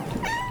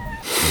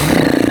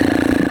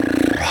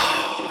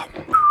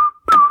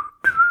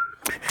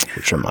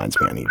which reminds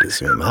me I need to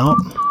zoom out.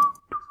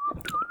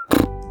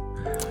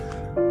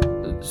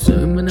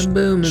 Zooming and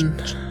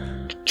booming.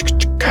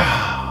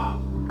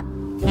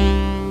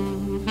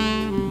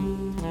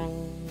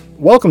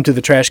 Welcome to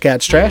the Trash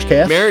Cats Trash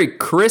Cast. Merry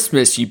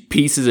Christmas, you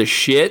pieces of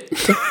shit.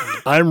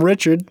 I'm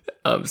Richard.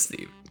 I'm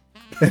Steve.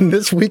 And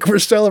this week we're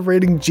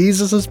celebrating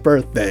Jesus'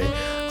 birthday,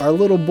 our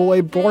little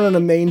boy born in a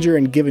manger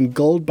and given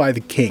gold by the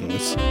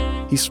kings.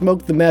 He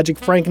smoked the magic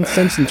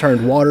frankincense and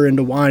turned water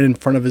into wine in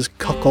front of his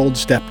cuckold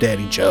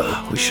stepdaddy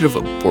Joe. We should have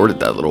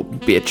aborted that little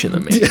bitch in the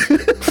manger.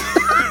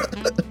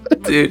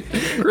 Dude,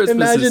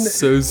 Christmas is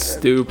so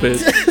stupid.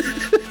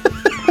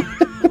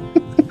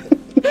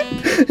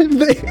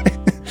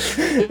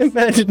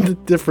 Imagine the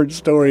different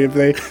story if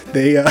they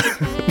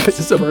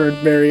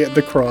burned Mary at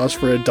the cross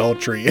for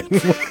adultery.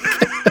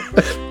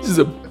 This is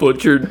a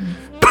butchered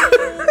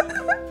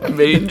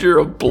manger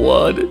of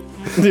blood.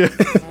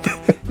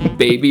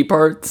 Baby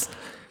parts.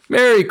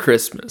 Merry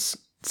Christmas.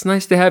 It's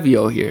nice to have you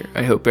all here.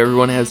 I hope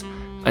everyone has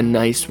a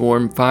nice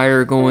warm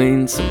fire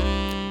going,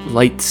 some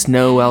light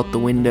snow out the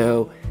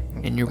window,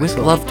 and you're with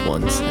loved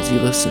ones as you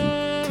listen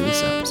to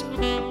this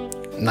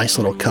episode. Nice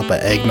little cup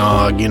of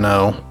eggnog, you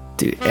know.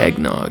 Dude,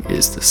 eggnog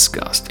is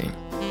disgusting.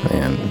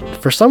 And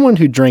for someone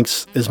who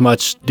drinks as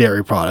much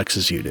dairy products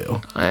as you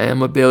do. I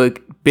am a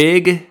big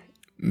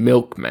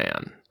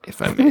milkman,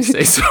 if I may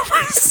say so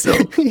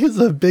myself. He's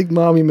a big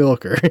mommy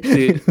milker.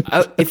 Dude,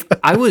 if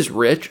I was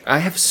rich, I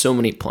have so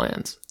many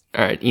plans.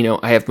 All right,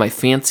 I have my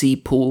fancy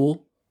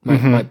pool,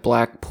 my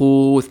black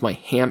pool with my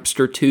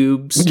hamster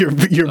tubes. Your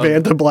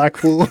Vanta black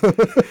pool.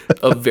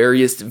 Of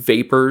various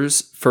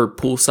vapors for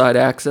poolside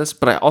access,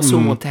 but I also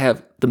want to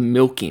have the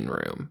milking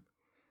room.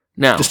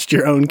 Now, just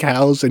your own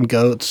cows and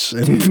goats.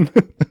 And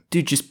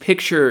dude, just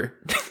picture...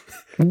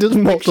 There's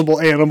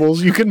multiple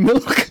animals you can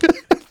milk.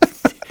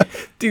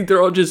 Dude,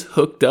 they're all just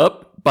hooked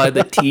up by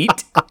the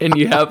teat, and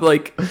you have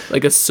like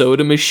a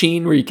soda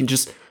machine where you can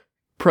just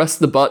press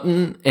the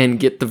button and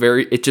get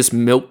it just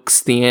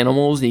milks the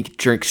animals, and you can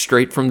drink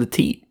straight from the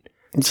teat.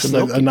 It's just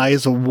a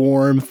nice,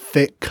 warm,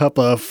 thick cup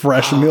of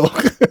fresh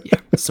milk. Yeah,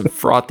 some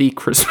frothy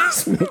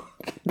Christmas milk.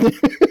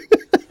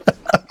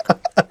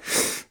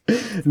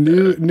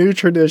 New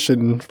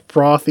tradition,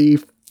 frothy,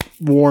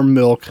 warm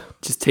milk.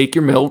 Just take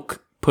your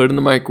milk, put it in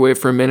the microwave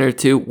for a minute or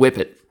two, whip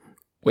it.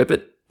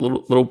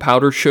 Little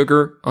powdered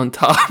sugar on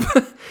top.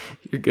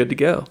 You're good to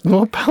go.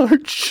 Little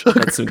powdered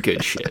sugar. That's some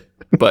good shit.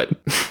 But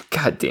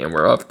goddamn,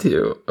 we're off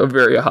to a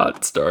very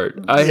hot start.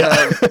 We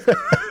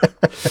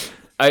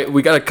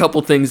got a couple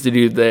things to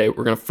do today.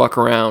 We're gonna fuck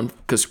around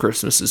because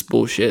Christmas is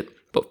bullshit.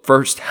 But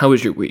first, how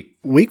was your week?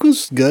 Week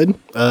was good,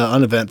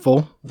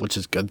 uneventful, which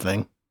is a good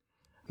thing.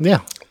 Yeah.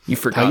 You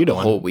forgot the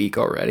whole week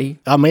already?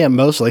 Yeah,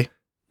 mostly.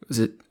 Was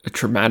it a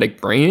traumatic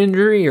brain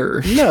injury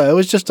or? No, it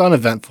was just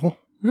uneventful.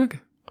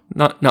 Okay.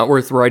 Not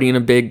worth writing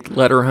a big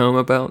letter home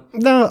about?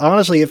 No,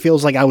 honestly, it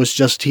feels like I was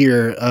just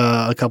here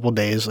a couple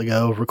days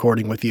ago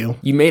recording with you.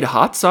 You made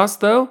hot sauce,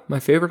 though? My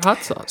favorite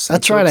hot sauce.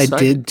 That's right, I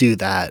did do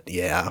that,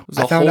 yeah. It was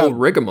a whole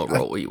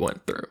rigmarole you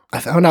went through. I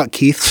found out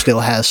Keith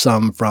still has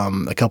some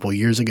from a couple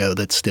years ago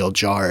that's still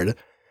jarred.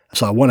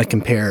 So I want to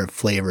compare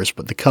flavors,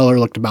 but the color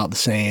looked about the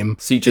same.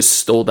 So you just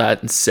stole that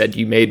and said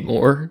you made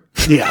more?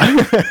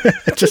 Yeah.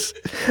 Just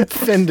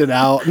thinned it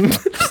out and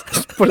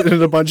put it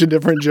in a bunch of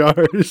different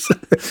jars.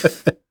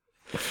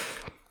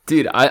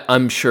 Dude,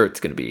 I'm sure it's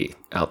going to be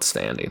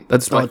outstanding.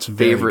 That's my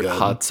favorite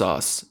hot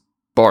sauce,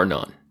 bar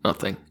none.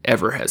 Nothing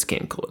ever has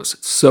came close.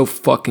 It's so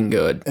fucking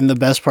good. And the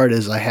best part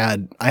is I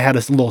had a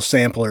little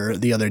sampler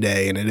the other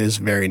day, and it is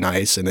very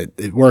nice, and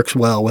it works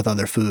well with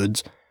other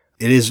foods.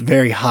 It is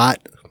very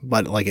hot,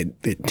 but like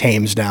it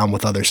tames down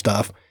with other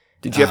stuff.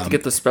 Did you have to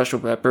get the special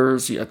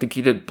peppers? I think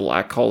you did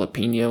black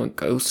jalapeno and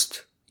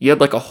ghost. You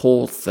had like a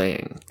whole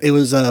thing. It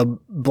was a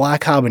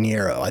black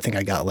habanero I think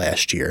I got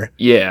last year.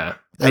 Yeah.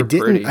 I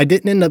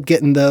didn't end up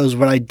getting those.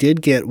 What I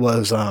did get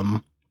was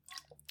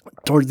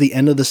towards the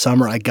end of the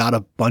summer I got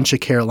a bunch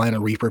of Carolina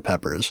Reaper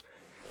peppers.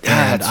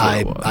 And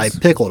I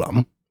pickled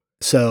them.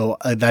 So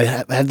I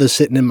had those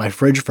sitting in my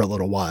fridge for a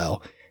little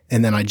while.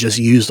 And then I just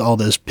used all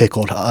those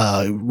pickled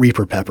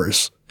Reaper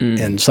peppers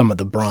and some of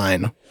the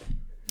brine.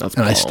 That's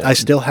and I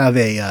still have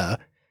a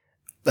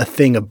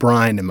thing of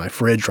brine in my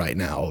fridge right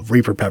now, of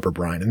Reaper pepper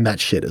brine, and that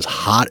shit is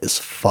hot as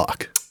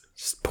fuck.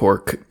 Just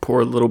pour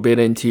a little bit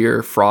into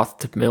your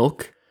frothed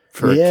milk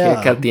for a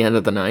kick at the end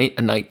of the night.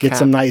 A nightcap. Get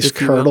some nice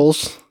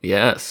curdles.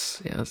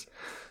 Yes.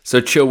 So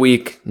chill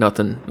week,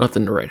 nothing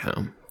to write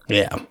home.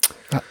 Yeah.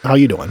 How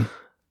you doing?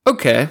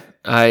 Okay.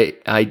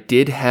 I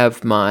did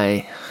have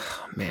my...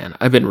 Man,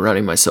 I've been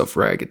running myself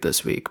ragged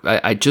this week.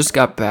 I just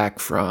got back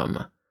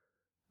from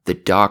the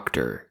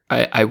doctor.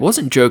 I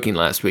wasn't joking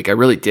last week. I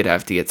really did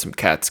have to get some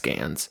CAT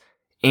scans.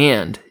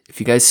 And if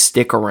you guys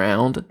stick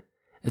around,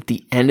 at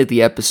the end of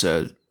the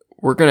episode,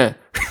 we're gonna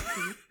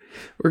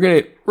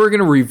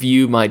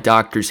review my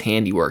doctor's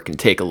handiwork and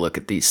take a look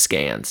at these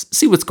scans.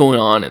 See what's going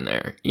on in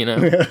there,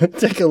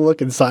 Take a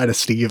look inside of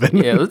Steven.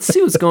 Yeah, let's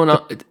see what's going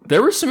on.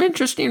 There were some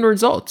interesting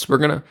results. We're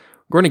gonna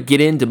get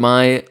into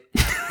my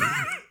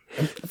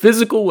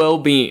physical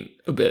well-being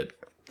a bit.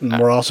 And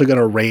we're also going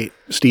to rate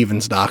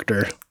Steven's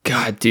doctor.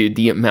 God, dude,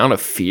 the amount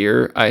of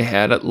fear I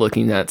had at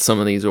looking at some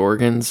of these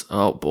organs.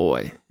 Oh,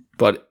 boy.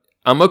 But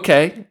I'm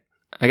okay.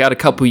 I got a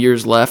couple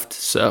years left,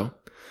 so.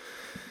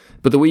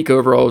 But the week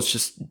overall is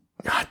just,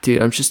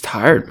 dude, I'm just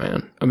tired,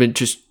 man. I've been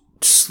just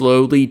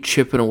slowly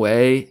chipping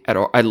away at.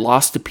 I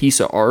lost a piece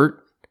of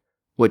art,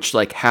 which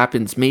like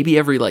happens maybe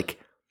every like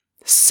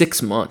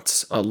 6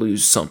 months. I'll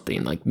lose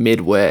something like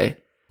midway.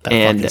 That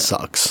fucking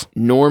sucks.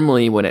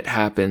 Normally when it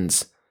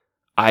happens,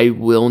 I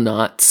will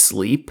not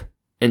sleep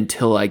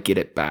until I get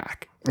it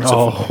back.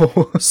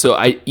 So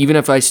even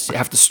if I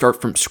have to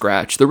start from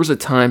scratch, there was a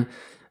time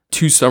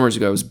 2 summers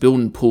ago, I was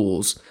building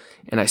pools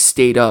and I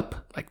stayed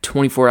up like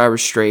 24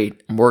 hours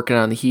straight. I'm working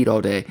on the heat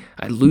all day.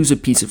 I lose a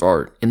piece of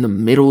art in the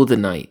middle of the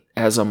night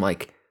as I'm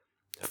like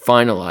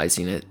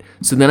finalizing it.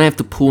 So then I have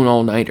to pull an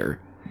all-nighter,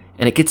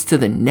 and it gets to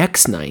the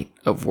next night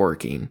of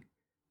working.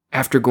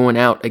 After going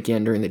out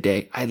again during the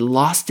day, I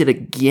lost it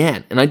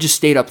again, and I just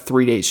stayed up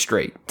 3 days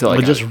straight. Till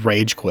just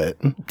rage quit.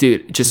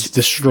 Dude, just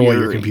destroy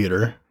your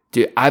computer.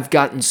 Dude, I've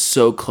gotten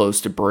so close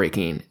to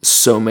breaking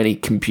so many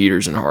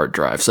computers and hard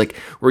drives. Like,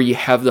 where you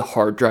have the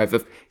hard drive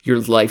of your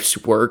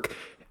life's work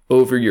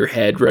over your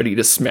head, ready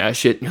to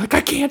smash it. And you're like, I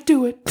can't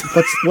do it.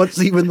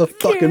 What's even the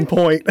fucking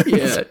point?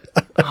 Yeah.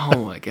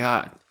 Oh, my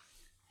God.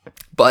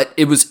 But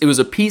it was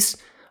a piece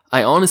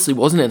I honestly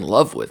wasn't in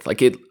love with.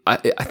 Like,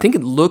 I think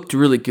it looked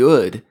really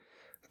good,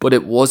 but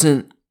it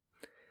wasn't.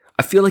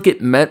 I feel like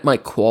it met my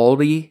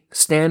quality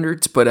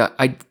standards, but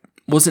I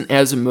wasn't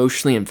as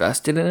emotionally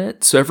invested in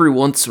it. So every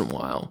once in a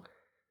while,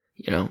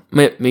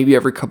 maybe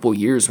every couple of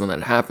years when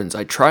that happens,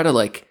 I try to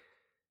like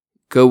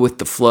go with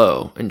the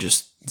flow and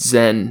just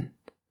zen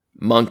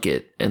monk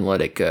it and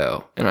let it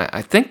go. And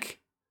I think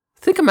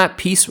I'm at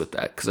peace with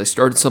that because I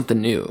started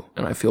something new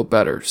and I feel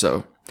better.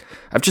 So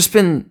I've just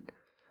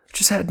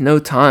had no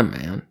time,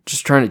 man.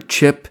 Just trying to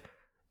chip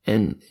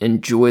and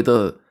enjoy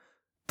the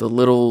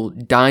little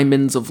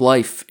diamonds of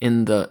life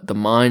in the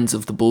mines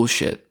of the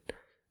bullshit.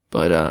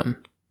 But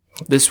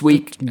this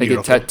week I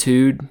get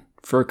tattooed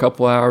for a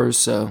couple hours,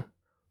 so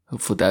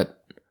hopefully that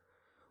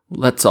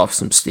lets off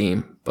some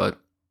steam. But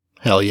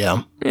hell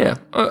yeah. Yeah,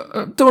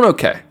 doing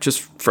okay.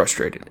 Just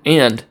frustrated.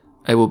 And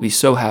I will be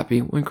so happy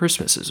when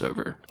Christmas is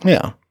over.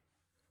 Yeah.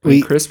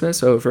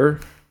 Christmas over.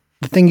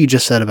 The thing you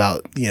just said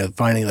about,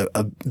 finding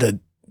the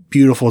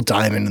beautiful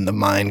diamond in the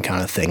mine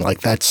kind of thing,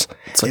 like it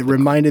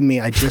reminded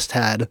me I just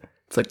had.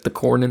 It's like the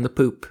corn in the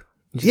poop.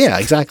 Yeah,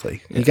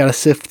 exactly. Yeah. You got to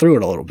sift through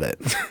it a little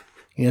bit.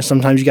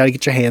 Sometimes you got to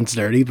get your hands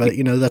dirty, but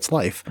that's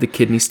life. The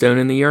kidney stone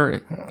in the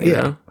urine. You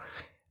know?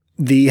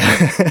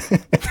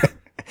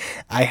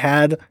 I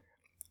had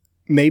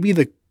maybe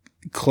the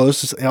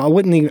closest. I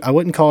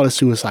wouldn't call it a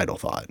suicidal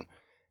thought.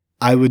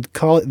 I would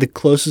call it the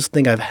closest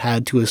thing I've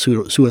had to a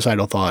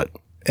suicidal thought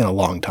in a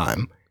long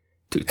time.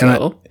 Do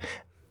tell.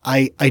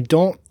 I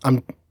don't.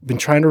 I'm been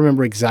trying to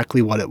remember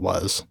exactly what it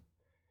was,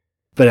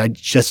 but it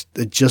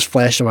just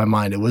flashed in my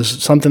mind. It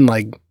was something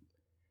like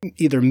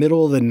either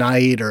middle of the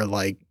night or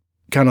like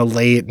kind of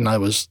late, and I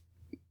was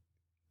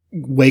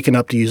waking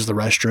up to use the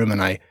restroom,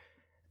 and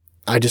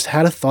I just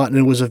had a thought, and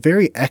it was a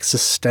very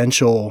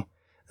existential,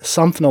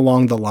 something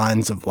along the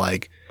lines of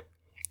like,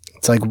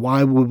 it's like,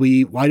 why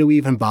do we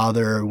even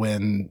bother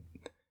when,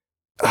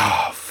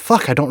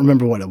 I don't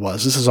remember what it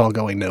was. This is all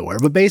going nowhere.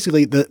 But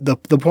basically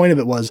the point of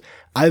it was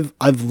I've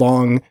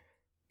long,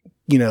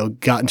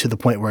 gotten to the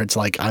point where it's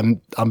like, I'm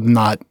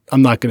not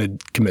going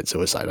to commit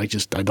suicide.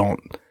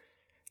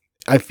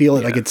 I feel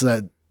like it's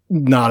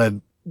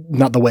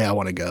not the way I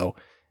want to go.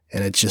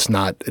 And it's just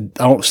not, I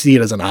don't see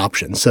it as an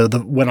option. So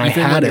when I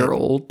had it. You're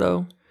old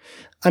though?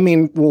 I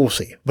mean, we'll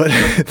see. But,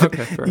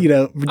 okay,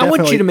 I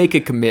want you to make a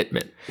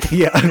commitment.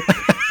 Yeah.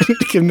 I need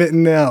to commit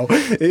now.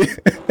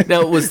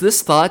 Now, was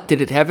this thought,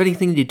 did it have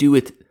anything to do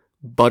with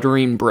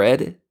buttering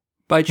bread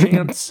by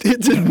chance?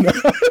 It did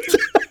not.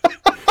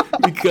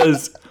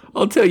 Because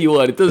I'll tell you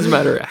what, it doesn't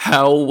matter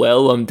how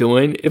well I'm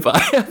doing. If I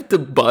have to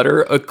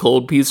butter a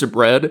cold piece of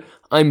bread,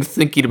 I'm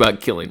thinking about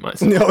killing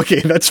myself.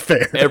 Okay, that's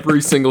fair.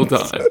 Every single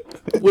time.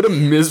 What a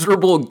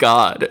miserable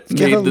God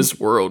made this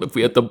world if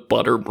we had to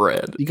butter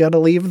bread. You gotta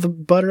leave the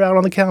butter out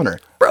on the counter.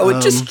 Bro,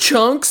 it just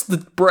chunks. The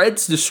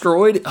bread's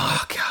destroyed.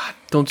 Oh, God.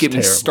 Don't get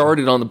me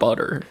started on the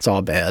butter. It's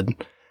all bad.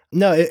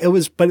 No, it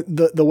was, but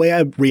the way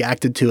I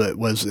reacted to it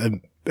was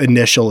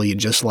initially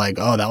just like,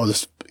 oh, that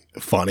was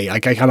funny. I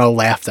kind of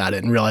laughed at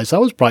it and realized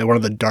that was probably one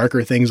of the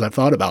darker things I've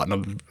thought about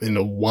in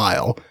a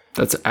while.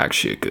 That's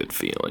actually a good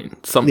feeling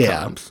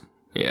sometimes.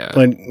 Yeah.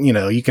 But,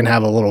 you can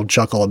have a little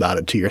chuckle about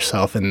it to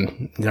yourself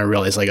and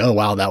realize like, oh,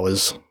 wow, that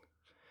was.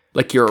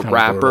 Like you're a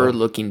rapper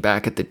looking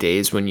back at the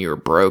days when you were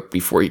broke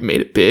before you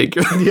made it big.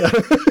 Yeah.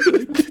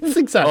 That's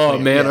exactly. Oh,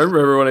 man, I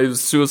remember when I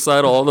was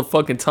suicidal all the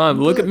fucking time.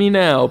 Look at me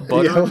now,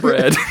 butter and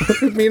bread.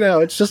 Look at me now.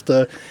 It's just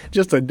a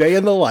day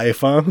in the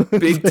life, huh?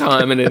 Big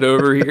timing it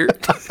over here.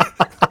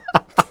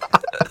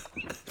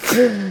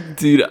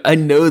 Dude, I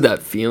know that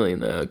feeling,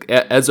 though.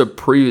 As a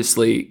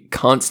previously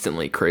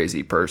constantly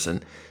crazy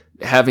person,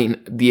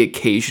 having the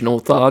occasional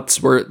thoughts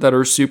that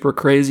are super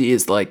crazy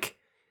is like,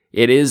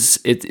 it's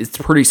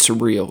pretty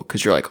surreal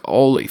because you're like,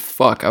 holy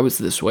fuck, I was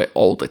this way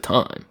all the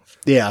time.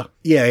 Yeah.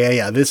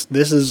 This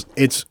is,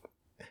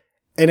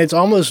 and it's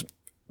almost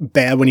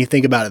bad when you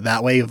think about it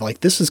that way of like,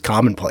 this is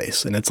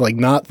commonplace. And it's like,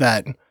 not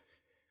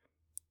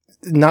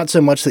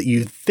so much that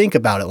you think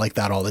about it like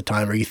that all the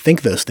time, or you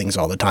think those things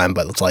all the time,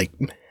 but it's like,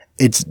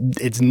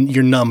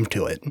 you're numb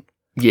to it.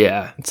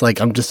 Yeah. It's like,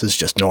 it's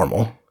just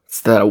normal.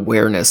 It's that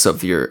awareness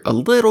of a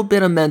little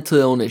bit of mental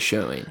illness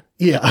showing.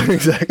 Yeah,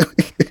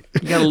 exactly.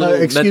 You got a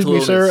little excuse me,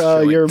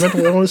 sir, your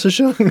mental illness is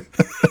showing.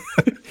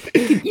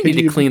 You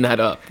need to clean that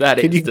up.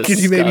 Could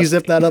you maybe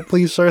zip that up,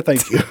 please, sir?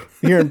 Thank you.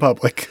 You're in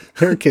public.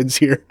 There are kids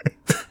here.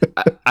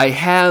 I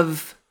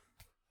have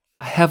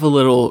a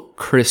little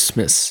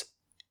Christmas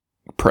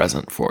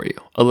present for you.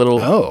 A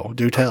little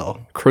do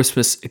tell.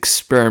 Christmas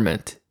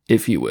experiment,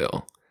 if you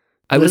will.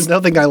 There's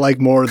nothing I like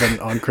more than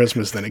on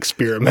Christmas than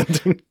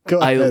experimenting. Go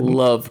ahead. I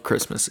love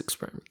Christmas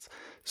experiments.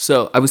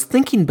 So I was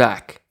thinking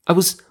back. I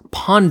was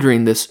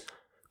pondering this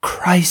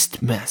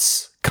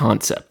Christmas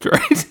concept,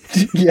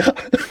 right? Yeah.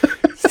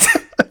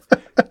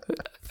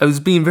 I was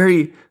being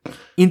very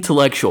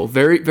intellectual,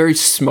 very, very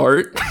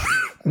smart.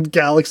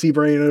 Galaxy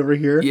brain over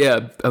here.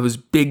 Yeah, I was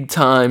big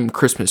time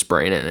Christmas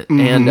brain in it. Mm-hmm.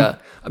 And I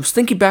was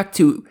thinking back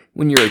to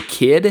when you're a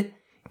kid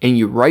and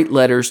you write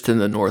letters to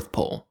the North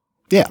Pole.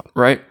 Yeah.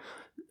 Right?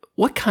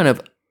 What kind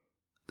of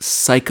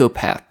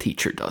psychopath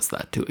teacher does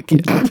that to a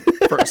kid?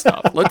 First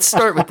off, let's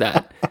start with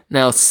that.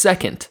 Now,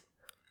 second,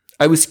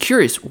 I was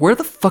curious, where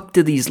the fuck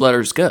did these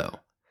letters go?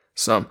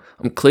 So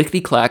I'm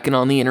clickety-clacking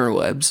on the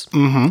interwebs.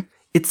 Mm-hmm.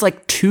 It's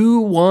like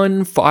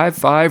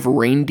 2155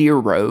 Reindeer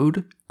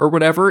Road or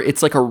whatever.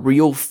 It's like a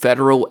real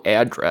federal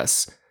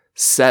address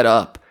set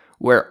up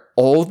where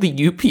all the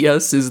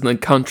UPSs in the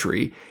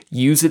country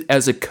use it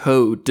as a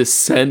code to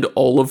send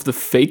all of the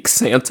fake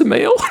Santa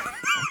mail.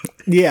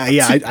 Yeah,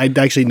 I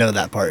actually know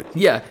that part.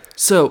 Yeah,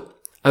 so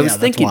I was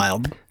thinking, that's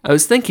wild. I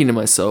was thinking to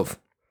myself,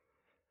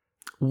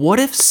 what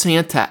if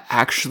Santa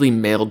actually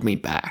mailed me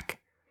back?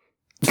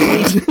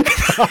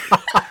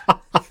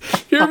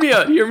 Hear me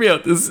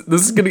out. This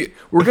is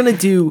we're gonna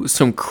do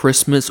some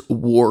Christmas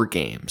war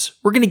games.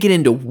 We're gonna get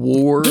into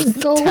war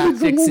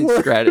tactics and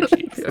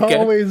strategy. Okay?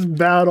 Always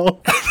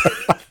battle.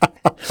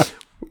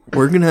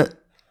 We're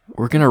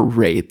gonna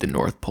raid the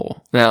North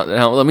Pole. Now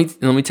let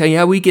me tell you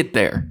how we get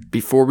there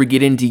before we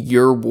get into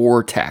your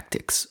war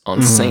tactics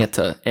on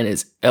Santa and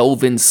his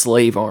elven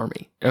slave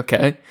army.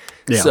 Okay?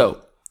 Yeah.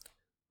 So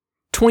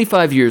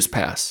 25 years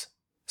pass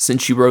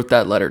since you wrote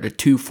that letter to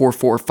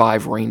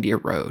 2445 Reindeer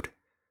Road.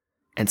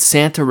 And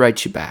Santa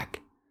writes you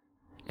back.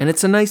 And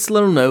it's a nice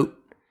little note.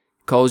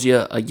 Calls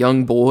you a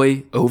young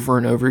boy over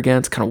and over again.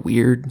 It's kind of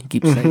weird. He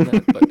keeps saying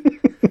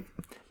that.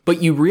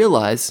 But you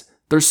realize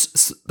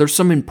there's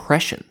some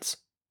impressions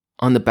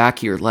on the back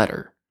of your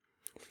letter.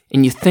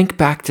 And you think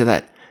back to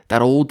that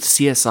old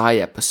CSI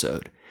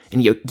episode.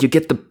 And you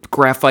get the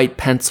graphite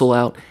pencil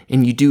out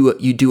and you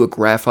do a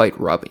graphite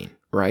rubbing,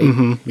 right?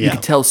 Mm-hmm, yeah. You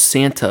can tell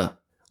Santa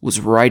was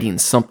writing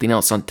something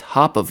else on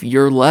top of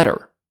your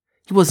letter.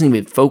 He wasn't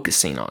even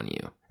focusing on you.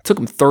 It took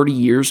him 30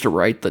 years to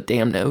write the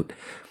damn note.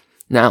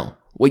 Now,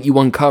 what you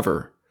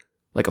uncover,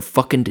 like a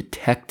fucking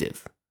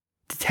detective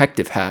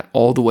hat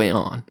all the way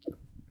on.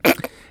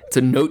 It's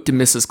a note to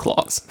Mrs.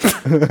 Claus.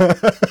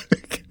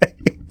 Okay.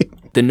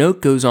 The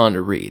note goes on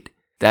to read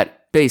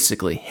that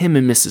basically him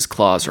and Mrs.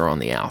 Claus are on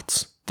the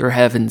outs. They're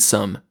having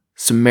some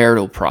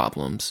marital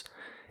problems.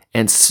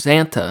 And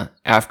Santa,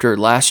 after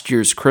last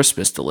year's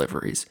Christmas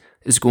deliveries,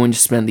 is going to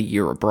spend the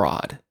year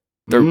abroad.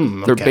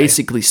 They're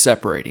basically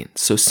separating.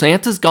 So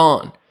Santa's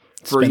gone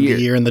for a year.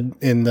 The year in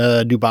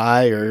the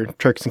Dubai or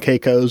Turks and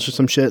Caicos or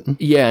some shit.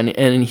 Yeah,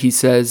 and he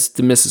says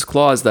to Mrs.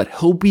 Claus that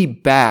he'll be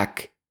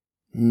back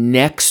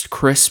next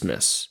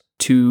Christmas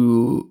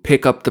to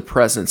pick up the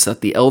presents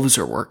that the elves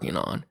are working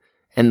on,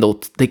 and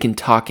they can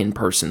talk in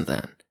person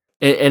then.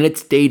 And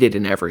it's dated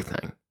and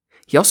everything.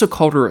 He also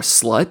called her a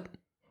slut,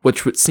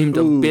 which seemed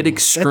a bit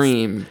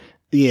extreme.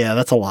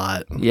 That's a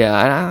lot.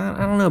 Yeah,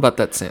 I don't know about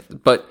that, Santa.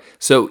 But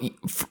so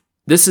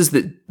this is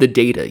the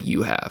data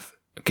you have,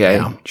 okay,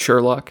 yeah.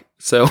 Sherlock?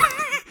 So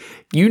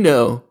you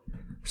know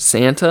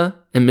Santa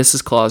and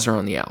Mrs. Claus are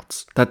on the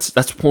outs. That's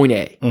point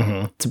A.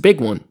 Mm-hmm. It's a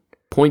big one.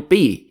 Point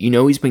B, you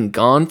know he's been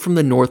gone from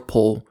the North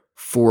Pole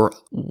for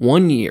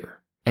 1 year,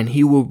 and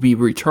he will be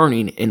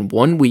returning in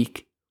 1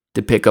 week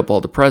to pick up all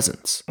the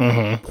presents.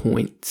 Mm-hmm.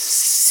 Point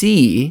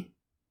C,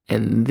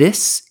 and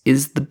this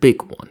is the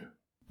big one.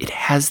 It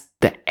has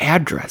the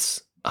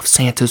address of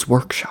Santa's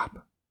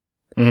workshop.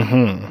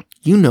 Mm-hmm.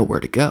 You know where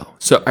to go.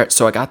 So, all right,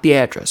 so I got the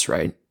address,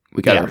 right?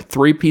 We got our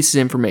 3 pieces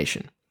of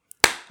information.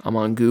 I'm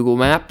on Google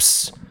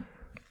Maps.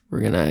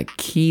 We're going to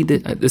key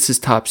this is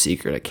top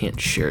secret. I can't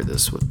share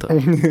this with them.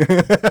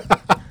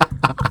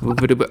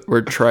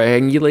 We're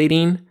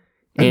triangulating.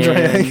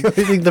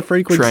 Triangulating the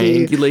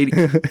frequency.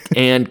 Triangulating.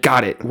 And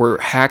got it. We're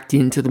hacked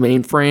into the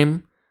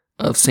mainframe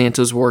of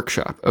Santa's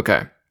workshop.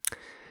 Okay.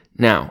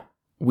 Now,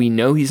 we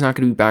know he's not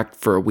going to be back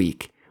for a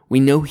week.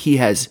 We know he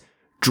has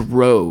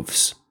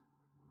droves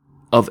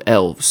of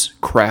elves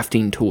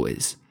crafting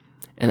toys.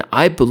 And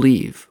I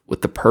believe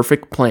with the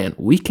perfect plan,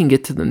 we can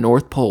get to the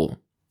North Pole,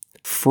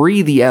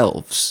 free the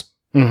elves,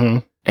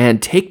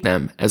 and take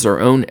them as our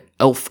own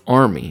elf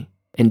army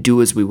and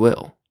do as we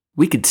will.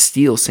 We could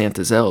steal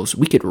Santa's elves.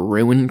 We could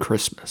ruin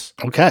Christmas.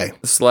 Okay.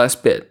 This is the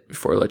last bit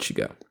before I let you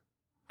go.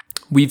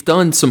 We've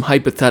done some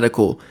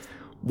hypothetical,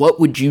 what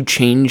would you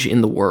change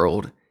in the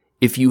world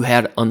if you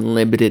had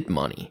unlimited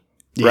money?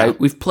 Yeah. Right?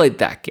 We've played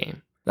that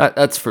game.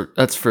 That's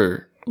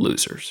for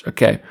losers,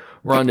 okay?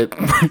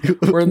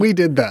 We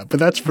did that, but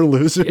that's for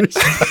losers.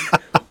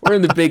 We're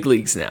in the big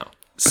leagues now.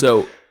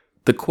 So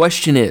the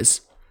question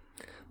is,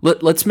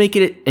 let's make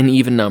it an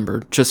even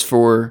number just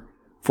for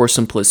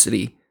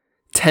simplicity.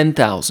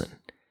 10,000.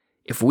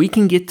 If we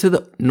can get to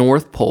the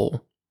North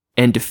Pole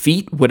and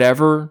defeat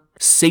whatever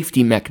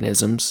safety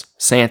mechanisms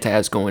Santa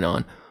has going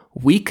on,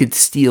 we could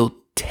steal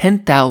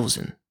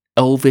 10,000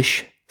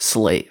 elvish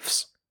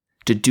slaves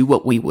to do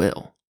what we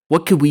will.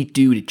 What could we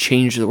do to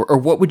change the world? Or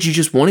what would you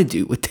just want to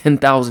do with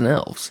 10,000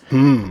 elves?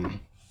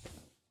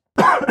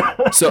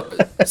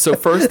 So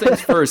first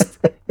things first,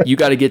 you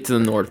got to get to the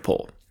North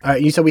Pole. All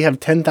right, you said we have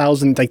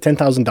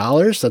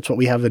 $10,000. That's what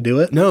we have to do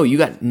it? No, you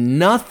got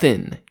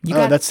nothing.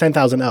 That's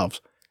 10,000 elves.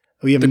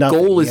 We have nothing.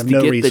 The goal is to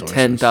get resources. the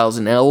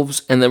 10,000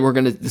 elves, and then we're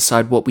going to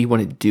decide what we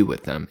want to do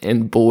with them.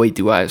 And boy,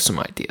 do I have some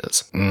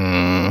ideas.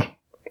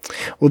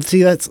 Well,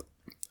 see, that's...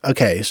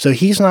 Okay, so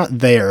he's not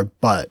there,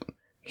 but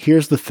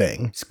here's the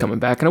thing. He's coming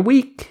back in a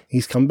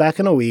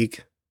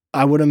week.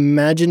 I would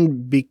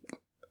imagine...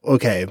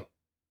 Okay,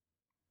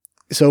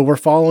 so we're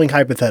following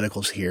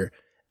hypotheticals here.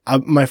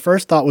 My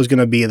first thought was going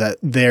to be that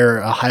they're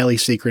a highly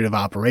secretive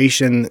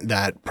operation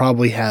that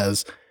probably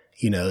has,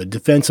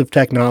 defensive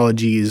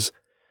technologies,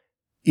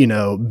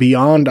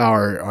 beyond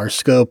our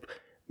scope,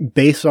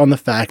 based on the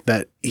fact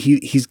that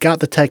he's got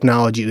the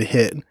technology to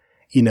hit,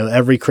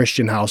 every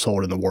Christian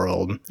household in the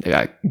world. They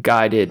got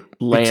guided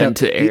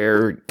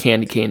land-to-air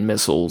candy cane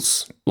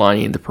missiles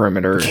lining the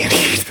perimeter.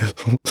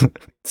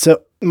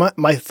 So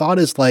my thought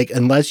is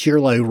unless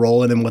you're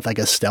rolling in with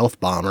a stealth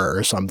bomber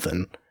or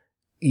something,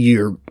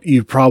 you're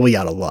probably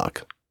out of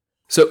luck.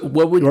 So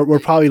what would we're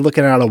probably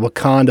looking at a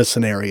Wakanda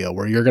scenario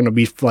where you're going to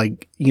be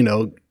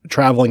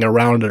traveling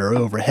around it or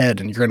overhead,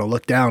 and you're going to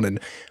look down, and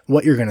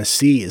what you're going to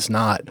see is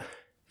not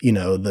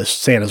the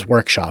Santa's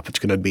workshop. It's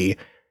going to be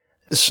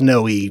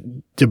snowy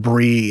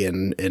debris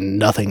and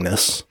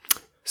nothingness.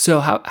 So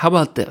how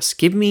about this?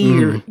 Give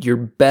me your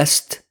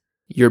best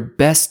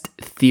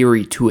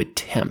theory to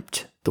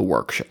attempt the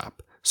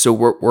workshop. So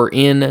we're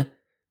in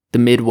the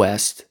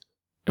Midwest,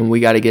 and we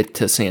got to get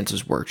to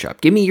Santa's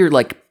workshop. Give me your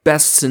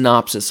best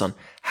synopsis on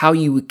how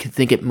you could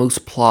think it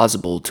most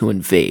plausible to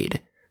invade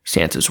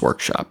Santa's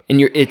workshop.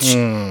 And you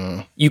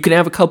can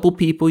have a couple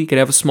people, you can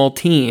have a small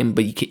team,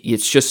 but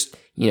it's just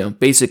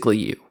basically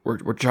you.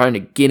 We're trying to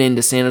get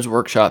into Santa's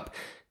workshop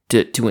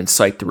to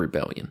incite the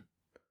rebellion.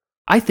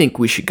 I think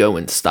we should go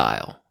in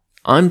style.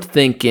 I'm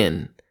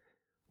thinking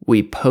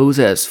we pose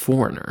as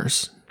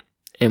foreigners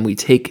and we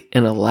take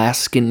an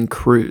Alaskan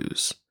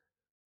cruise.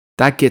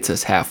 That gets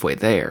us halfway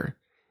there.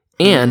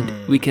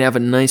 And we can have a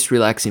nice,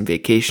 relaxing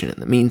vacation in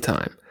the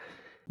meantime.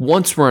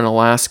 Once we're in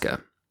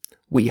Alaska,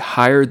 we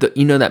hire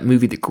that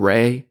movie, The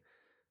Gray?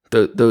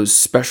 Those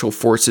special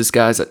forces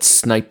guys that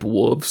snipe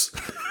wolves?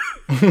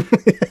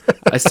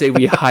 I say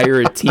we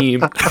hire a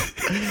team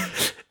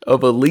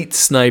of elite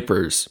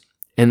snipers,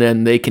 and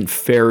then they can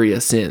ferry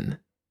us in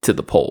to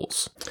the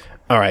poles.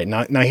 All right,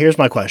 now here's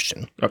my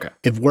question. Okay.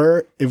 If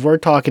we're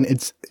talking,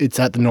 it's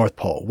at the North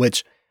Pole,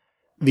 which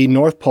the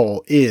North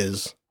Pole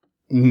is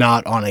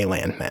not on a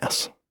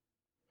landmass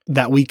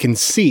that we can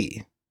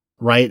see,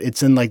 right?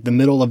 It's in the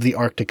middle of the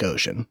Arctic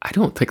Ocean. I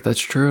don't think that's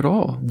true at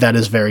all. That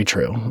is very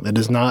true. It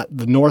is not.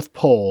 The North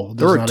Pole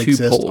does not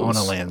exist on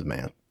a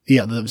landmass.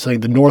 Yeah,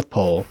 the North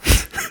Pole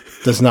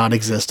does not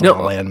exist on a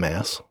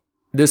landmass.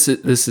 This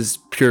is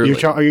purely.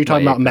 Are you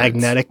talking about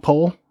magnetic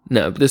pole?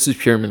 No, this is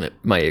purely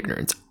my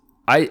ignorance.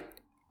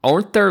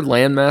 Aren't there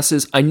land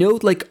masses? I know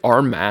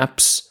our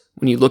maps,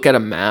 when you look at a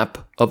map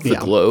of the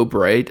globe,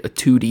 right? A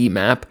 2D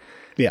map.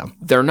 Yeah.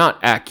 They're not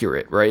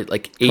accurate, right?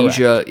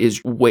 Asia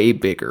is way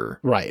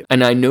bigger. Right.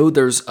 And I know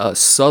there's a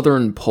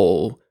southern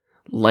pole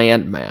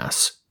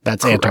landmass.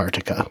 That's correct.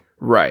 Antarctica.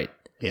 Right.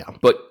 Yeah.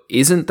 But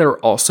isn't there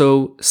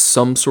also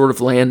some sort of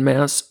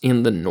landmass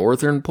in the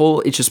northern pole?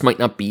 It just might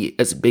not be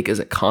as big as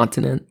a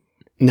continent.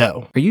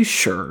 No. Are you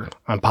sure?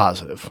 I'm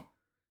positive.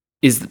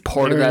 Is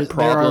part of that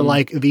problem?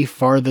 There are the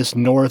farthest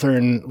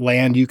northern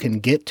land you can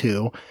get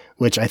to,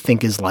 which I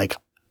think is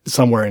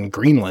somewhere in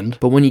Greenland.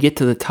 But when you get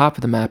to the top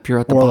of the map, you're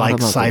at the bottom of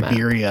the map. Or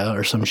Siberia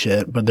or some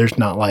shit, but there's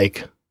not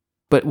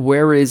But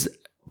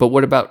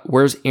what about,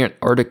 where's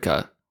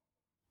Antarctica?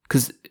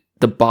 Because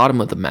the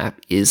bottom of the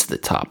map is the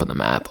top of the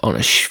map on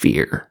a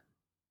sphere.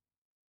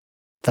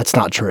 That's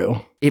not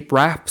true. It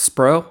wraps,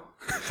 bro.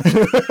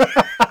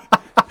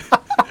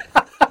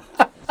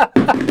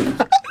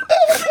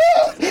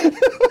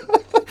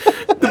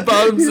 The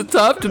bottom's the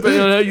top, depending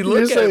on how you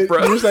look at it,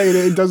 bro. You're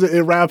saying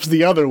it wraps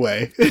the other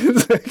way.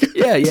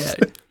 Yeah.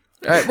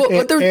 All right, well,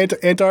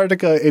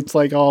 Antarctica, it's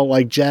like all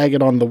like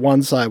jagged on the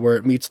one side where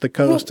it meets the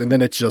coast, and then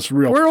it's just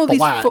real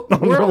flat.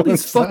 Where are all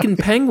these fucking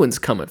penguins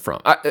coming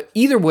from?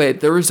 Either way,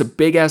 there is a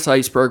big ass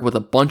iceberg with a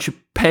bunch of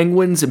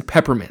penguins and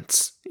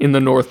peppermints in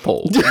the North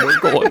Pole. We're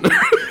going.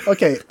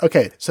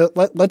 Okay. So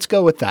let's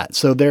go with that.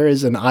 So there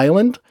is an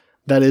island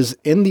that is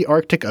in the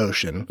Arctic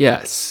Ocean.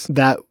 Yes.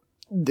 That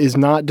is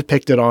not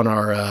depicted on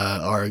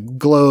our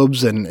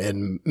globes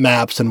and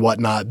maps and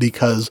whatnot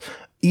because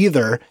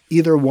either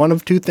one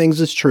of two things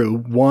is true.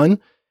 One,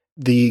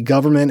 the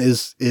government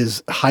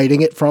is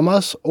hiding it from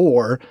us,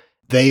 or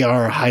they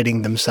are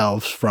hiding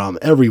themselves from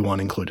everyone,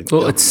 including the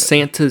government. It's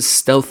Santa's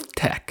stealth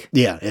tech.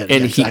 Yeah, and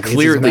exactly. He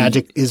clearly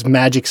is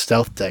magic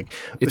stealth tech.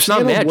 It's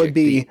not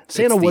magic.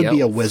 Santa would be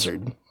a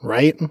wizard,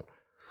 right?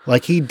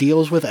 Like he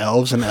deals with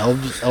elves and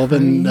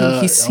elven.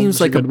 He seems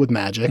like good with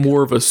magic.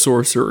 More of a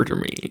sorcerer to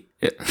me.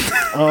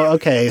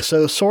 Okay,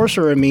 so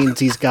sorcerer means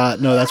he's got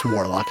that's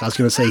warlock. I was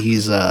going to say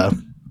he's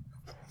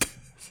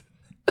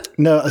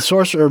No, a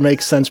sorcerer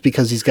makes sense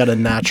because he's got a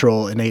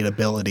natural innate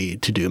ability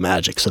to do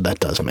magic, so that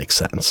does make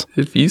sense.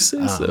 If you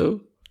say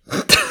so.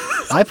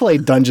 I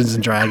played Dungeons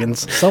and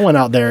Dragons. Someone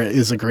out there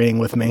is agreeing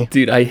with me.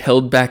 Dude, I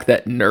held back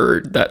that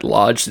nerd that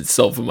lodged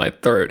itself in my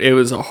throat. It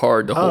was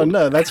hard to hold. Oh,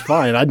 no, that's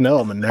fine. I know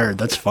I'm a nerd.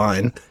 That's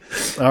fine.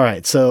 All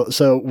right, so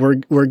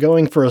we're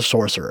going for a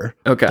sorcerer.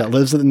 Okay. That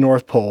lives at the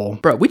North Pole.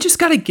 Bro, we just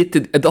got to get to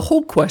the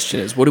whole question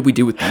is what do we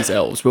do with these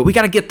elves? But we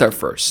got to get there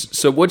first.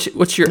 So what's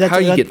your how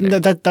are you getting there?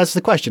 That's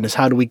the question is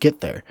how do we get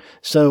there?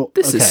 So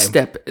this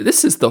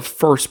is the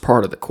first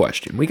part of the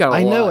question. We got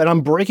I know, and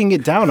I'm breaking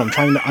it down. I'm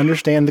trying to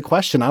understand the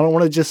question. I don't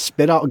want to just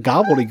spit out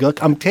gobbledygook.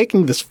 I'm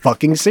taking this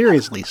fucking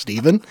seriously,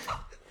 Steven.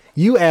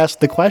 You asked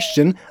the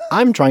question.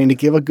 I'm trying to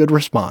give a good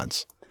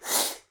response.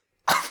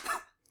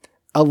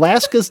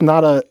 Alaska's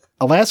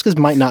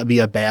might not be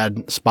a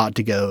bad spot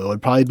to go. It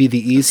would probably be the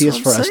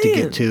easiest for us to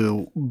get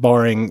to,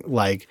 barring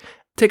like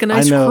take a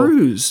nice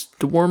cruise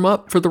to warm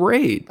up for the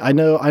raid. I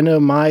know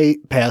my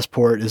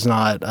passport is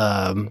not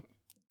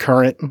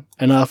current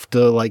enough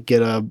to like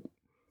get a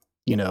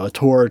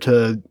tour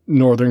to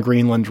northern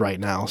Greenland right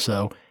now.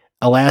 So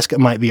Alaska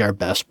might be our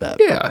best bet.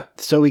 Yeah.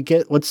 So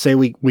let's say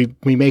we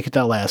make it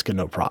to Alaska,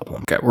 no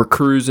problem. Okay, we're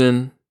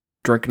cruising,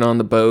 drinking on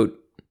the boat,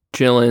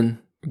 chilling.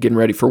 Getting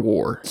ready for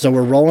war. So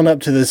we're rolling up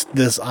to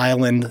this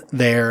island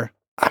there.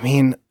 I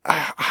mean,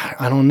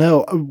 I don't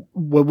know.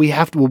 Would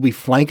we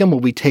flank them?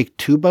 Would we take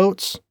two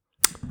boats?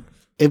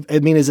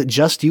 Is it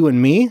just you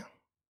and me?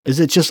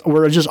 Is it just,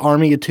 we're just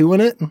army of two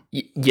in it?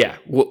 Yeah.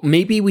 Well,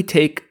 maybe we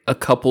take a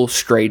couple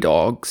stray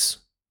dogs.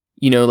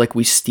 Like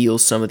we steal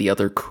some of the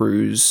other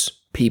cruise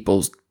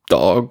people's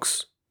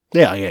dogs.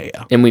 Yeah.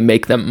 And we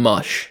make them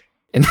mush.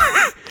 And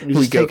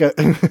we go.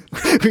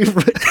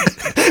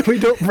 We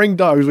don't bring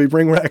dogs. We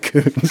bring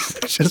raccoons.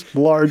 Just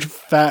large,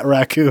 fat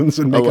raccoons.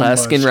 And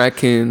Alaskan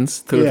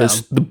raccoons.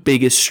 The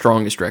biggest,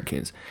 strongest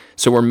raccoons.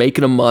 So we're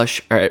making a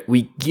mush. All right.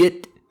 We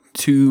get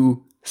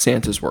to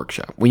Santa's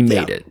workshop. We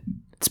made it.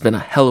 It's been a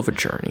hell of a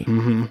journey.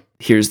 Mm-hmm.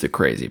 Here's the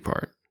crazy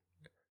part.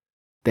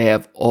 They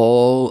have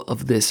all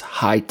of this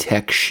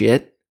high-tech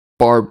shit.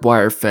 Barbed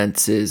wire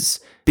fences.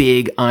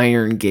 Big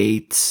iron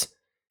gates.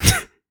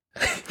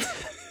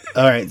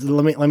 All right. So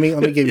let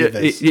me give you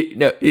this.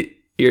 Here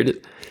it is.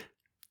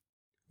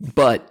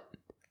 But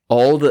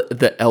all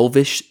the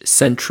elvish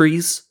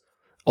sentries,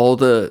 all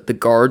the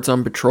guards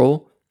on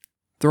patrol,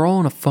 they're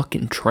all in a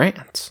fucking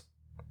trance.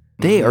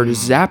 They are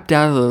zapped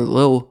out of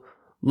their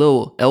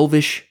little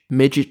elvish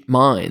midget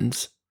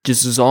minds,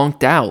 just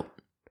zonked out.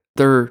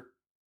 They're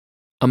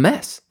a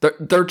mess.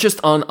 They're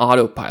just on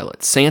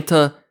autopilot.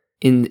 Santa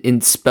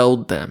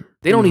enspelled them.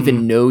 They don't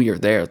even know you're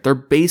there. They're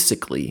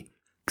basically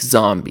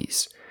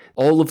zombies.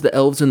 All of the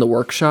elves in the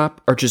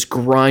workshop are just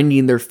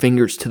grinding their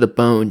fingers to the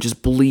bone,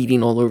 just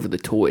bleeding all over the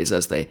toys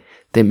as they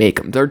make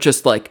them. They're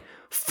just like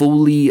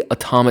fully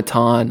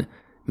automaton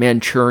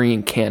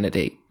Manchurian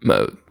Candidate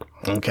mode.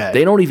 Okay.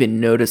 They don't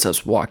even notice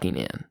us walking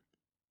in.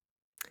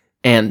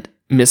 And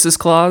Mrs.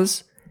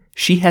 Claus,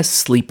 she has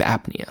sleep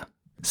apnea.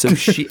 So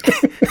she...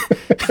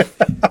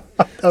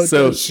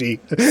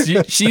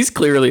 she's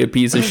clearly a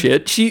piece of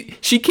shit.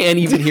 She can't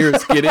even hear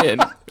us get in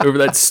over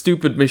that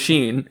stupid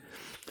machine.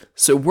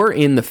 So we're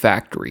in the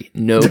factory,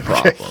 no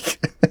problem.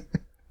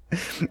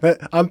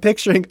 I'm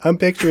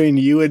picturing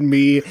you and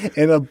me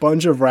and a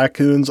bunch of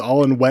raccoons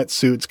all in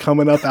wetsuits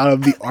coming up out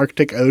of the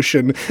Arctic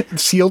Ocean,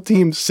 SEAL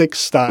Team 6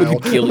 style.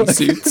 With ghillie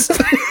suits.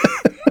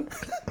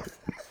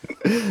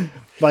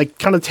 Like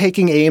kind of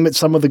taking aim at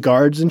some of the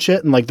guards and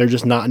shit, and like they're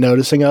just not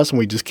noticing us and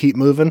we just keep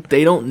moving.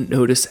 They don't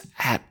notice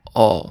at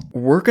all.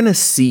 We're going to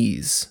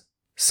seize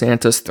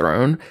Santa's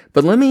throne,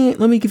 but let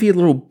me give you a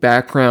little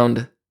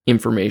background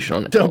information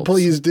on elves.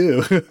 Please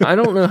do. I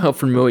don't know how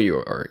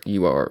familiar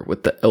you are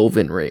with the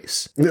elven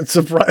race. It's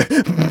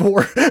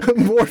more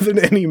than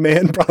any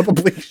man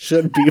probably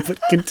should be, but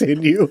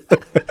continue.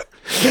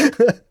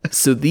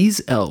 So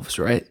these elves,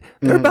 right?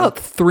 They're about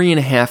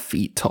 3.5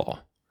 feet tall.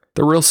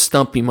 They're real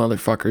stumpy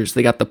motherfuckers.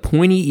 They got the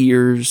pointy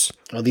ears.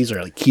 Oh, these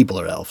are like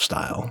Keebler elf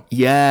style.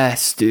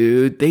 Yes,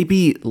 dude. They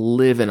be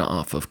living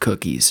off of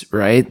cookies,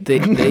 right?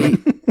 They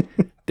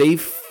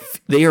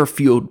are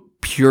fueled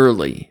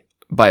purely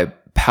by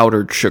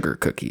powdered sugar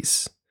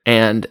cookies.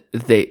 And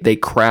they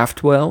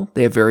craft well.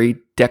 They have very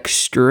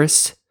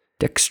dexterous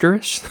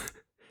hands.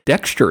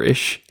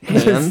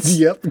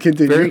 Yep,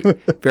 continue.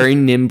 Very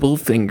nimble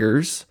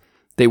fingers.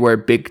 They wear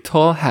big,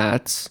 tall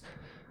hats.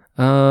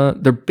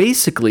 They're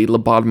basically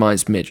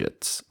lobotomized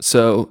midgets.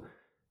 So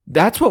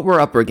that's what we're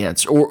up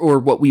against, or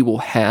what we will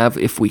have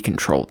if we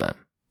control them.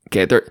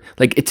 Okay, they're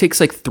like, it takes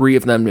like 3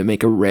 of them to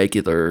make a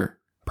regular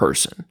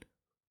person.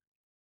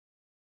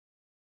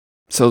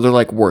 So they're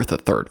like worth a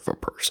third of a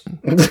person.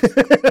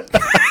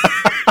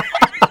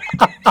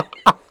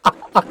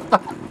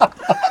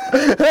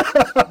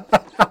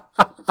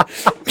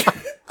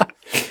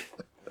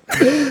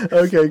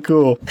 Okay,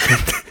 cool.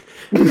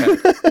 Okay.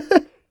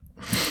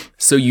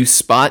 So you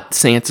spot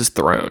Santa's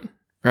throne,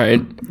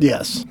 right?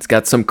 Yes. It's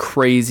got some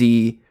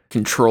crazy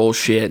control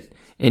shit,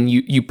 and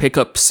you pick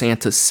up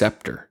Santa's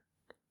scepter,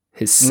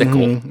 his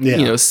sickle. Yeah.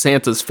 You know,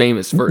 Santa's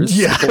famous for his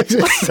sickle.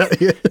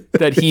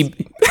 That he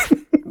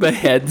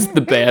beheads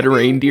the bad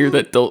reindeer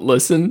that don't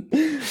listen.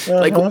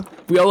 Like,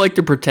 we all like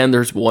to pretend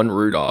there's one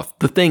Rudolph.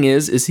 The thing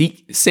is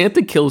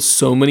Santa kills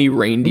so many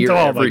reindeer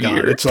every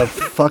year. It's a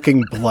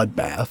fucking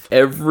bloodbath.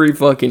 Every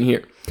fucking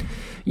year.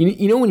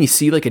 You know when you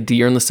see like a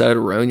deer on the side of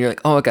the road and you're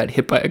like, oh, I got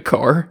hit by a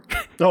car?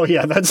 Oh,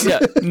 yeah, that's... Yeah,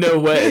 no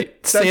way.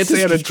 Santa's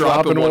Santa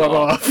dropping one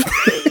off.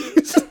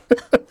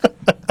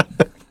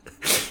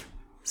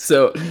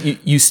 So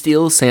you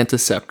steal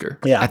Santa's scepter.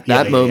 Yeah. At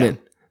that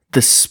moment,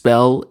 the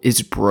spell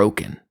is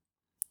broken.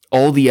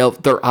 All the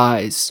their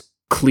eyes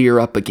clear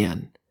up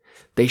again.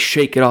 They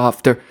shake it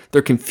off.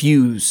 They're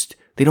confused.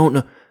 They don't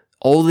know.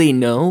 All they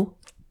know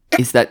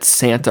is that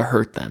Santa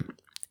hurt them.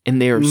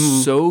 And they are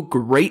so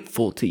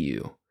grateful to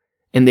you.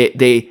 And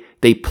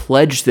they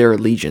pledge their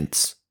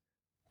allegiance.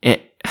 And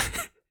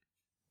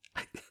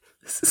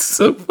this is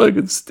so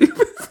fucking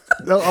stupid.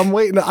 No, I'm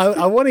waiting.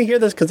 I want to hear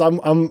this because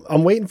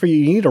I'm waiting for you.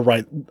 You need to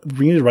write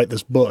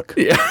this book.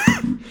 Yeah.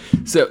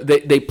 So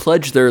they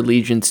pledge their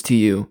allegiance to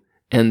you,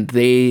 and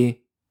they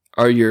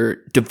are your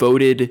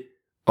devoted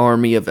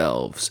army of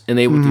elves, and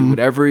they will do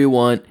whatever you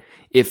want.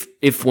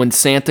 If when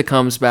Santa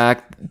comes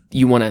back,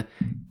 you want to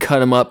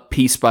cut him up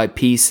piece by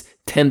piece,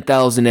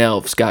 10,000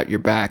 elves got your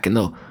back, and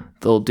they'll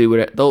do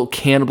it. They'll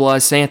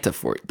cannibalize Santa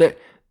for it.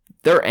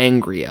 They're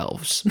angry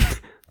elves.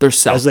 They're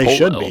South As they Pole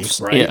should elves.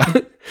 be, right? Yeah.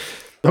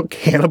 Don't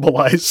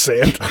cannibalize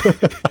Santa.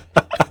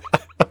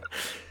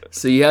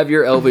 So you have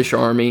your elvish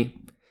army.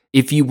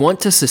 If you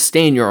want to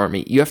sustain your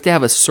army, you have to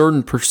have a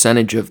certain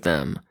percentage of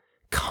them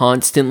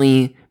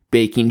constantly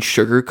baking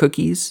sugar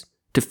cookies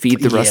to feed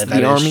the rest of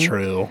the army. Is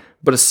true.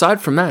 But aside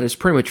from that, it's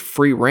pretty much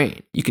free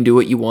reign. You can do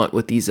what you want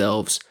with these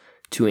elves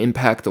to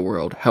impact the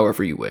world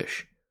however you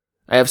wish.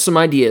 I have some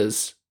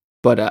ideas,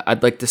 but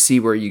I'd like to see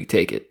where you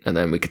take it, and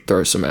then we could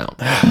throw some out.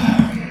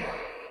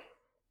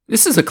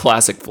 This is a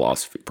classic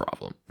philosophy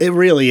problem. It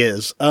really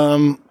is.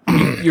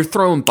 You're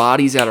throwing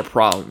bodies at a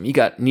problem. You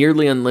got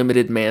nearly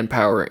unlimited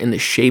manpower in the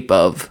shape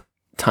of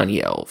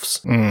tiny elves.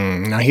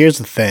 Now here's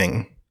the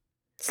thing.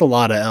 It's a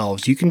lot of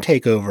elves. You can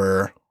take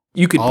over...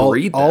 You could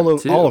breed them,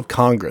 all of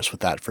Congress with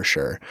that for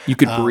sure. You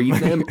could breed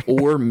them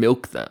or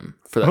milk them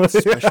for that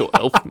special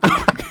elf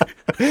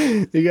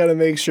milk. You got to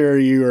make sure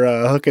you're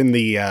hooking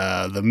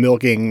the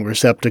milking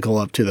receptacle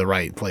up to the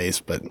right place.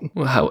 But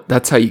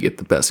that's how you get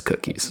the best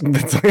cookies.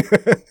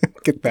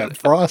 Get that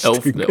frosting.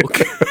 Elf milk.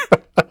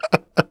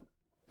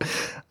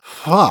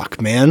 Fuck,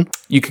 man.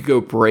 You could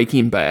go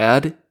Breaking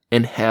Bad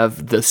and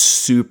have the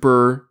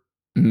super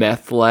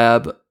meth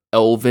lab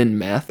elven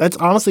meth. That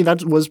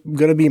was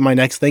going to be my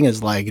next thing,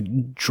 is like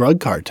drug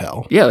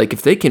cartel. Yeah, like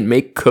if they can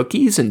make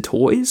cookies and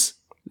toys,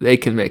 they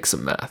can make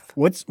some meth.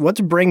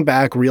 Let's bring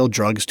back real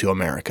drugs to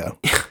America.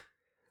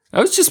 I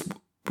was just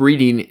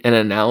reading an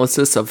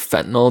analysis of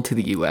fentanyl to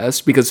the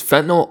US, because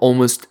fentanyl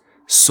almost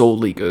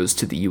solely goes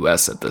to the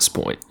US at this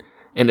point.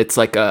 And it's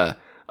like a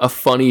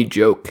funny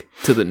joke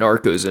to the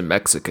narcos in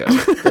Mexico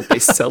that they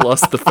sell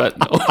us the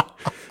fentanyl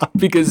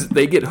because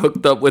they get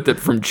hooked up with it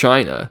from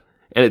China.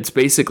 And it's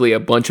basically a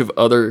bunch of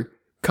other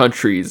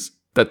countries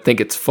that think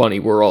it's funny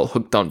we're all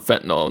hooked on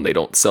fentanyl and they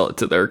don't sell it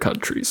to their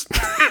countries.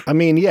 I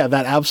mean, yeah,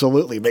 that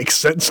absolutely makes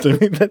sense to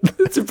me.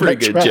 It's a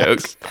pretty good joke.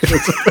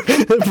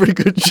 It's a pretty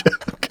good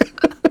joke.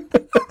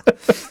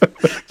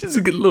 Just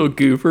a good little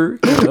goofer.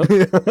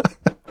 You know?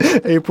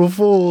 April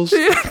Fools.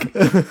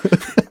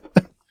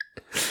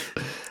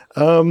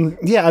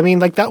 Yeah, I mean,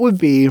 like that would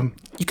be...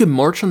 You could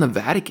march on the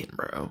Vatican,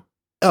 bro.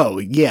 Oh,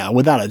 yeah,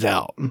 without a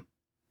doubt.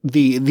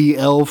 The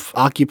elf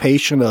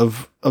occupation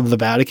of the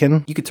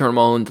Vatican. You could turn them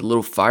all into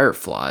little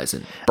fireflies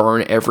and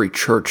burn every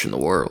church in the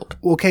world.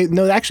 Okay,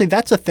 no, actually,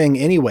 that's a thing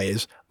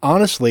anyways.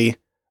 Honestly,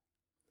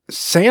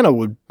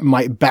 Santa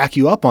might back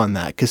you up on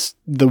that, because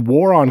the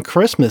war on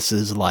Christmas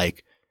is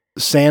like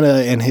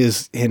Santa and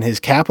his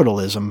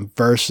capitalism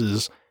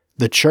versus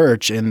the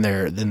church and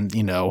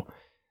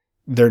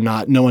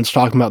no one's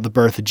talking about the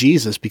birth of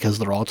Jesus because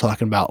they're all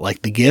talking about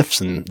like the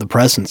gifts and the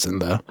presents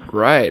and the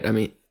right. I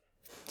mean,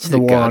 it's the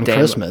war on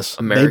Christmas.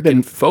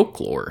 American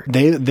folklore.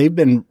 They've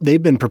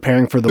been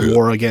preparing for the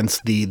war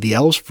against the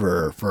elves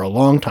for a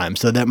long time.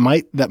 So that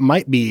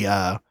might be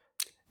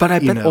but I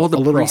bet all the a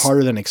little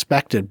harder than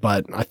expected,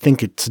 but I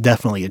think it's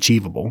definitely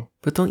achievable.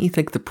 But don't you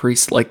think the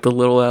priests like the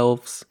little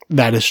elves?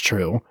 That is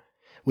true.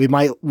 We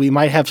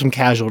might have some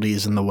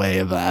casualties in the way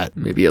of that.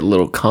 Maybe a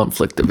little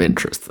conflict of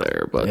interest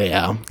there, but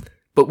yeah.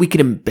 But we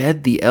could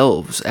embed the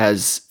elves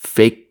as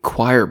fake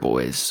choir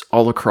boys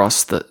all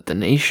across the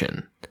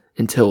nation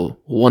until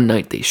one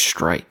night they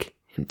strike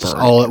and burn.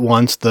 All at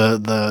once,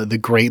 the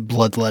great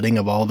bloodletting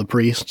of all the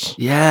priests.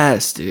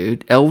 Yes,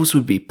 dude. Elves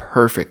would be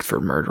perfect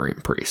for murdering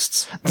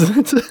priests. They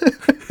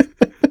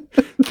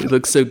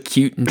look so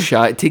cute and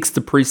shy. It takes the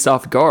priests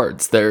off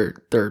guards.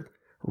 They're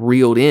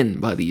reeled in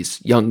by these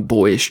young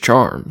boyish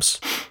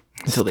charms.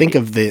 Think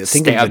of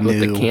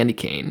the candy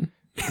cane.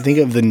 Think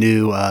of the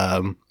new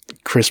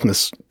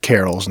Christmas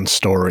carols and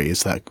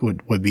stories that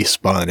would be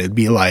spun. It'd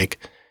be like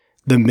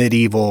the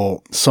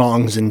medieval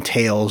songs and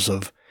tales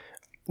of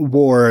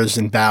wars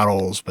and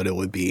battles, but it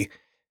would be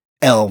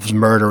elves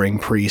murdering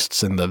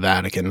priests in the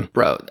Vatican.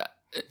 Bro,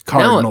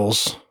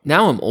 cardinals.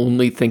 Now I'm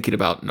only thinking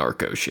about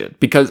narco shit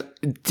because,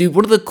 dude,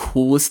 one of the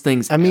coolest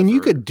things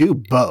you could do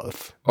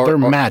both. They're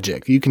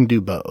magic. You can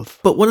do both.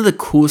 But one of the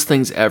coolest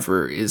things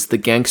ever is the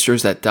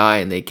gangsters that die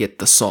and they get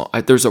the song.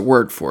 There's a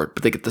word for it,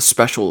 but they get the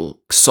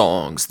special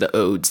songs, the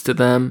odes to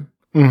them.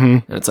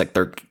 Mm-hmm. And it's like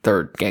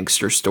their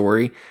gangster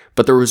story.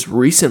 But there was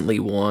recently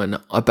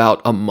one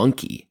about a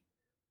monkey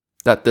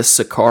that this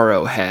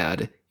Sicario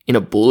had in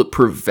a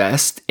bulletproof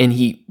vest, and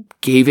he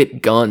gave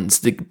it guns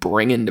to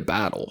bring into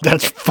battle.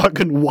 That's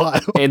fucking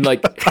wild. And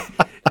like,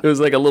 it was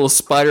like a little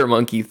spider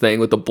monkey thing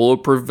with a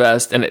bulletproof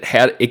vest, and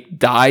it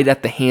died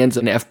at the hands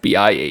of an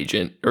FBI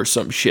agent or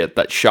some shit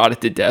that shot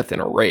it to death in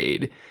a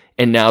raid.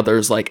 And now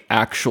there's like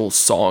actual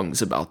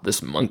songs about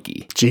this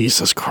monkey.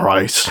 Jesus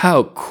Christ.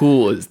 How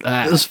cool is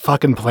that? This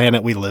fucking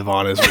planet we live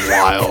on is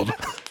wild.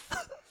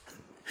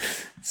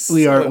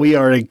 We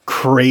are a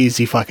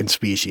crazy fucking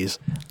species.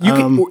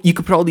 You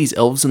could put all these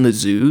elves in the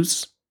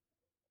zoos.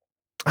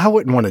 I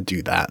wouldn't want to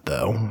do that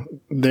though.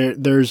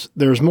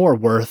 There's more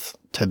worth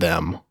to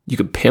them. You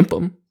could pimp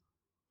them.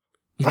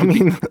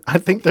 I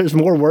think there's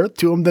more worth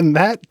to them than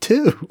that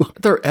too.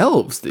 They're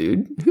elves,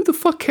 dude. Who the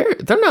fuck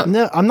cares? They're not.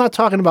 No, I'm not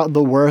talking about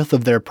the worth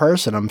of their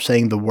person. I'm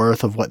saying the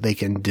worth of what they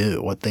can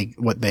do, what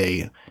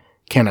they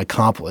can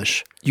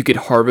accomplish. You could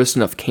harvest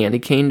enough candy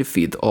cane to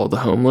feed all the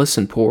homeless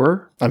and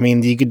poor. I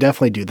mean, you could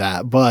definitely do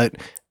that, but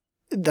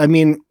I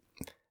mean,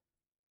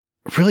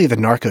 really, the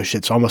narco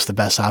shit's almost the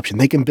best option.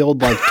 They can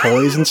build like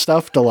toys and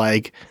stuff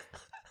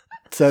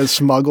to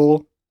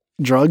smuggle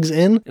drugs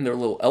in. And their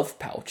little elf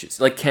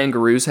pouches. Like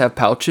kangaroos have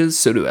pouches,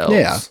 so do elves.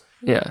 Yeah.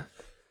 Yeah.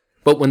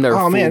 But when they're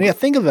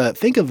think of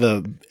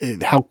the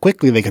how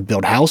quickly they could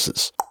build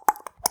houses.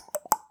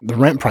 The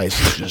rent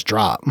prices just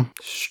drop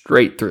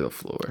straight through the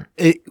floor.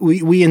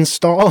 We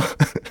install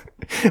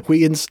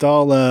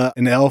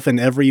an elf in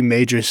every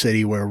major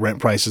city where rent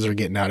prices are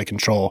getting out of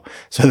control,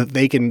 so that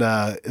they can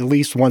at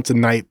least once a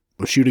night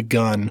shoot a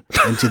gun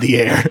into the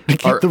air to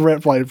keep the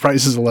rent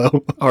prices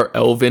low. Our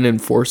elven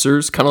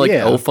enforcers, kind of like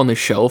Elf on the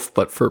Shelf,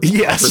 but for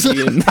being.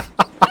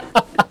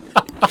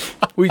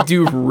 We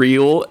do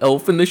real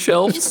Elf in the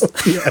Shelves.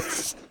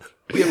 Yes,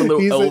 we have a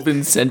little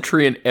elven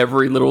sentry in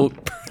every little.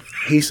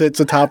 He sits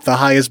atop the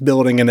highest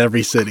building in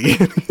every city.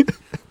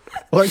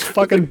 Like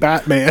fucking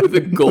Batman. With a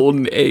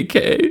golden AK.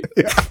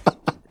 Yeah.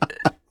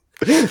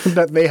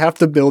 That they have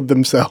to build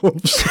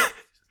themselves.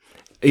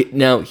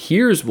 Now,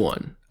 here's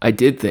one. I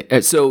did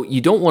think. So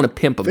you don't want to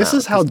pimp them out. This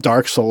is how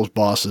Dark Souls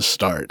bosses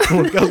start.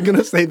 I was going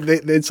to say,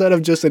 instead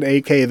of just an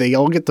AK, they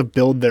all get to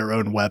build their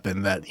own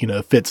weapon that,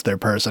 fits their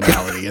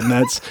personality. And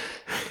that's...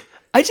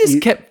 I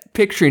just kept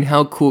picturing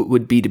how cool it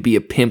would be to be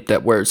a pimp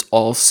that wears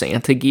all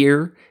Santa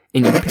gear.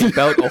 And you pimp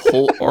out a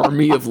whole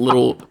army of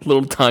little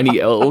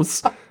tiny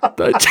elves.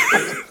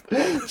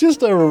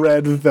 Just a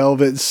red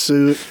velvet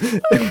suit,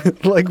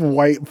 like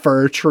white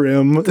fur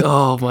trim.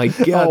 Oh my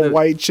god!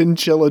 White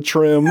chinchilla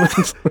trim.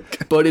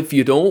 But if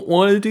you don't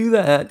want to do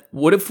that,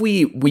 what if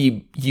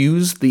we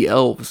use the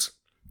elves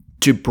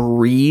to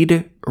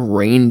breed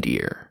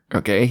reindeer?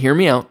 Okay, hear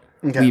me out.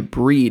 Okay. We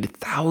breed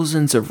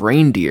thousands of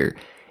reindeer,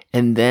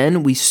 and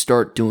then we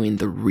start doing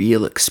the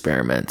real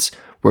experiments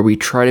where we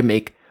try to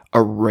make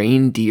a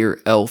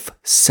reindeer elf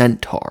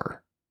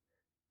centaur.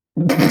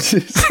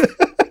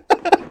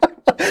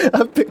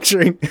 I'm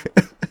picturing...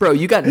 Bro,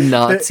 you got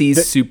Nazi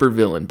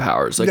supervillain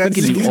powers. Like,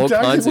 we can do all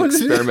kinds of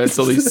experiments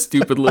on these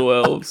stupid little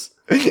elves.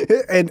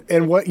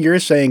 And what you're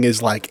saying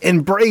is, like,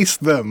 embrace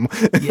them.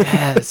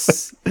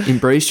 Yes.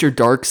 Embrace your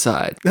dark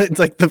side. It's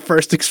like the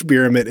first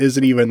experiment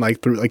isn't even,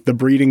 like, through, like, the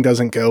breeding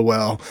doesn't go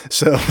well.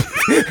 So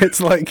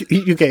it's like,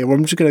 okay, well,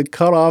 I'm just going to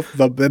cut off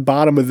the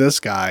bottom of this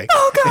guy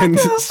and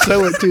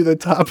sew it to the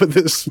top of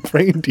this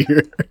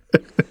reindeer.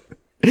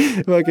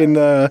 Fucking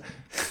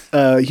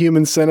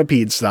human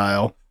centipede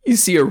style. You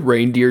see a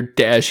reindeer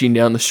dashing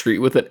down the street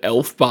with an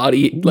elf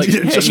body, like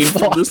hanging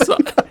from the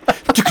side.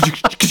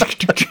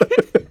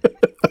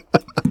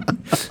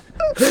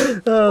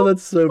 Oh,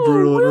 that's so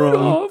brutal and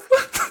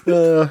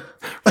wrong.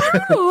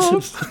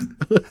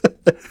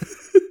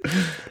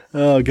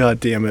 Oh, god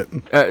damn it.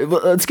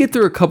 Well, let's get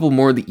through a couple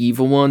more of the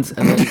evil ones,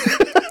 and then,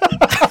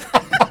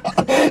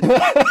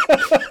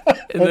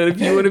 and then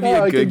if you want to be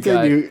a good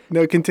guy...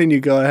 No, continue,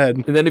 go ahead.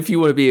 And then if you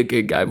want to be a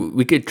good guy,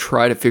 we could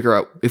try to figure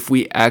out if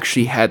we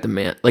actually had the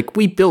man... Like,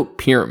 we built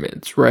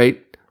pyramids,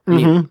 right? I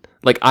mean,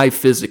 like, I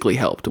physically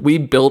helped. We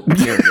built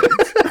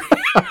pyramids.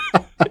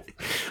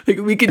 Like,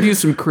 we could do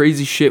some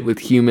crazy shit with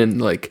human,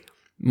 like,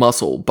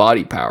 muscle,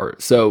 body power.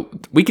 So,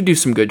 we could do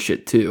some good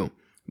shit, too.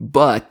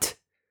 But...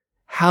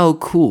 how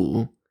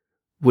cool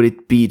would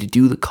it be to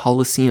do the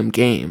Colosseum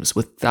Games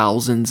with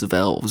thousands of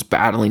elves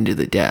battling to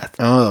the death?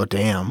 Oh,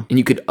 damn. And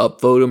you could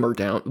upvote them or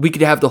down. We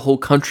could have the whole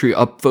country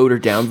upvote or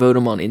downvote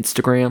them on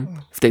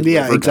Instagram. If they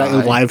live or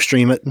exactly. Die. Live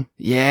stream it.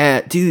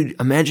 Yeah, dude.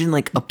 Imagine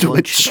like a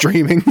Twitch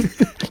streaming.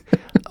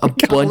 A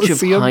bunch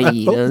of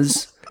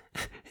hyenas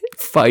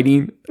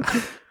fighting.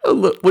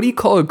 What do you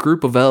call a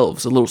group of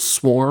elves? A little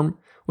swarm?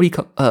 What do you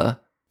call a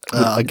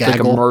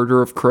gaggle? Like a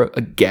murder of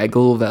a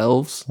gaggle of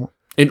elves?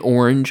 An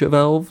orange of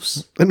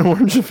elves? An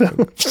orange of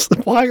elves?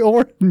 Why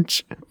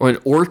orange? Or an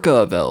orca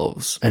of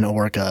elves. An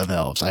orca of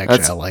elves. I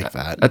like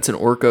that. That's an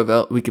orca of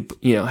elves. We could,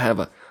 have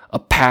a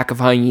pack of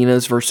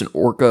hyenas versus an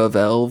orca of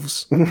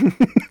elves.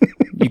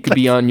 You could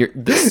be on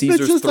the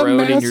Caesar's throne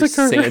in your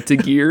Santa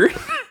gear.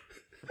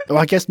 Well,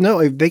 I guess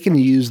no, they can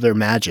use their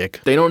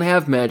magic. They don't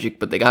have magic,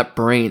 but they got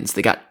brains.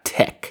 They got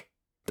tech.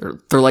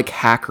 They're like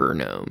hacker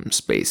gnomes,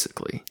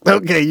 basically.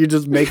 Okay, you're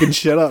just making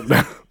shit up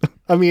now.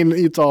 I mean,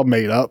 it's all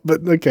made up,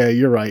 but okay,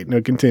 you're right.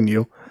 No,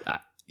 continue.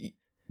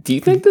 Do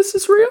you think this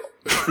is real?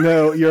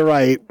 No, you're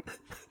right.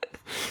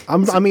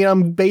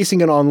 I'm basing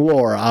it on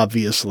lore,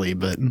 obviously,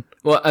 but...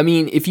 Well, I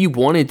mean, if you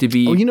wanted to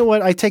be... Oh, you know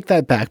what? I take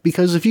that back,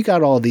 because if you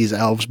got all these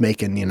elves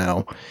making,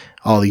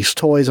 all these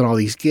toys and all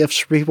these gifts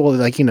for people,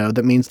 like,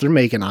 that means they're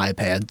making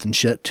iPads and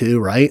shit too,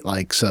 right?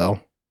 Like,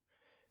 so...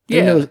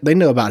 They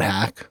know about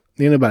hack.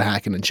 They know about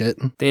hacking and shit.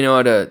 They know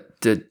how to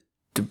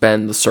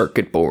bend the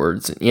circuit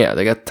boards. And yeah,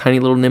 they got tiny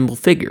little nimble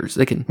figures.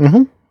 They can...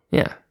 Mm-hmm.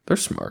 Yeah, they're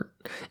smart.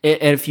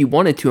 And if you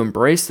wanted to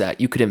embrace that,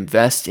 you could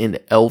invest in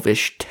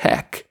elvish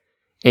tech.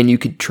 And you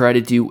could try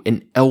to do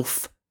an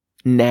elf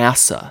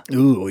NASA.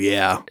 Ooh,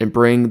 yeah. And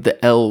bring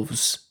the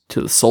elves to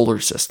the solar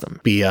system.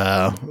 Be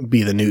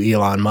the new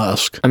Elon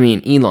Musk. I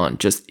mean, Elon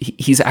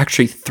he's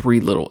actually 3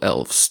 little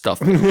elves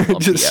stuffed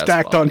just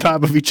stacked on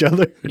top of each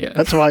other. Yeah.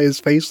 That's why his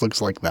face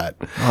looks like that.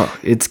 Oh,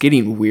 it's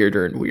getting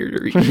weirder and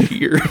weirder each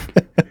year.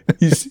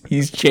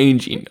 he's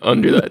changing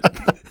under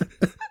that.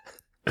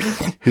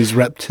 His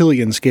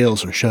reptilian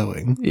scales are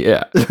showing.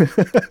 Yeah.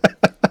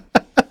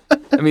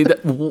 I mean,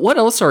 what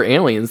else are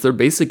aliens? They're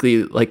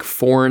basically like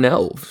foreign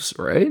elves,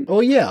 right?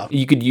 Oh yeah.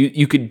 You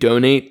could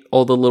donate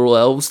all the little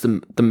elves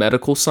to the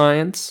medical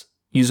science,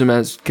 use them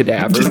as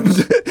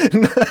cadavers.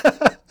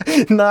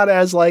 Not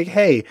as like,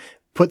 hey,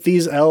 put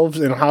these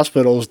elves in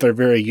hospitals. They're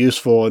very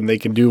useful and they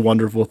can do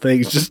wonderful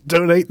things. Just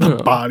donate the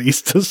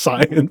bodies to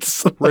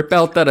science. Rip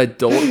out that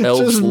adult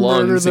elf's just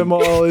lungs. Murder them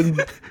all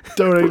and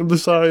donate them to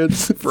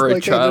science for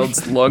a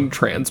child's lung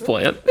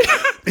transplant.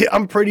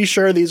 I'm pretty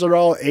sure these are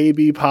all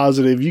AB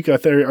positive.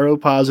 If they're O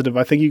positive,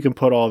 I think you can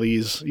put all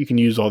these. You can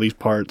use all these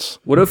parts.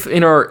 What if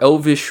in our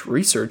elvish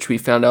research we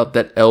found out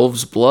that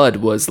elves' blood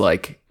was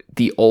like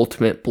the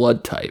ultimate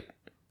blood type?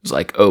 It was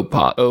like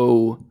Omega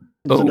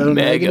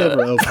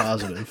or O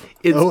positive.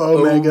 It's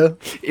Omega.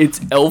 It's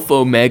elf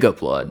Omega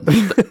blood.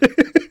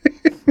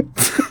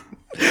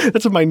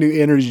 That's my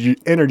new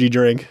energy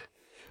drink.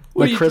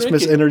 My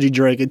Christmas energy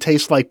drink. It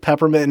tastes like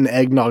peppermint and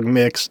eggnog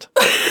mixed.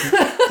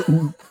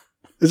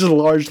 This is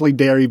largely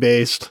dairy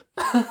based.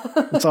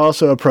 It's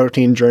also a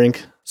protein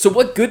drink. So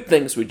what good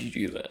things would you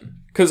do then?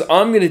 Because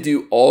I'm going to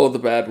do all of the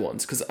bad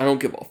ones because I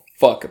don't give a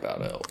fuck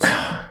about elves.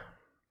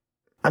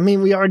 I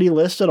mean, we already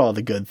listed all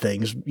the good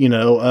things,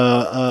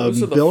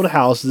 build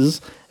houses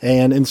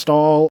and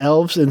install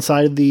elves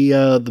inside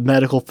the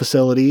medical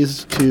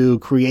facilities to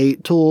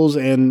create tools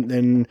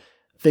and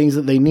things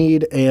that they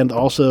need, and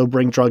also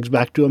bring drugs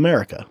back to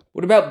America.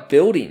 What about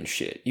building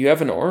shit? You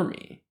have an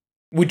army.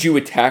 Would you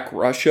attack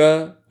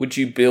Russia? Would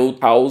you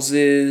build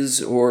houses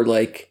or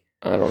like,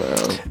 I don't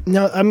know.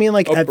 No, I mean,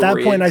 like at that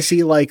point I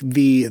see like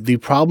the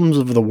problems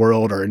of the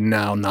world are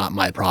now not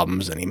my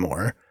problems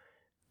anymore.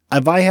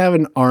 If I have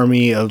an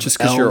army of just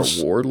because you're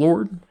a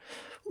warlord?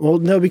 Well,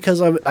 no,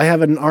 because I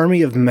have an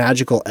army of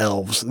magical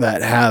elves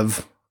that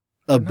have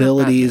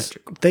abilities.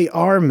 They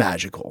are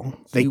magical.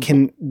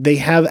 They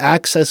have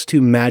access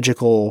to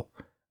magical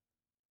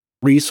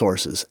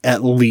resources,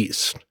 at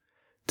least.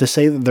 To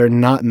say that they're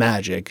not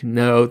magic.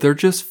 No, they're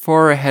just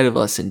far ahead of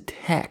us in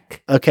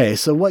tech. Okay,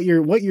 so what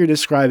you're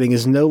describing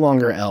is no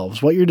longer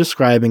elves. What you're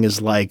describing is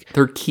like...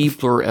 They're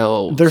Keebler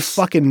elves. They're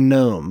fucking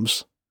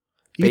gnomes.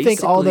 You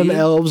think all them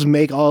elves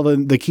make all the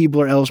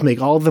Keebler elves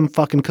make all of them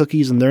fucking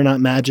cookies and they're not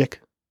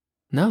magic?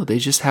 No, they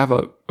just have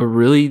a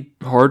really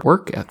hard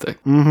work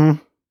ethic. Mm-hmm.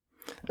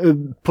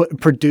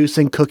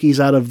 Producing cookies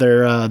out of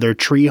their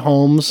tree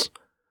homes.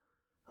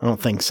 I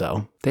don't think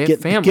so. They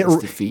have families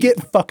to feed.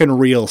 Get fucking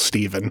real,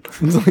 Steven.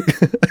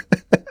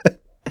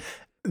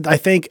 I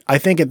think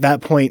at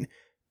that point,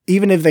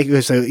 even if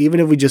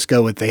we just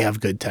go with they have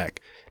good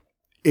tech,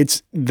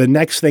 it's the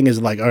next thing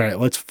is like, all right,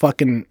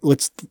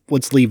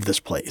 let's leave this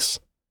place.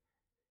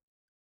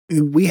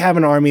 We have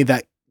an army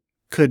that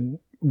could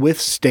could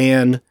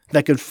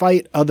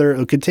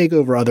take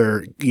over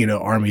other,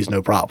 armies,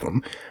 no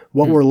problem.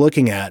 What we're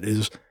looking at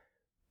is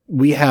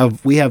we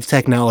have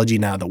technology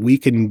now that we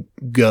can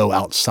go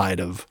outside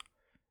of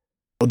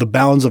the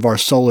bounds of our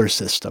solar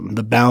system,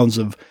 the bounds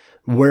of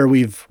where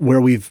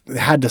we've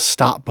had to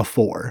stop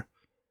before.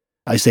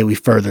 I say we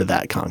further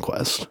that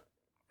conquest.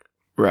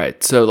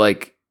 Right. So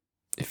like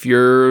if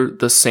you're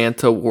the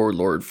Santa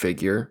warlord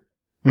figure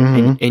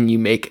and you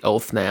make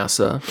elf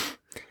NASA,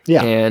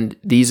 and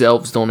these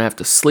elves don't have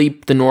to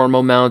sleep the normal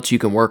amounts, you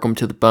can work them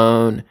to the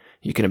bone,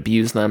 you can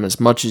abuse them as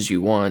much as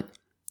you want,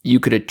 you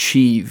could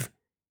achieve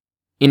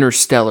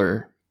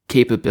interstellar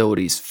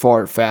capabilities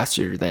far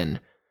faster than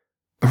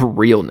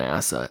real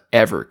NASA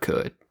ever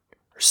could.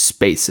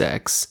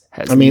 SpaceX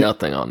has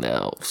nothing on the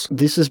elves.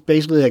 This is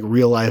basically like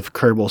real life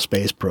Kerbal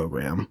Space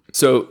Program.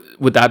 So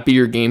would that be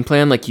your game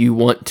plan? Like you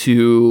want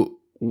to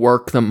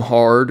work them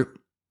hard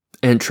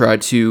and try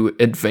to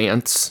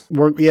advance?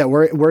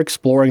 We're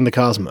exploring the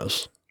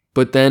cosmos.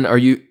 But then are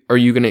you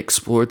going to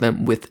explore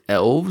them with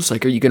elves?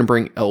 Like are you going to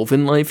bring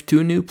elven life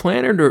to a new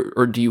planet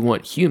or do you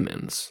want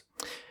humans?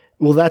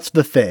 Well, that's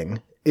the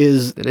thing.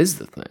 That is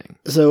the thing.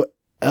 So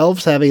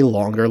elves have a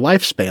longer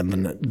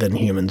lifespan than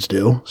humans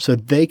do, so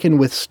they can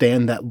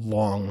withstand that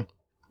long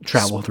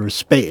travel through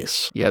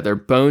space. Yeah, their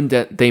bone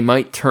they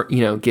might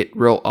get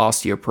real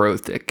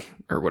osteoporotic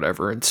or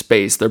whatever in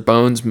space. Their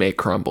bones may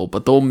crumble,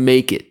 but they'll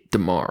make it to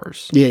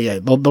Mars. Yeah,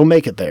 they'll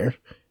make it there.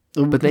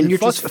 But then you're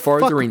just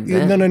farthering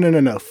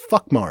them. No.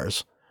 Fuck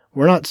Mars.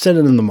 We're not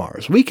sending them to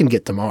Mars. We can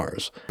get to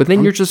Mars. But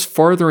then you're just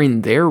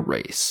farthering their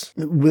race.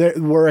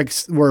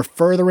 We're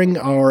furthering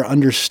our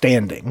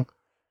understanding.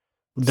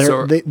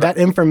 That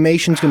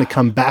information's going to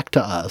come back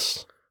to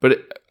us.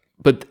 But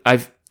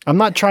I'm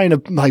not trying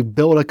to like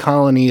build a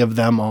colony of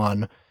them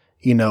on,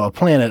 a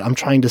planet. I'm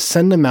trying to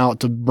send them out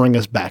to bring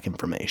us back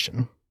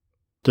information.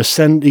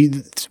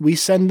 We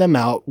send them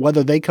out,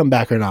 whether they come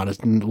back or not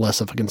is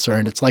less of a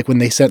concern. It's like when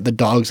they sent the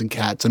dogs and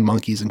cats and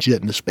monkeys and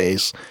shit into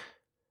space.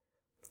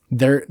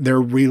 They're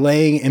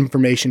relaying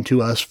information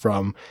to us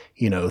from,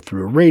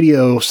 through a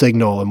radio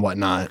signal and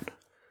whatnot.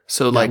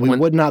 So like we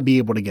would not be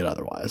able to get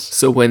otherwise.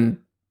 So when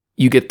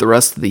you get the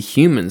rest of the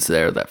humans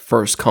there, that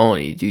first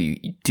colony, do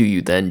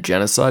you then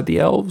genocide the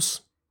elves?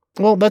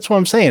 Well, that's what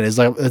I'm saying.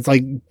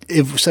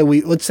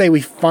 Let's say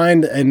we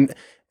find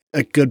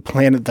a good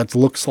planet that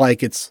looks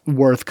like it's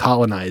worth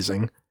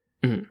colonizing.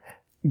 Mm-hmm.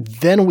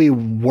 Then we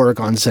work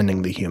on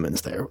sending the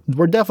humans there.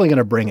 We're definitely going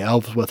to bring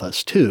elves with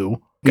us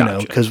too,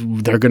 because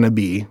they're going to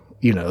be,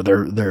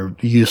 they're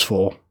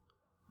useful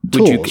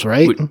tools,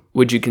 right?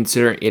 Would you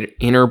consider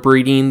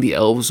interbreeding the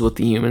elves with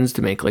the humans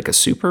to make like a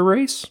super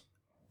race?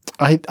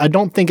 I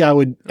don't think I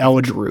would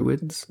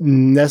druids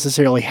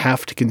necessarily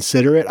have to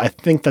consider it. I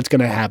think that's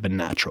going to happen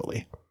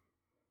naturally.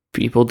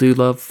 People do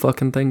love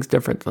fucking things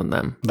different than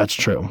them. That's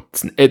true.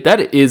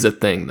 That is a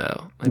thing,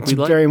 though. Like, it's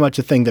very much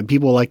a thing that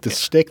people like to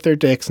stick their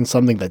dicks in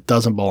something that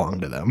doesn't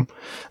belong to them.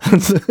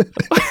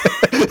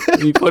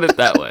 You put it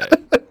that way.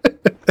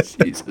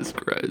 Jesus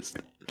Christ.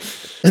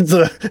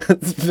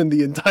 It's been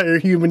the entire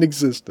human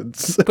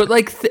existence. But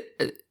like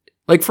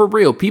for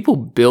real, people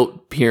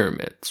built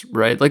pyramids,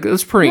 right? Like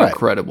that's pretty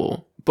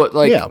incredible. But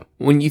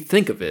when you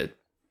think of it,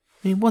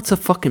 I mean, what's a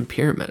fucking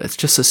pyramid? It's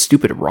just a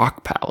stupid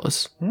rock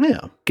palace.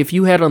 Yeah. If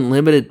you had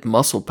unlimited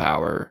muscle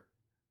power,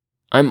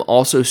 I'm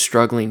also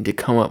struggling to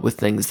come up with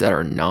things that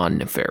are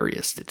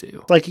non-nefarious to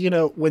do. Like,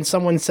 when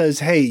someone says,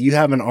 hey, you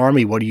have an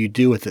army, what do you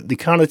do with it? The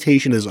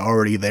connotation is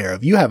already there.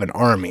 If you have an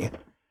army.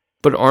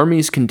 But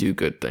armies can do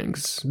good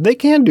things. They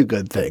can do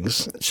good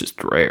things. It's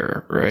just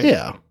rare, right?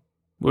 Yeah.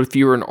 What if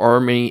you were an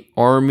army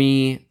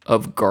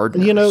of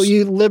gardeners?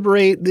 You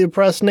liberate the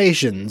oppressed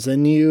nations,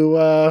 and you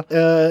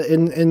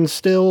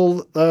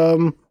instill,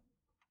 a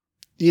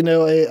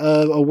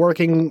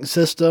working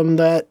system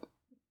that,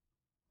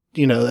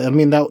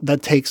 that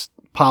takes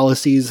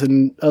policies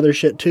and other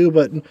shit too.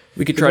 But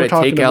we could try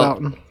to take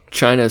out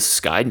China's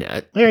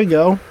Skynet. There you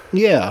go.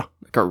 Yeah.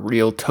 Like a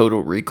real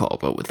Total Recall,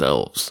 but with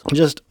elves.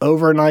 Just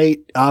overnight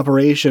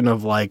operation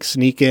of like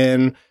sneak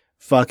in.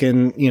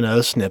 Fucking,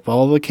 snip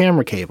all the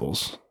camera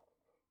cables.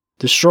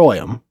 Destroy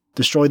them.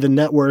 Destroy the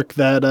network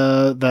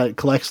that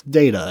collects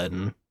data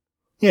and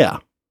yeah.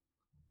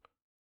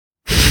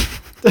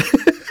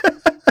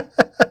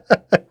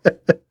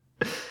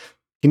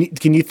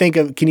 Can you think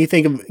of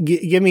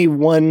give me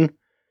one,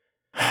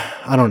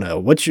 I don't know,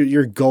 what's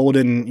your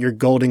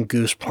golden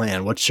goose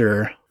plan?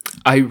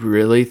 I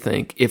really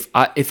think if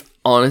I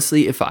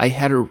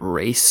had a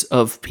race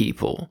of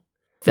people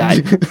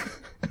that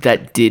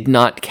that did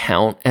not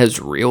count as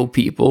real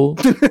people.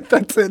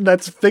 That's it.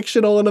 That's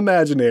fictional and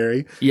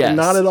imaginary. Yes.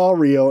 Not at all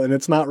real, and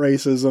it's not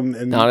racism.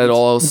 And not at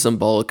all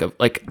symbolic of,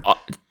 like,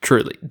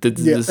 truly.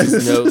 This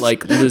is no,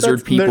 like,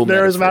 lizard people.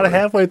 There was about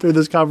halfway through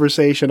this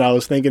conversation, I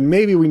was thinking,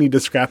 maybe we need to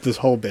scrap this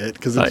whole bit,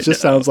 because it just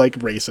sounds like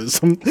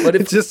racism. But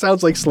it just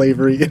sounds like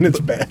slavery, and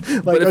it's bad.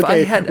 Like,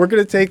 okay, we're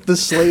going to take the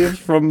slaves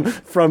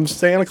from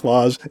Santa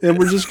Claus, and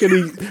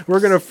we're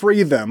going to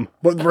free them,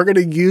 but we're going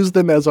to use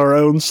them as our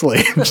own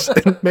slaves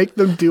and make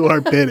them do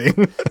our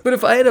bidding. But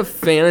if I had a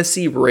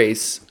fantasy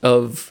race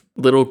of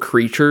little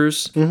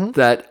creatures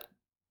that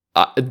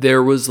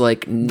there was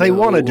like no... They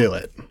want to do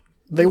it.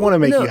 They want to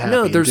make you happy.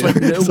 No, there's like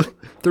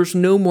there's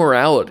no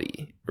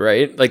morality,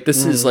 right? Like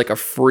this is like a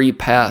free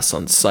pass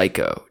on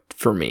Psycho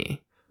for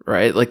me,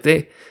 right? Like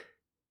they're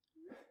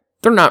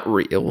not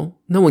real.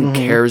 No one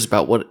cares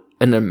about what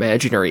an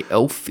imaginary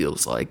elf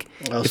feels like.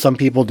 Well, some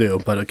people do,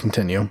 but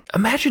continue.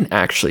 Imagine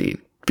actually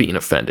being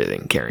offended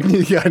and caring.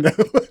 Yeah, I know.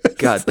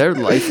 God, their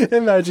life.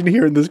 Imagine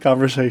hearing this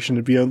conversation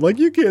and being like,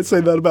 you can't say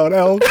that about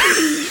elves.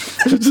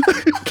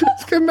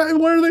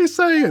 What are they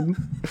saying?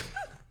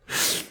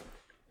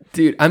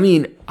 Dude, I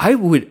mean, I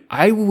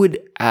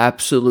would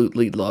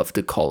absolutely love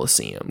the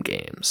Colosseum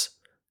games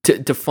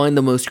to find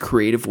the most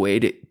creative way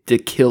to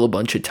kill a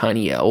bunch of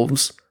tiny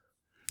elves.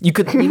 You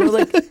could,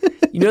 like,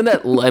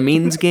 that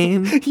Lemmings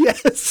game?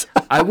 Yes.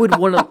 I would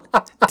want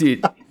to,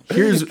 dude.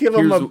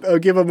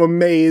 Give them a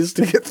maze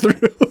to get through.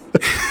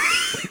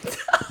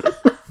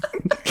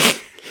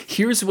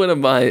 Here's one of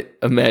my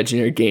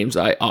imaginary games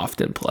I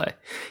often play.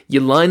 You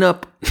line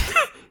up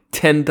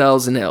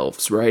 10,000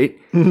 elves, right?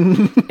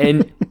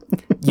 And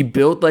you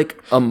build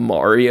like a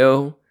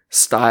Mario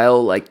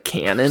style like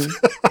cannon,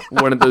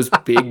 one of those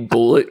big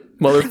bullet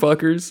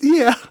motherfuckers.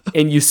 Yeah.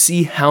 And you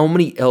see how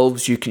many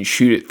elves you can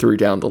shoot it through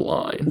down the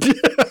line.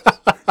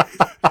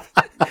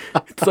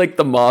 It's like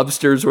the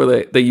mobsters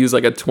where they use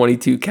like a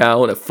 22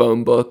 cal and a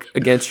phone book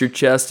against your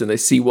chest and they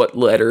see what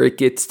letter it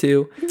gets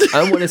to.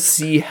 I want to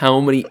see how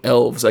many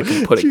elves I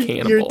can put a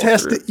cannonball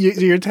through.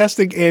 You're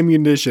testing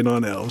ammunition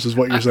on elves is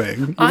what you're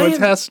saying.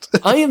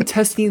 I am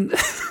testing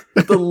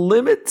the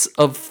limits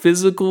of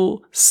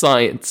physical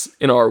science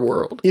in our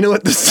world. You know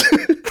what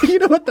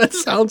that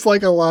sounds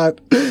like a lot?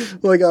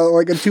 Like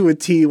a to a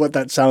T what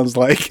that sounds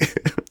like.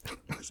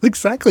 It's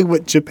exactly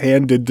what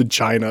Japan did to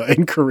China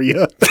and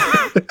Korea.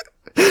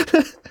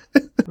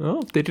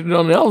 Well, if they did it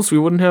on elves, we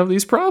wouldn't have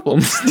these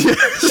problems.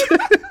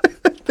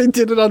 They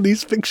did it on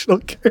these fictional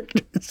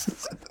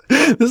characters.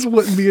 This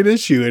wouldn't be an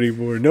issue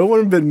anymore. No one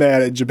would have been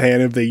mad at Japan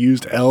if they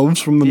used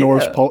elves from the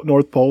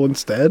North Pole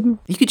instead.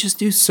 You could just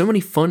do so many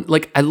fun...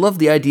 Like, I love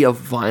the idea of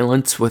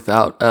violence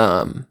without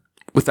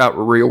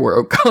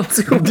real-world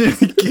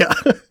consequences. Yeah.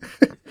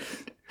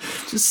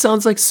 Just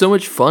sounds like so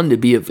much fun to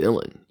be a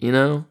villain,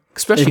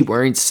 Especially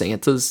wearing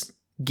Santa's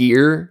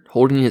gear,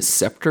 holding his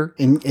scepter.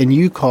 And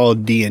you call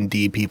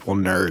D&D people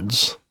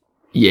nerds.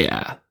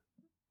 Yeah.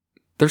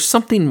 There's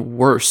something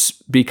worse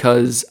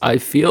because I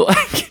feel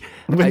like...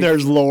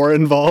 there's lore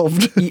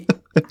involved.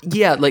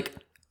 Yeah, like,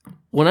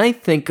 when I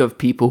think of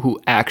people who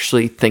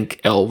actually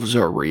think elves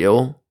are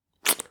real,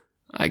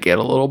 I get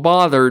a little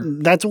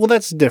bothered.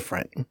 That's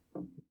different.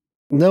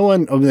 No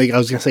one... I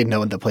was going to say no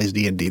one that plays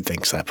D&D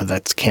thinks that, but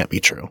that can't be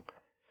true.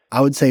 I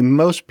would say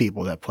most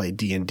people that play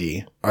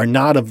D&D are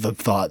not of the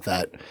thought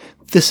that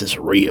this is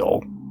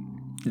real.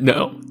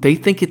 No, they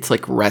think it's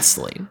like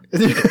wrestling.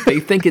 They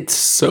think it's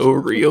so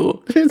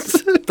real.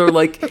 They're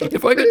like,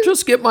 if I could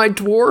just get my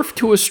dwarf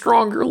to a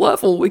stronger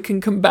level, we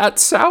can combat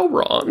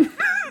Sauron.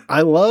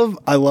 I love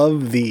I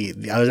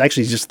was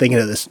actually just thinking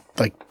of this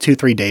like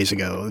 2-3 days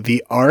ago.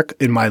 The arc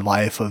in my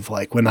life of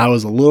like when I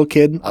was a little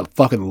kid, I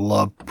fucking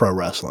loved pro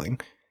wrestling.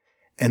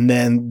 And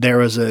then there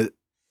was a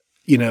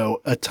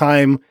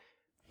time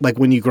like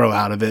when you grow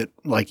out of it,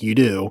 like you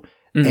do,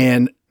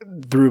 and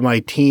through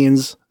my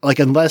teens, like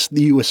unless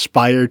you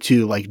aspire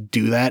to like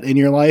do that in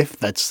your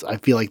life, I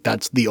feel like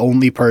that's the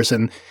only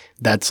person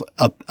that's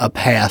a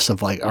pass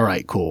of like, all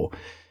right, cool.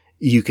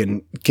 You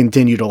can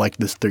continue to like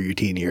this through your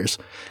teen years.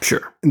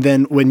 Sure. And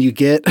then when you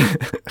get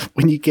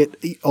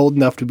old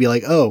enough to be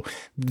like, oh,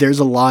 there's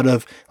a lot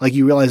of like,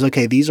 you realize,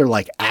 okay, these are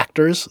like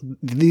actors.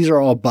 These are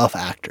all buff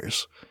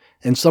actors.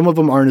 And some of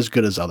them aren't as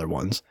good as other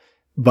ones.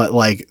 But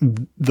like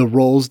the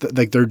roles that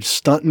like they're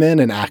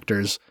stuntmen and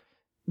actors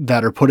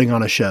that are putting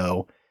on a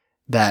show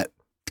that,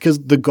 because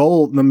the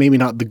goal, maybe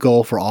not the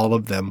goal for all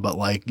of them, but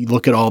like you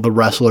look at all the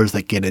wrestlers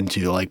that get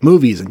into like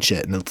movies and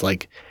shit, and it's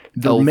like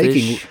they're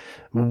making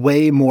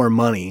way more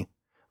money.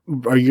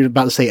 Are you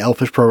about to say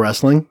Elfish Pro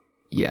Wrestling?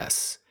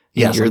 Yes.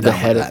 Yes, you're the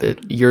head of it.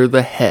 You're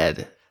the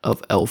head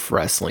of Elf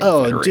Wrestling.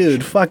 Oh, Federation.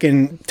 Dude,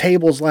 fucking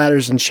tables,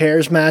 ladders, and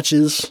chairs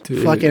matches.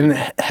 Dude. Fucking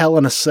Hell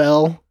in a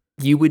Cell.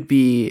 You would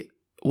be...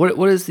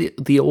 What is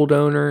the old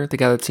owner, the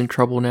guy that's in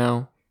trouble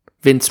now?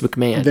 Vince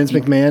McMahon. Vince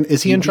McMahon.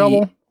 Is he in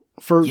trouble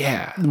for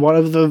one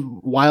of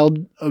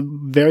the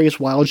various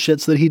wild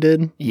shits that he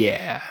did?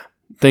 Yeah.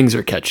 Things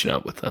are catching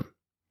up with him.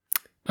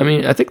 I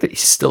mean, I think that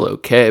he's still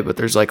okay, but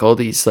there's like all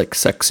these like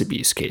sex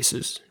abuse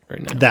cases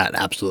right now. That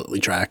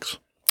absolutely tracks.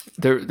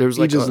 There's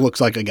he just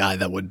looks like a guy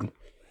that would.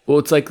 Well,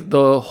 it's like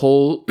the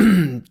whole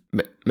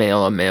male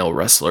on male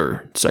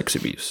wrestler sex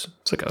abuse.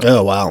 It's like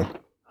oh wow,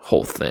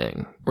 whole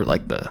thing where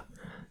like the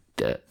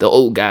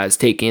old guys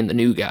take in the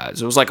new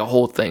guys. It was like a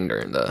whole thing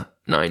during the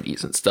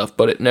 90s and stuff,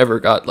 but it never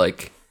got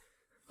like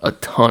a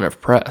ton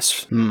of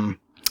press.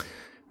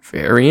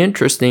 Very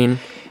interesting.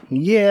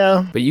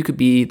 Yeah, but you could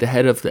be the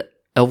head of the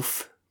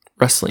Elf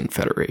Wrestling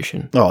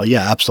Federation. Oh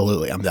yeah,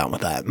 absolutely. I'm down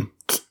with that.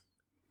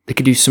 They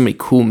could do so many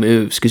cool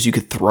moves because you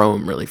could throw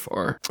them really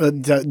far.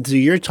 So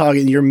you're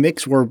talking, your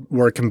mix,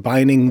 we're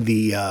combining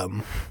the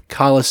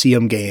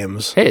Coliseum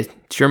games. Hey,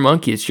 it's your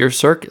monkey. It's your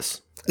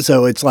circus.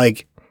 So it's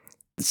like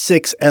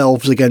 6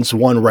 elves against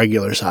 1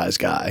 regular size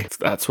guy. If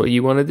that's what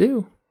you want to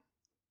do.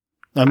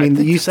 I mean,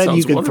 you said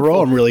you could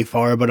throw them really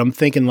far, but I'm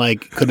thinking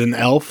like, could an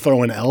elf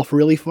throw an elf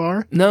really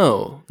far?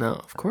 No,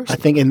 of course not.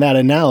 I think in that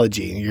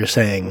analogy, you're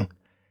saying,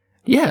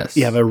 yes,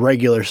 you have a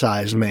regular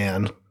sized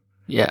man.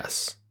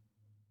 Yes.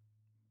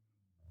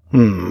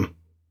 I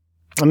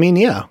mean,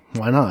 yeah,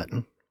 why not?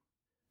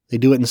 They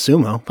do it in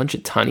sumo. A bunch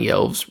of tiny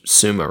elves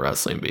sumo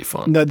wrestling would be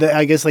fun. No,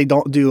 I guess they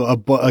don't do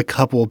a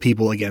couple of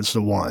people against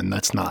the one.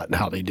 That's not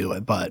how they do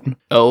it, but...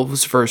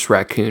 Elves versus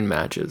raccoon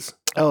matches.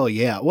 Oh,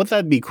 yeah. Well,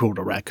 that'd be cool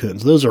to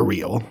raccoons. Those are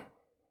real.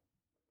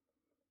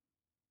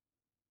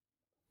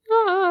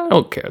 I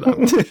don't care that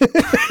much.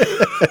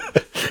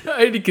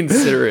 I had to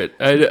consider it.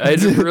 I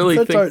didn't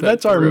really think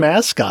that's our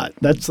mascot.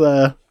 That's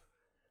our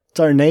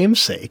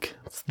namesake.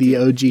 It's the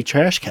OG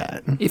trash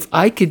cat. If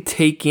I could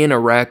take in a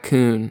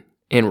raccoon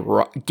and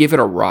give it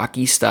a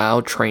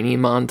Rocky-style training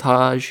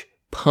montage,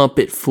 pump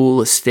it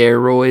full of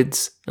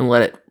steroids, and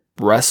let it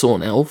wrestle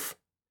an elf,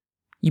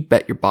 you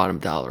bet your bottom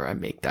dollar I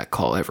make that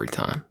call every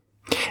time.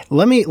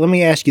 Let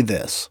me ask you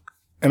this,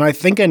 and I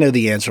think I know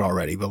the answer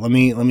already, but let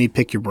me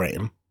pick your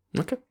brain.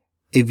 Okay.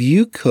 If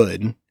you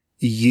could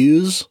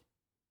use,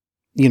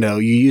 you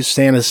use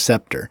Santa's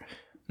scepter,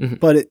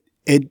 but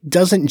it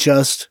doesn't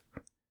just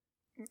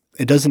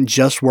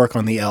work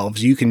on the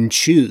elves. You can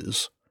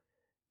choose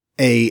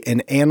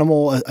an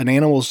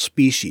animal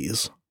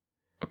species.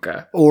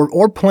 Okay.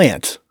 Or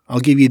plant. I'll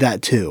give you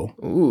that too.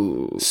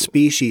 Ooh.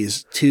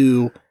 Species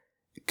to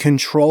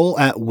control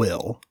at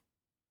will.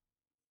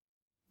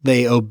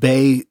 They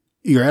obey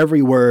your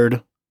every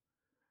word.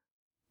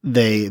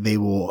 They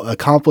will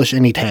accomplish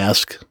any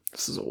task.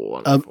 This is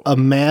wonderful.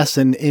 Amass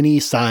in any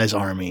size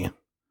army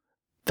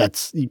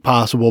that's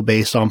possible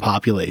based on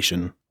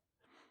population.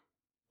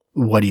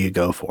 What do you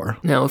go for?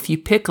 Now, if you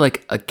pick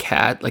like a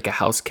cat, like a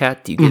house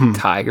cat, do you get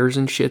tigers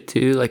and shit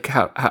too? Like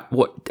how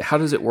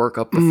does it work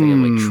up the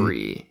family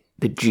tree?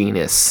 The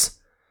genus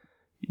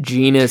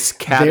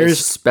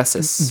Catus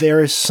species.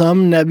 There is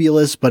some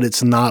nebulous, but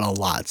it's not a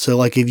lot. So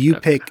like if you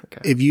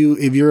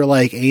if you're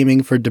like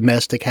aiming for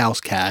domestic house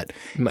cat,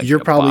 you're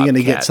probably going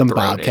to get some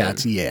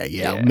bobcats.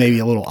 Yeah. Maybe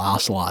a little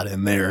ocelot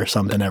in there or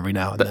something every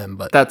now and then,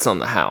 but that's on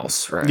the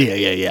house, right?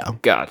 Yeah.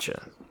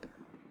 Gotcha.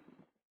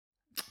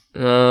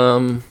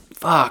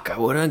 I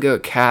wouldn't go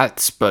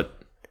cats, but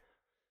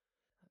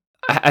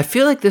I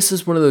feel like this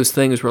is one of those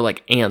things where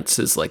like ants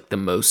is like the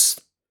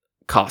most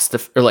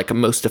a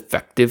most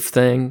effective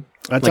thing.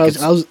 That's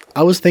like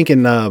I was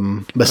thinking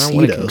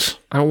mosquitoes.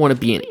 I don't want to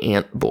be an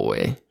ant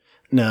boy.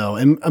 No,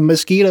 and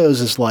mosquitoes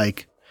is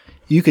like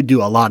you could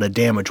do a lot of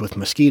damage with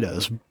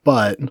mosquitoes,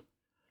 but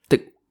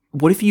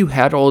what if you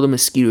had all the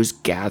mosquitoes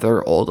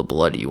gather all the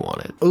blood you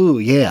wanted? Ooh,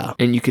 yeah.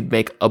 And you could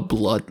make a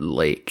blood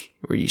lake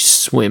where you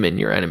swim in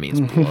your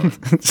enemy's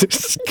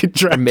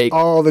blood. Make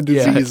all the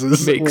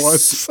diseases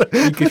once.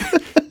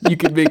 You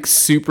could make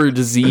super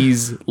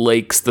disease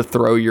lakes to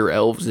throw your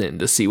elves in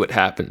to see what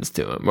happens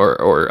to them.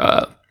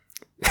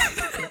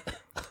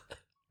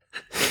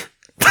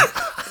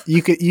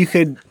 You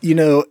could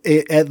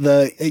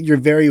at your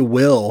very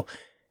will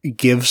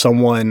give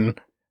someone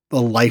a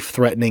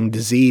life-threatening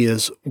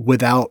disease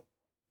without,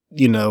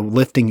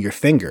 lifting your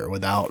finger,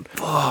 without...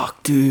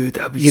 Fuck, dude,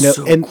 that'd be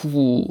so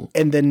cool.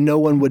 And then no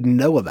one would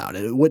know about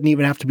it. It wouldn't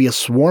even have to be a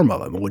swarm of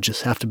them. It would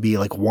just have to be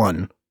like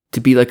one. To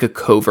be like a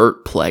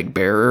covert plague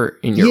bearer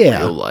in your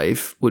real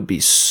life would be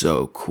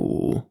so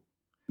cool.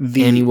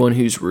 Anyone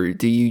who's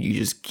rude to you, you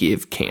just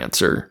give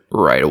cancer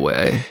right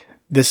away.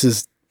 This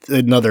is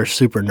another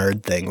super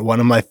nerd thing. One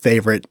of my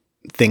favorite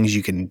things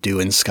you can do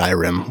in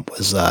Skyrim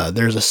was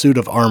there's a suit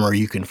of armor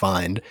you can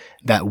find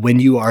that when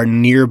you are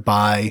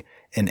nearby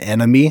an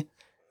enemy,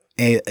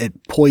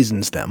 it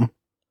poisons them.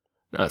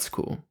 That's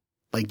cool.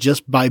 Like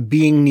just by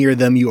being near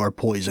them, you are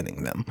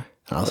poisoning them.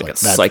 And I was like a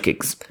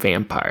psychic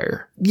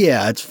vampire.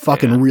 Yeah, it's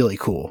fucking really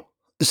cool.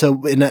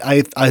 So and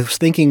I was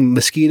thinking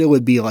mosquito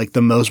would be like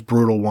the most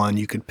brutal one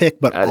you could pick,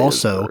 but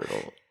also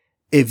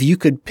if you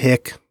could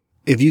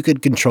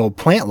control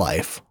plant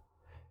life,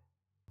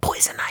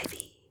 poison ivy.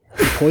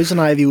 Poison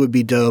ivy would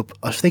be dope.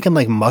 I was thinking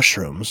like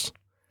mushrooms.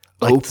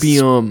 like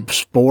opium,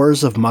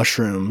 spores of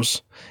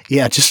mushrooms.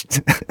 Yeah,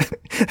 just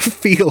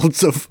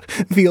fields of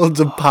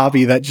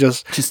poppy that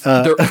just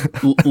they're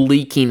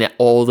leaking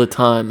all the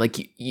time.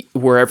 Like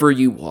wherever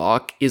you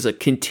walk is a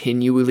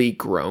continually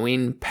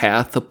growing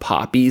path of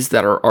poppies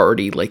that are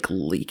already like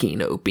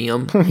leaking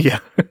opium. Yeah,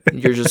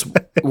 you're just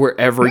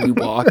wherever you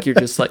walk, you're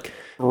just like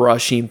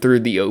rushing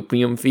through the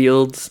opium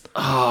fields.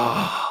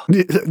 Oh.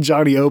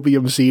 Johnny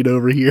Opium Seed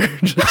over here.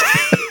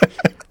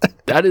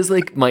 That is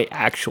like my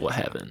actual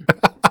heaven.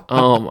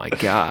 Oh my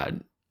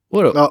God.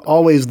 What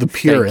always the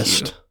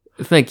purest.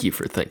 Thank you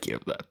for thinking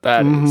of that.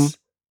 That is,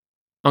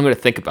 I'm going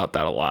to think about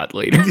that a lot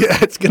later. Yeah,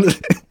 it's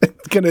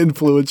gonna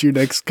influence your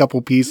next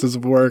couple pieces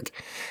of work.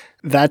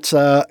 That's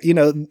I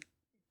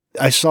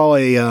saw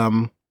a I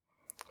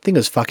think it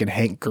was fucking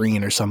Hank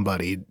Green or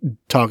somebody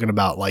talking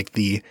about like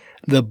the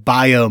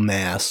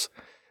biomass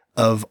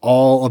of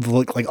all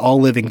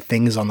living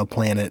things on the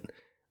planet,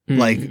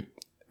 like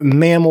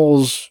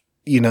mammals.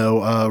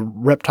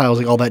 Reptiles,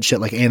 like all that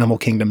shit, like animal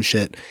kingdom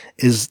shit,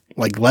 is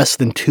like less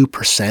than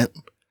 2%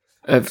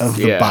 of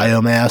the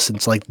biomass.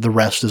 It's like the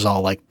rest is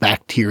all like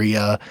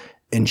bacteria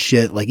and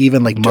shit. Like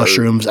even like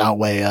mushrooms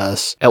outweigh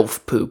us.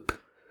 Elf poop.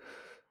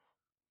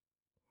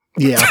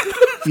 Yeah.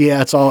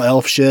 Yeah, it's all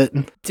elf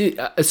shit. Dude,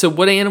 so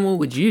what animal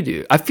would you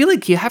do? I feel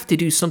like you have to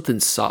do something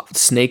soft.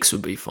 Snakes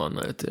would be fun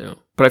though too.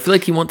 But I feel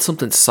like you want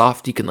something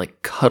soft you can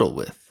like cuddle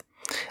with.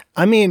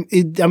 I mean,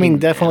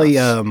 definitely.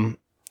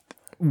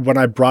 When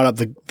I brought up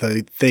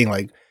the thing,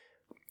 like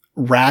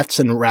rats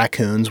and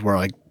raccoons were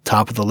like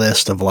top of the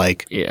list of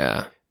like,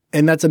 yeah.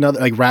 And that's another,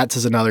 like rats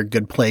is another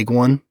good plague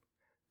one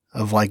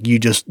of like,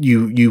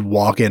 you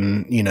walk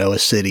in, a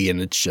city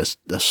and it's just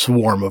a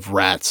swarm of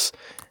rats.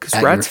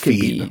 Because rats can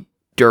be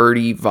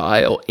dirty,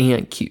 vile,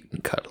 and cute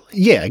and cuddly.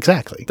 Yeah,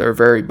 exactly. They're a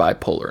very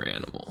bipolar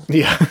animal.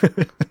 Yeah.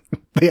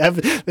 They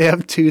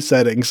have two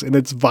settings, and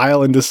it's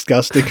vile and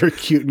disgusting or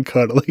cute and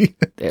cuddly.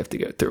 They have to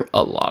go through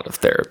a lot of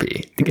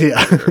therapy to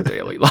get through their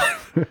daily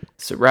life.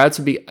 So rats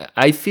would be...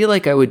 I feel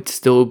like I would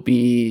still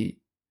be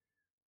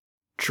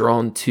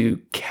drawn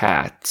to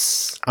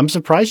cats. I'm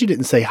surprised you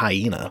didn't say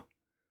hyena.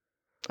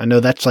 I know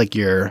that's like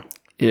your...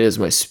 It is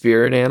my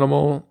spirit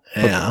animal.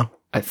 Yeah.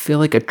 I feel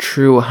like a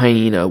true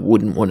hyena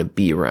wouldn't want to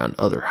be around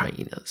other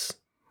hyenas.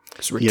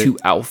 Because we're too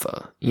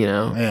alpha,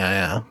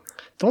 Yeah.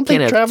 Don't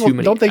they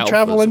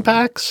travel in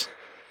packs?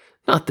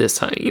 Not this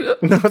hyena.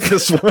 Not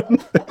this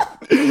one.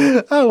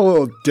 I'm a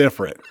little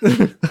different.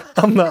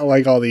 I'm not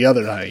like all the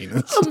other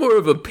hyenas. I'm more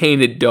of a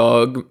painted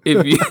dog,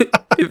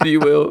 if you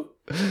will.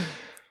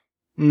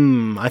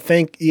 I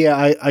think,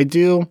 I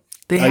do.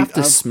 They have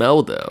to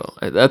smell, though.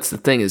 That's the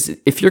thing, is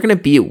if you're going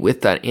to be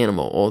with that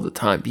animal all the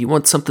time, you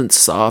want something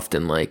soft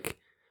and like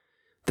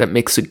that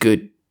makes a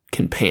good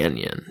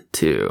companion,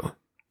 too.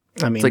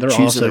 I mean, it's like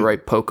choosing the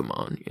right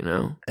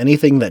Pokemon,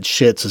 Anything that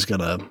shits is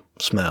gonna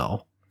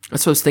smell.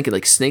 That's what I was thinking.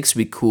 Like snakes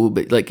would be cool,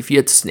 but like if you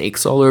had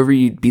snakes all over,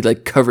 you'd be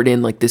like covered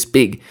in like this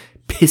big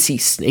pissy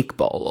snake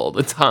ball all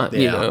the time.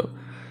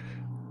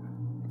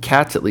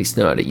 Cats at least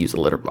know how to use a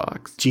litter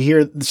box. Did you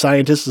hear the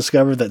scientists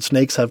discovered that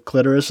snakes have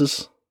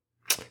clitorises?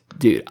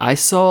 Dude, I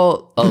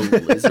saw a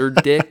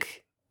lizard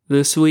dick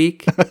this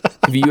week.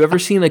 Have you ever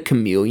seen a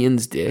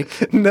chameleon's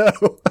dick? No,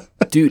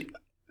 dude.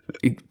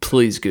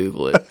 Please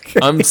Google it. Okay.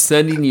 I'm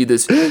sending you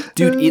this.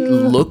 Dude,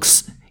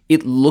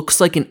 it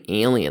looks like an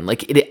alien.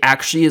 Like it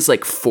actually is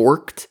like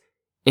forked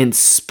and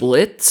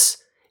splits,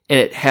 and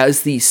it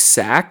has these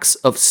sacs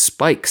of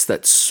spikes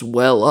that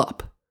swell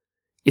up.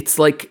 It's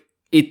like,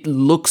 it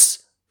looks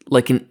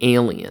like an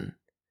alien,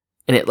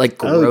 and it like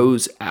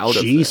grows out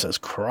of it. Jesus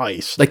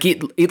Christ. Like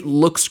it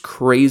looks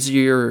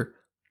crazier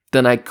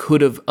than I could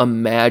have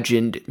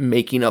imagined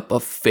making up a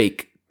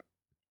fake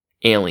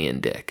alien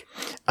dick.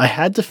 I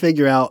had to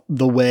figure out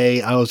the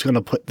way I was going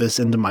to put this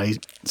into my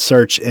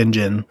search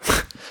engine.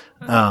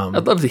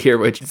 I'd love to hear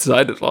what you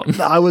decided on.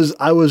 I was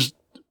going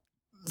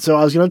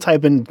to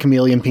type in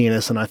chameleon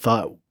penis, and I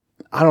thought,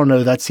 I don't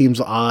know, that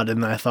seems odd.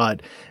 And then I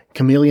thought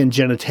chameleon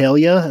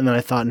genitalia, and then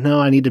I thought,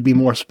 no, I need to be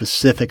more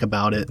specific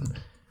about it.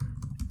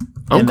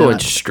 I'm going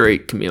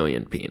straight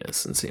chameleon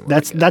penis and seeing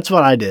what that's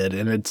what I did,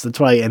 and that's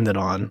what I ended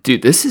on.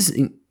 Dude, this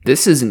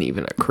isn't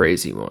even a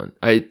crazy one.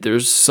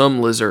 There's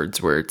some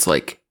lizards where it's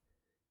like,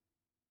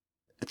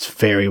 it's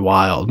very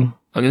wild. I'm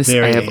gonna say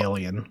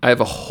alien. I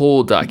have a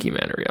whole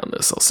documentary on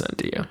this. I'll send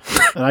to you.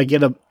 And I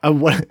get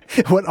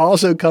what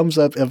also comes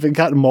up. I've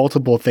gotten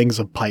multiple things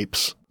of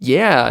pipes.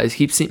 Yeah, I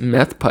keep seeing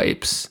meth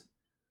pipes.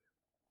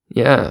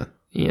 Yeah.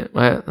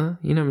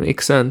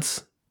 Makes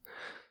sense.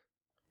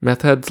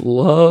 Meth heads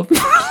love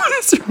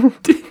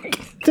lizard dick.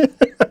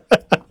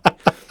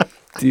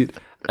 Dude,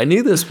 I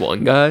knew this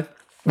one guy.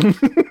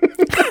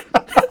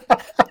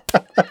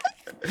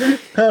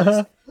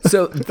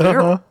 So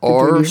there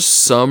are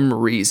some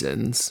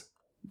reasons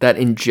that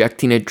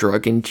injecting a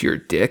drug into your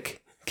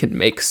dick can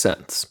make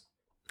sense.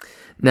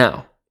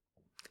 Now,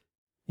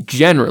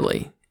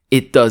 generally,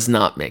 it does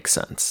not make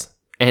sense.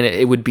 And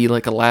it would be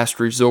like a last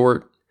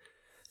resort,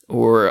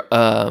 or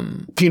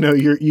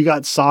you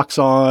got socks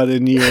on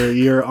and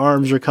your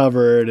arms are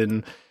covered,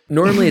 and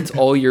Normally, it's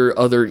all your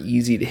other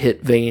easy to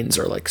hit veins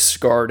are like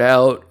scarred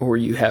out, or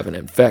you have an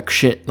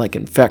infection, like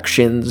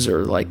infections,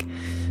 or like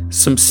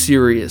some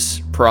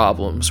serious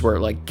problems where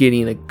like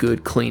getting a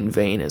good clean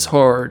vein is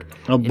hard.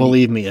 Oh,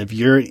 believe me, if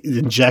you're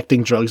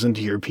injecting drugs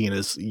into your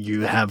penis,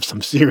 you have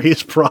some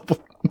serious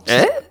problems.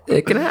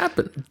 It can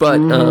happen.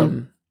 But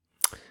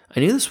I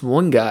knew this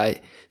one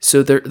guy.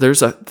 So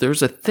there's a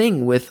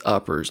thing with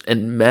uppers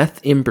and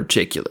meth in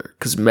particular,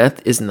 because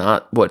meth is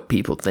not what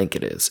people think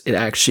it is. It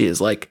actually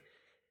is like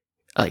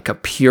a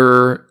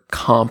pure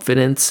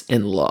confidence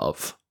in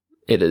love.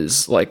 It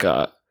is like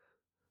a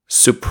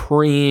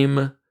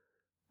supreme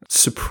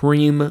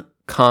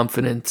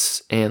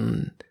confidence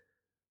and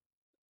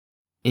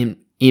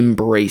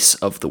embrace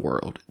of the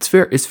world.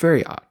 It's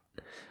very odd,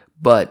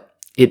 but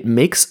it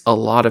makes a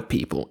lot of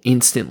people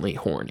instantly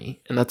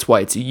horny, and that's why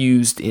it's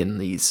used in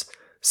these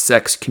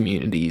sex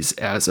communities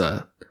as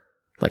a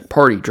like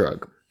party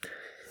drug.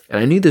 And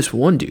I knew this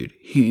one dude,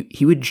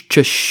 he would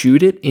just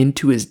shoot it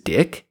into his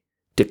dick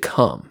to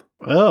come.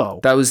 Oh.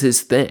 That was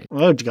his thing.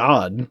 Oh,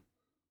 God.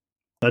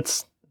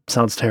 That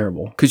sounds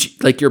terrible.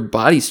 Because like your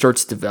body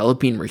starts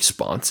developing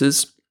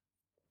responses.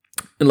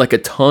 And like a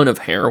ton of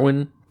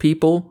heroin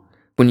people,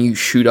 when you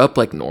shoot up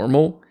like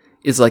normal,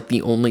 is like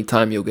the only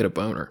time you'll get a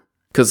boner.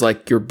 Because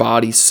like your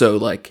body's so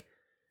like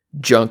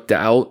junked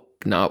out,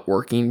 not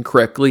working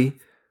correctly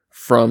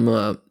from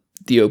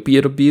the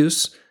opiate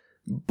abuse.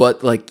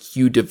 But like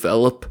you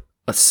develop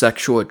a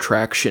sexual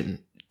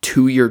attraction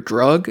to your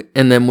drug,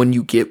 and then when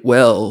you get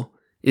well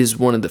is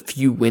one of the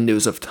few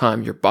windows of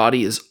time your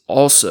body is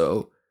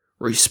also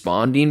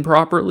responding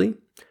properly.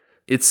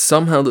 It's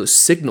somehow those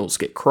signals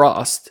get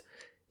crossed,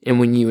 and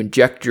when you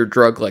inject your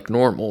drug like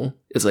normal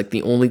is like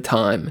the only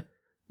time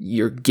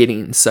you're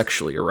getting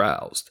sexually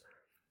aroused.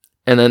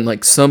 And then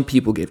like some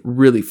people get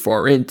really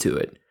far into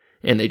it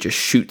and they just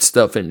shoot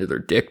stuff into their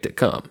dick to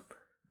come.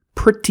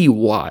 Pretty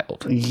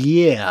wild.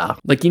 Yeah.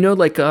 Like, you know,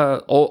 like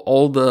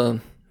all the,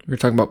 we were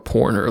talking about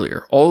porn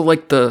earlier, all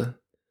like the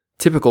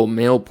typical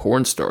male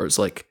porn stars,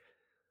 like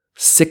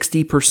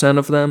 60%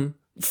 of them,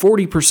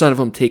 40% of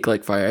them take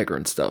like Viagra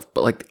and stuff,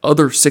 but like the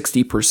other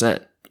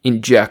 60%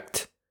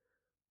 inject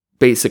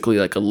basically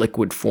like a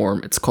liquid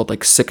form. It's called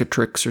like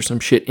Cicatrix or some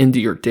shit into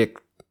your dick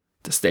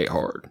to stay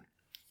hard.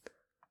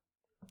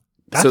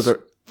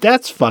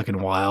 That's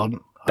fucking wild.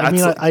 I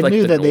mean, I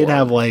knew that they'd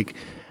have like,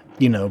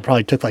 you know,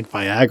 probably took like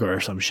Viagra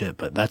or some shit,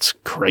 but that's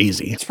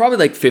crazy. It's probably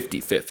like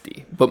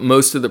 50-50, but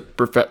most of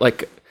the,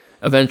 like,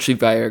 eventually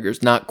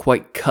Viagra's not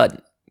quite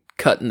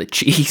cutting the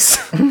cheese.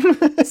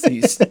 So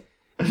you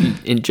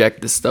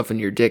inject this stuff in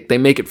your dick. They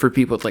make it for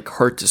people with like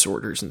heart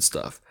disorders and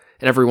stuff.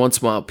 And every once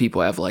in a while,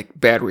 people have like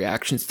bad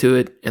reactions to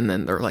it, and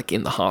then they're like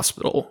in the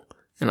hospital,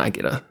 and I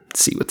get to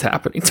see what's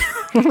happening.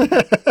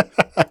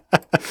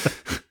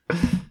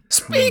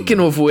 Speaking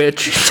of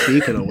which,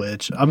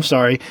 I'm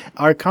sorry.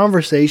 Our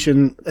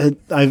conversation,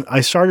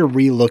 I started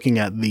re-looking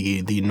at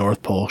the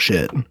North Pole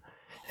shit,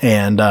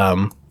 and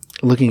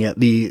looking at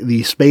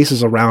the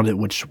spaces around it,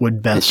 which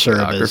would best serve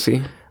as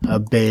a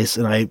base.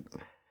 And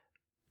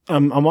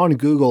I'm on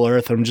Google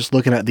Earth. And I'm just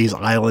looking at these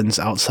islands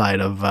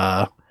outside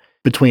of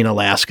between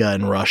Alaska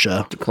and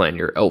Russia to plan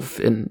your elf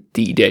and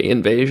D-Day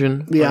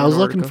invasion. Yeah, I was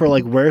looking for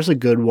like where's a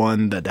good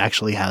one that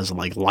actually has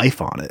like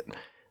life on it,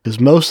 because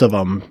most of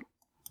them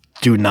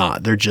do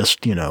not. They're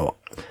just, you know,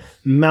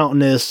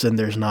 mountainous, and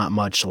there's not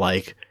much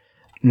like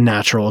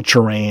natural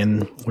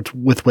terrain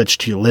with which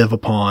to live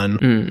upon.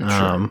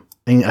 Sure.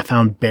 And I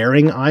found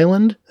Bering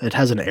Island. It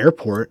has an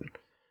airport.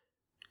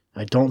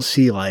 I don't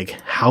see like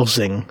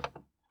housing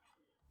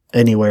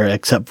anywhere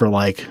except for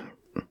like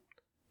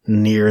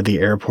near the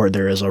airport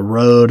there is a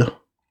road.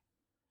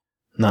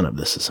 None of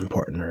this is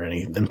important or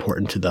any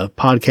important to the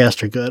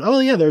podcast or good. Oh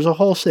yeah, there's a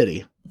whole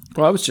city.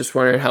 Well, I was just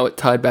wondering how it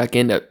tied back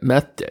into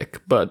meth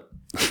dick, but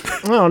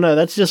oh no,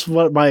 that's just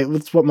what my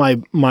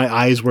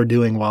eyes were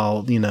doing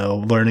while, you know,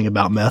 learning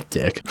about meth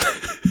dick.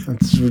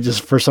 It's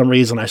just for some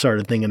reason I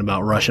started thinking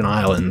about Russian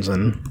islands,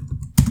 and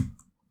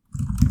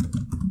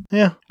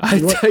yeah, I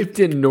typed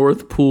in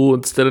North Pool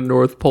instead of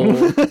North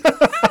Pole.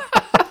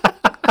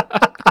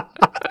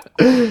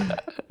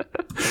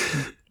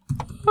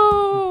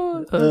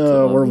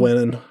 We're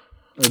winning.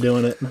 We're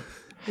doing it.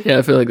 Yeah,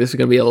 I feel like this is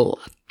gonna be a lot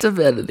of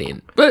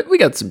editing, but we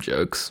got some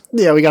jokes.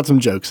 Yeah, we got some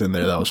jokes in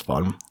there. That was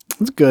fun.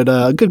 It's good.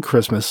 Good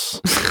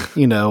Christmas,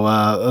 you know,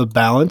 a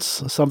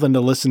balance, something to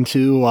listen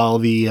to while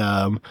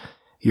the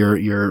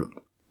your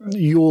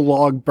Yule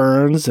log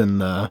burns and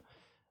the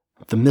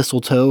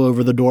mistletoe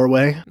over the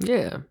doorway.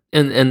 Yeah,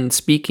 and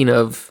speaking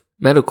of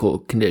medical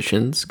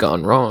conditions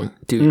gone wrong,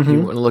 do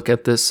you want to look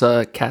at this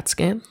CAT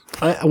scan?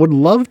 I would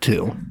love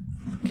to.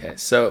 Okay,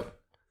 so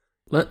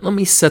let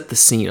me set the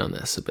scene on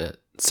this a bit.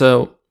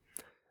 So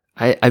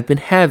I've been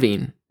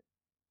having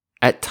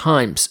at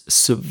times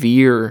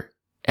severe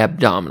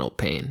abdominal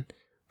pain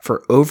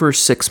for over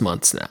 6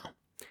 months now.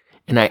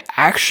 And I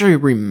actually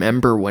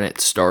remember when it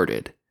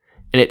started.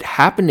 And it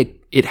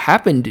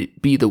happened to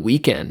be the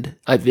weekend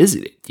I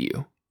visited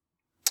you.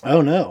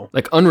 Oh no.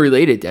 Like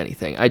unrelated to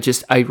anything.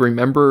 I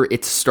remember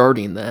it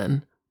starting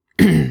then.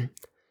 and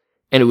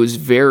it was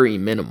very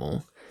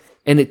minimal.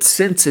 And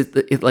since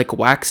it like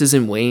waxes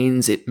and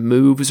wanes, it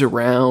moves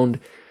around.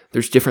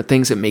 There's different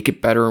things that make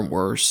it better and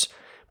worse,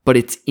 but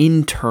it's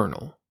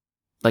internal.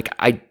 Like,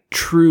 I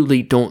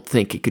truly don't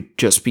think it could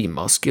just be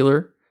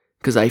muscular,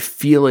 because I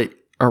feel it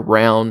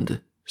around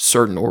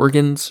certain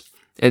organs,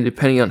 and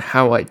depending on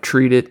how I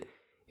treat it,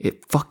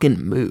 it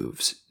fucking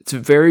moves. It's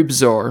very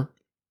bizarre.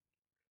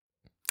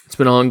 It's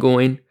been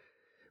ongoing.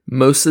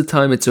 Most of the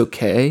time it's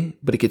okay,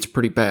 but it gets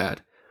pretty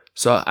bad.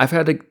 So I've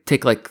had to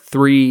take like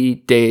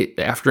 3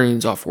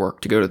 afternoons off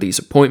work to go to these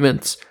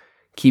appointments,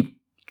 keep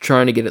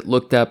trying to get it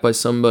looked at by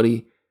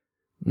somebody,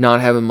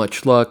 not having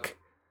much luck.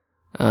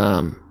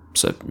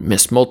 So I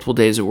missed multiple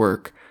days of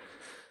work.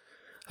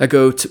 I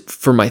go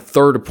for my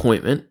 3rd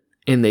appointment,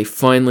 and they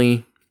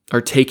finally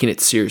are taking it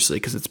seriously,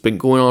 because it's been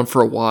going on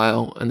for a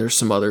while, and there's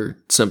some other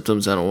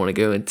symptoms I don't want to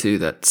go into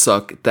that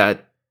suck,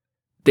 that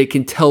they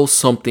can tell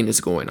something is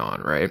going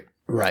on, right?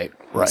 Right.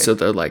 So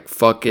they're like,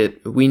 fuck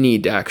it, we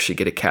need to actually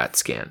get a CAT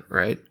scan,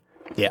 right?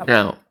 Yeah.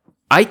 Now,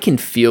 I can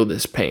feel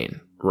this pain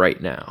right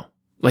now.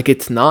 Like,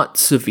 it's not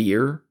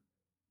severe,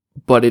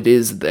 but it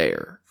is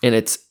there, and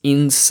it's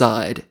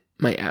inside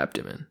my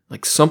abdomen.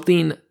 Like,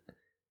 something,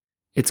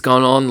 it's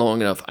gone on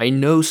long enough. I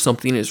know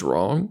something is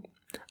wrong.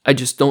 I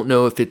just don't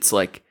know if it's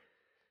like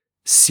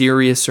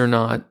serious or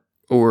not,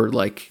 or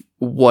like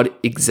what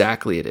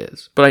exactly it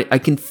is. But I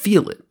can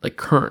feel it, like,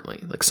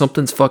 currently. Like,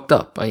 something's fucked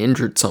up. I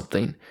injured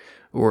something,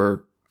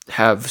 or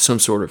have some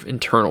sort of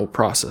internal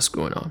process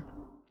going on.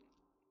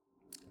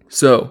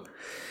 So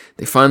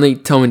they finally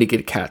tell me to get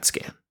a CAT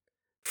scan.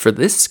 For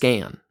this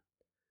scan,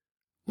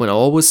 when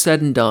all was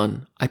said and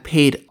done, I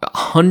paid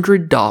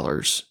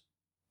 $100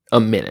 a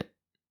minute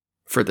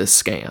for this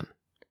scan.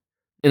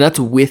 And that's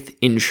with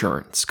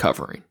insurance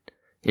covering.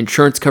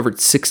 Insurance covered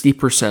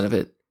 60% of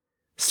it.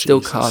 Still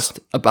Jesus. cost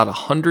about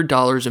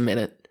 $100 a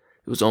minute.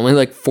 It was only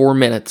like 4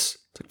 minutes.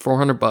 It's like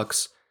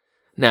 $400.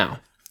 Now,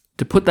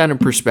 to put that in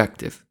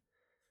perspective,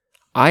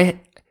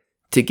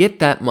 to get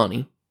that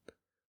money,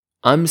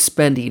 I'm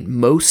spending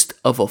most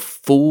of a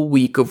full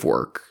week of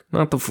work,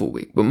 not the full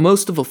week, but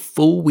most of a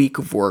full week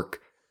of work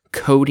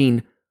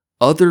coding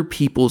other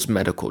people's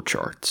medical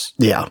charts.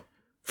 Yeah.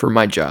 For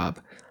my job.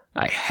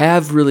 I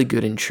have really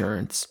good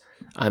insurance.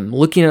 I'm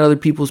looking at other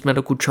people's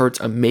medical charts.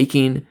 I'm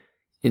making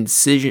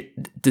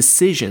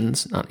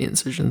decisions, not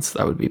incisions,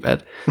 that would be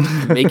bad.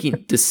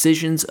 Making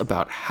decisions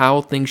about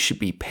how things should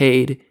be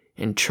paid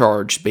and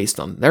charged based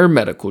on their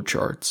medical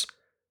charts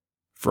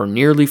for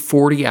nearly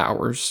 40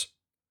 hours.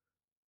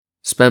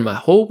 Spend my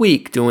whole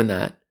week doing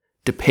that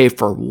to pay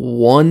for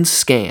one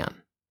scan.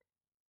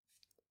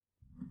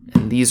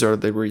 And these are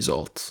the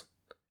results.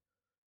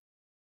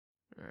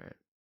 All right.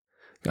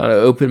 Gotta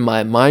open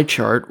my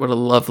chart. What a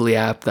lovely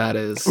app that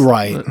is.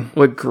 Right.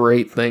 What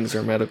great things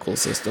our medical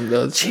system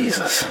does.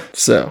 Jesus.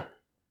 So,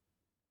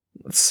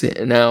 let's see.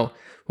 Now,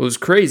 what was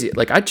crazy,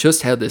 like, I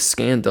just had this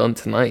scan done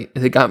tonight.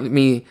 They got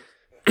me,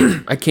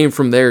 I came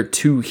from there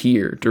to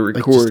here to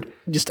record. Like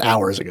just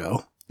hours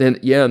ago. And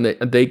yeah, and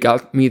they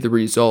got me the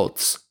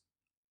results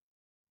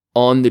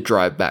on the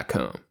drive back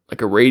home.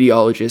 Like, a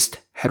radiologist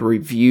had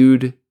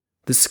reviewed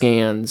the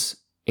scans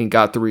and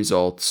got the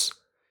results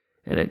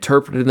and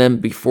interpreted them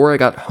before I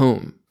got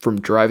home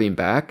from driving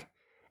back.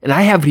 And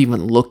I haven't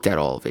even looked at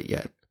all of it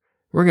yet.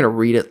 We're going to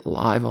read it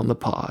live on the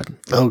pod.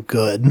 Oh,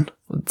 good.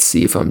 Let's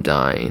see if I'm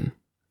dying.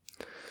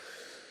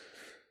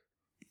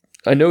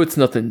 I know it's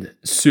nothing.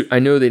 I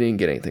know they didn't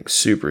get anything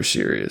super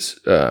serious,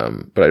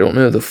 but I don't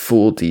know the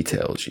full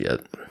details yet.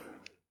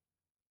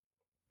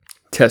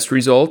 Test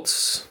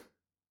results.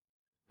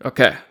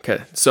 Okay.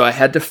 So I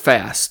had to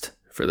fast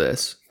for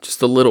this,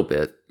 just a little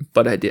bit,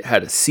 but I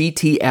had a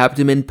CT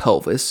abdomen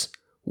pelvis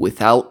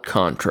without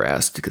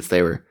contrast because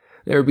they were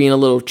being a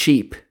little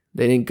cheap.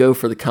 They didn't go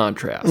for the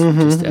contrast.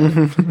 Just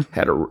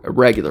had a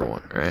regular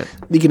one, right?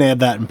 You can add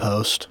that in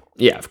post.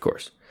 Yeah, of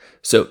course.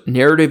 So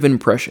narrative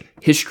impression,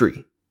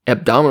 history,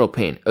 abdominal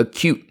pain,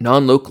 acute,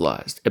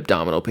 non-localized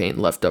abdominal pain,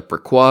 left upper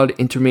quad,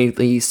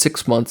 intermittently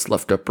 6 months,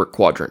 left upper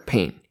quadrant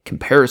pain.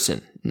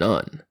 Comparison,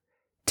 none.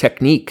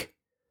 Technique,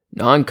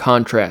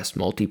 non-contrast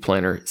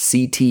multiplanar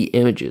CT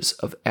images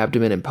of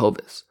abdomen and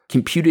pelvis.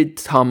 Computed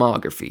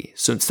tomography.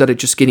 So instead of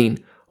just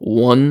getting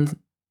one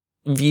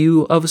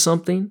view of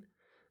something,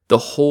 the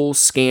whole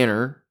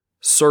scanner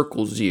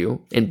circles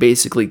you and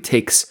basically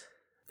takes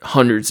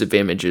hundreds of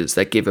images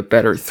that give a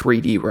better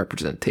 3D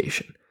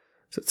representation.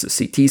 So it's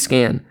a CT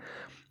scan.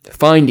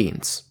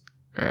 Findings.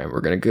 All right,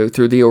 we're going to go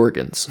through the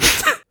organs.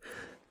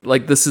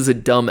 Like, this is a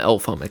dumb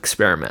elf I'm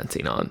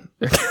experimenting on.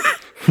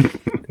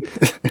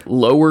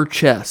 Lower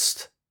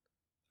chest.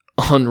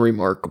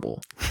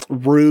 Unremarkable.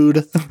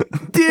 Rude.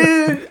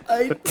 Dude,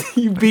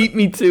 you beat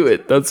me to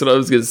it. That's what I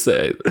was going to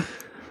say.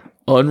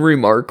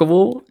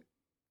 Unremarkable?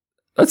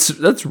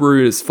 That's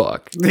rude as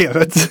fuck. Yeah,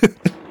 that's...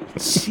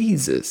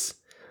 Jesus.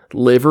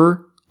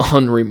 Liver,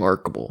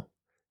 unremarkable.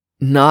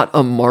 Not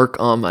a mark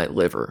on my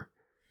liver.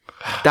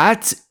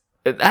 That's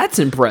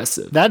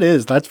impressive.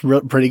 That's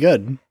pretty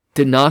good.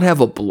 to not have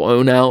a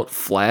blown out,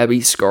 flabby,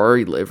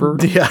 scarry liver.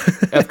 Yeah.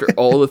 After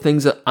all the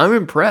things that I'm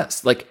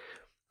impressed. Like,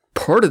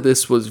 part of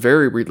this was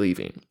very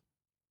relieving.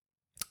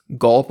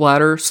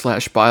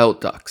 Gallbladder / bile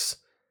ducts.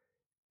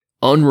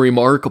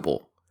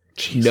 Unremarkable.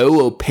 Jesus.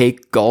 No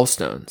opaque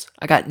gallstones.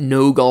 I got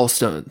no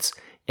gallstones.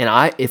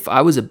 And if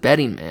I was a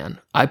betting man,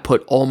 I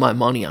put all my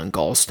money on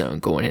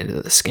gallstone going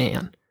into the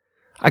scan.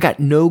 I got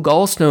no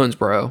gallstones,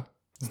 bro.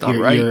 It's not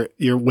right.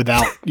 You're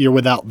without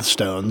the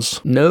stones.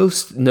 No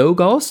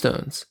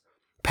gallstones.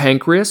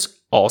 Pancreas,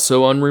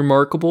 also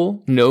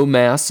unremarkable. No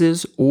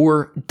masses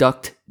or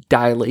duct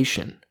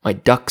dilation. My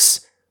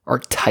ducts are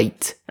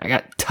tight. I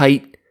got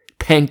tight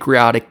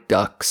pancreatic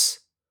ducts.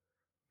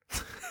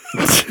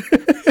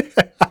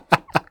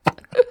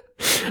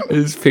 I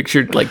just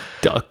pictured like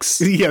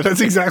ducks. Yeah,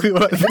 that's exactly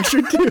what I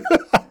pictured too.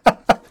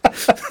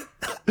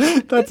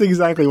 That's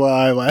exactly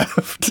why I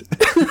laughed.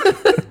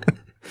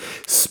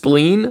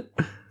 Spleen,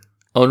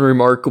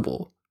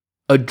 unremarkable.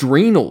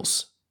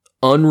 Adrenals,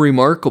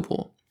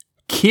 unremarkable.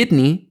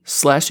 Kidney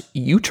 /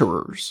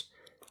 uterers.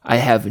 I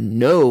have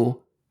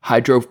no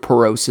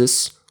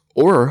hydroporosis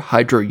or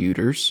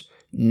hydroureters,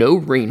 no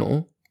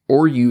renal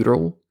or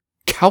uteral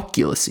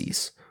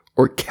calculuses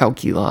or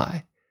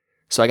calculi.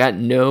 So I got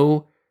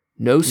no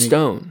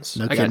stones.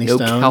 No I got kidney no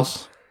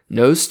stones.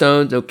 no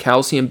stones, no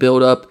calcium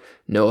buildup,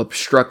 no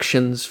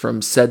obstructions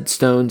from said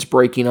stones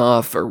breaking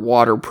off or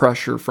water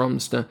pressure from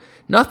stone.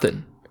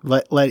 Nothing.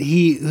 Let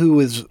he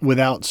who is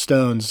without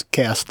stones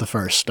cast the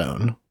first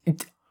stone.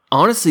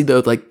 Honestly,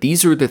 though, like,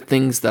 these are the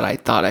things that I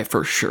thought I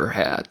for sure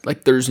had.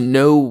 Like, there's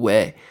no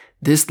way.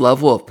 This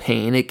level of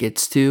pain it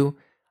gets to,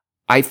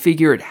 I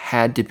figure it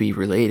had to be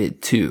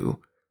related to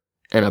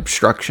an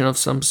obstruction of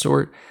some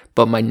sort.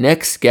 But my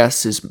next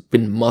guess has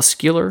been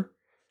muscular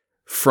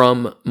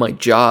from my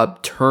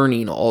job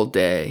turning all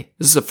day.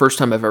 This is the first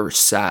time I've ever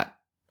sat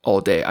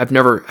all day. I've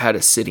never had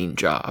a sitting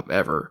job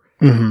ever.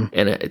 Mm-hmm.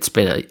 And it's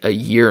been a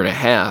year and a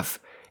half.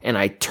 And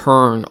I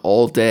turn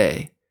all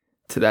day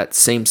to that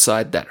same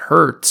side that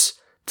hurts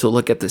to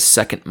look at the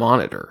second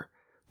monitor.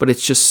 But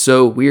it's just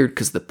so weird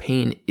because the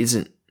pain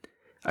isn't,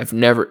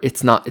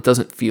 it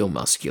doesn't feel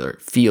muscular.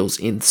 It feels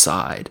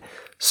inside.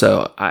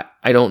 So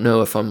I don't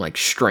know if I'm like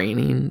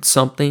straining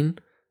something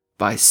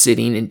by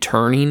sitting and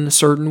turning a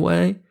certain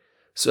way.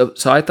 So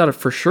I thought it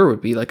for sure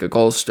would be like a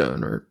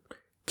gallstone or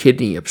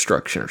kidney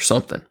obstruction or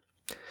something.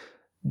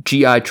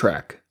 GI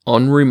tract,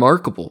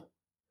 unremarkable.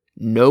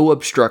 No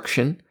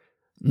obstruction,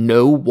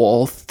 no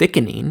wall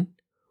thickening,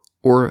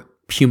 or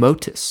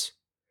pumotus.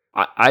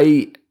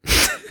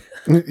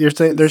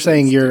 They're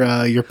saying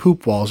your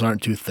poop walls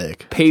aren't too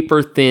thick.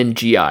 Paper thin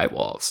GI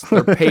walls.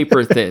 They're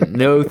paper thin,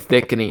 no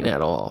thickening at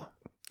all.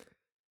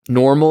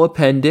 Normal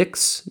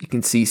appendix. You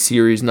can see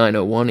series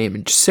 901,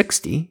 image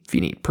 60 if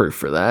you need proof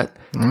for that.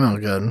 Oh,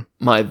 good.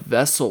 My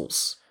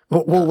vessels.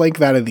 We'll link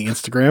that in the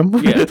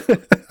Instagram. Yeah,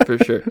 for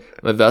sure.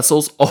 My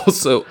vessels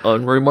also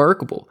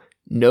unremarkable.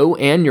 No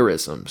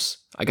aneurysms.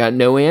 I got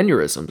no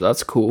aneurysms.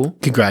 That's cool.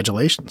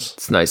 Congratulations.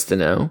 It's nice to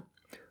know.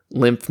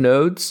 Lymph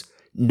nodes.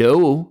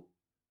 No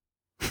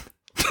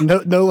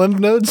lymph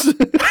nodes?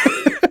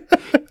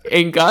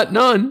 Ain't got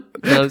none.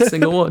 Not a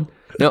single one.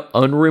 No,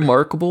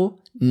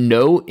 unremarkable.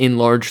 No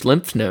enlarged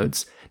lymph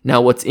nodes.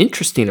 Now, what's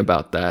interesting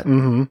about that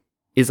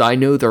is I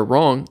know they're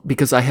wrong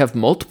because I have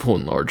multiple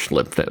enlarged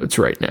lymph nodes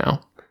right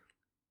now.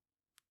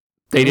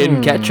 They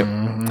didn't catch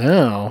them.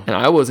 No. And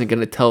I wasn't going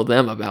to tell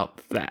them about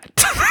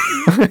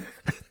that.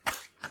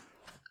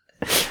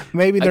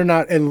 Maybe they're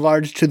not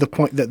enlarged to the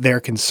point that they're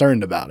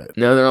concerned about it.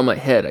 No, they're on my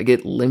head. I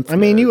get lymph node. I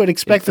mean, you would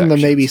expect them to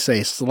maybe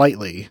infections. say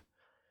slightly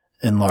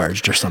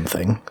enlarged or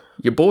something.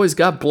 Your boys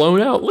got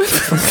blown out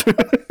lymph.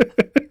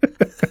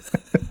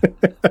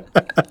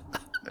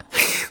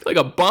 Like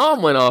a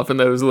bomb went off in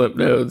those lymph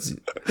nodes.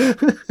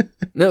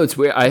 No, it's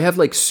weird. I have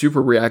like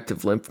super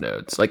reactive lymph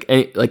nodes. Like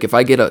if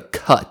I get a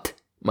cut,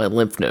 my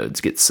lymph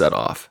nodes get set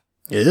off.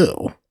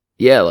 Ew.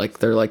 Yeah, like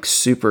they're like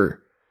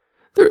super.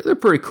 They're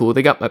pretty cool.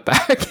 They got my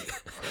back.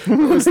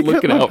 Always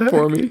looking out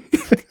for me.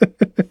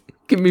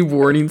 Give me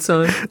warning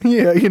sign.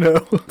 Yeah, you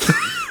know.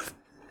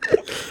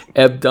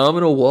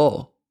 Abdominal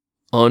wall,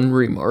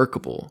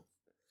 unremarkable.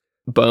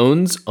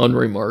 Bones,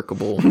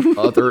 unremarkable.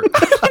 Other,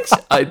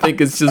 I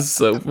think it's just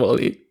so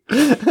funny.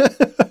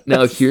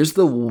 Now, here's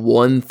the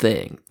one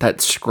thing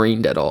that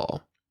screened at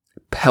all.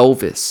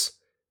 Pelvis.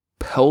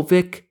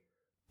 Pelvic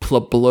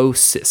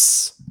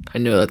plebolosis. I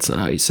know that's not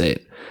how you say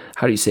it.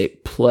 How do you say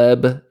it?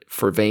 Pleb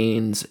for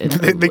veins. And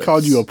they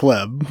called you a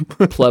pleb.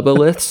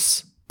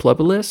 Pleboliths?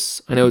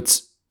 Pleboliths? I know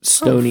it's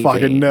stony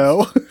fucking veins.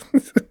 no.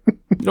 You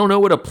don't know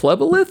what a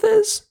plebolith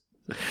is?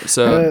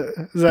 So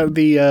is that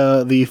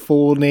the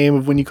full name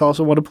of when you call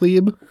someone a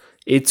plebe?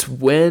 it's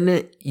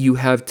when you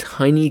have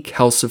tiny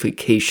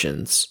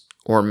calcifications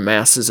or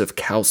masses of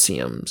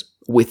calciums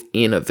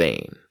within a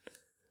vein.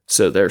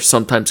 So they're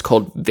sometimes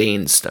called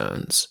vein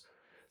stones.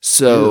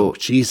 So Ew,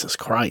 Jesus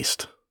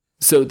Christ.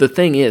 So the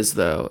thing is,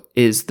 though,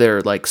 is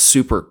they're like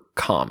super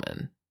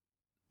common.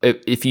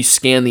 if you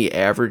scan the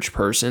average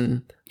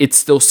person, it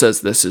still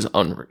says this is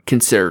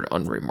considered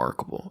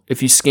unremarkable.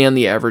 If you scan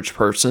the average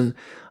person,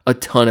 a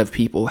ton of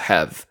people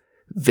have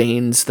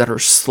veins that are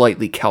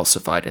slightly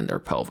calcified in their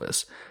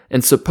pelvis.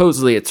 And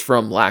supposedly it's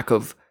from lack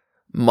of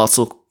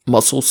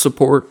muscle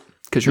support,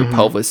 because your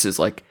pelvis is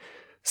like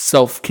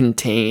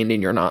self-contained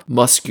and you're not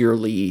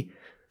muscularly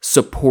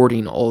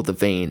supporting all the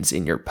veins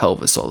in your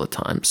pelvis all the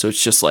time. So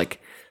it's just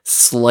like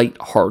slight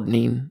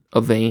hardening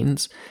of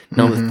veins.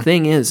 Now the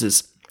thing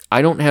is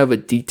I don't have a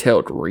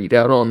detailed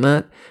readout on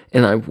that,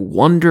 and I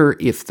wonder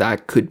if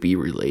that could be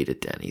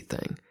related to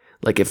anything.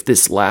 Like if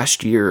this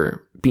last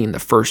year being the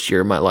first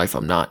year of my life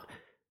I'm not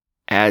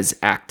as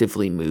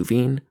actively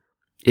moving,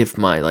 if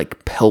my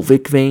like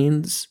pelvic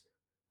veins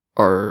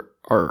are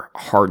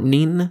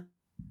hardening.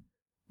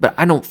 But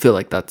I don't feel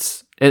like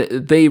that's...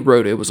 And they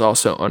wrote it was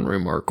also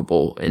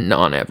unremarkable and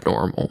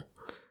non-abnormal.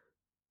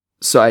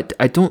 So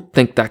I don't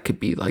think that could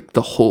be like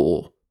the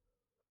whole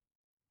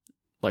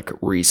like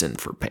reason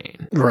for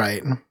pain.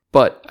 Right.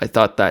 But I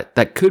thought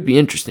that could be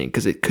interesting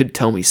because it could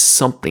tell me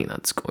something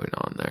that's going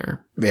on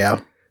there. Yeah.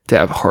 To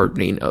have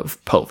hardening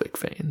of pelvic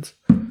veins.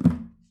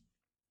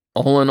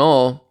 All in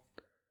all,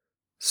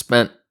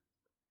 spent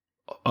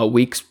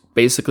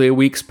basically a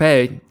week's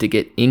pay to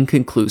get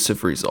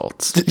inconclusive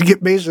results. You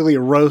get basically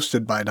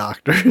roasted by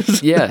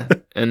doctors. Yeah,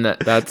 and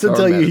that's to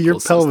tell you your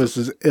pelvis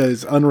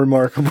is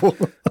unremarkable.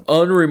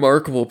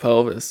 Unremarkable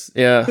pelvis.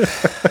 Yeah.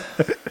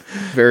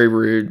 Very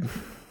rude.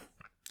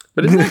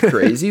 But isn't that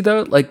crazy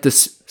though? Like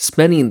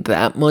spending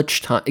that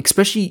much time,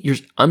 especially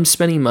I'm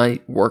spending my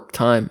work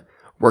time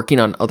working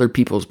on other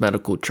people's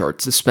medical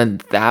charts, to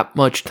spend that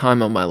much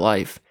time on my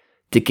life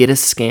to get a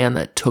scan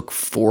that took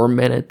 4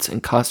 minutes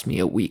and cost me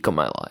a week of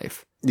my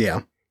life.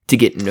 Yeah. To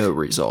get no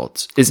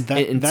results.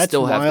 That's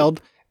still wild.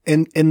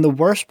 And the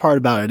worst part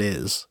about it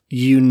is,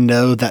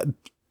 that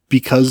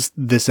because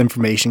this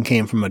information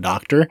came from a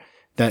doctor,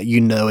 that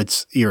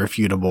it's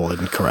irrefutable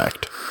and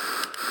correct.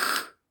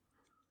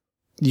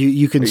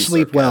 You can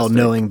sleep well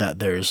knowing that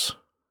there's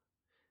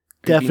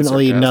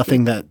definitely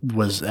nothing that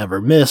was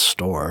ever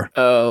missed or...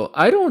 Oh,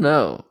 I don't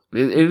know.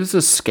 It was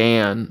a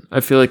scan. I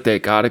feel like they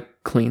got a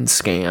clean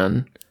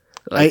scan.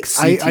 Like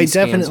I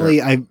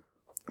definitely... I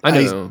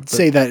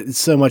say that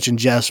so much in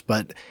jest,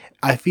 but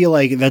I feel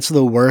like that's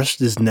the worst,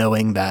 is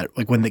knowing that,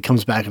 like, when it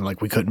comes back and,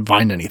 like, we couldn't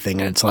find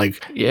anything, and it's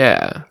like...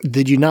 Yeah.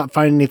 Did you not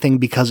find anything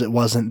because it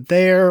wasn't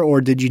there,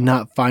 or did you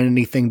not find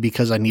anything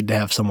because I need to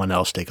have someone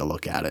else take a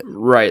look at it?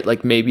 Right,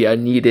 like maybe I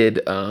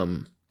needed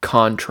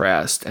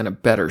contrast and a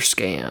better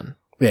scan.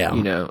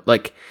 Yeah.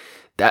 Like...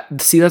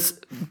 See, that's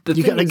the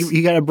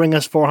you gotta bring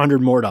us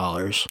 $400 more.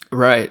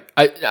 Right.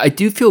 I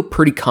do feel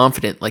pretty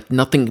confident, like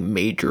nothing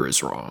major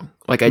is wrong.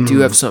 Like I do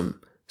have some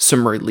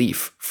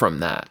relief from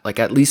that. Like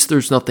at least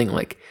there's nothing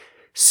like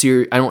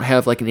serious. I don't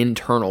have like an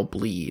internal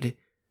bleed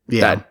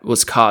that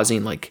was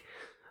causing like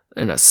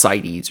an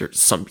ascites or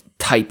some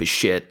type of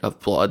shit of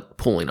blood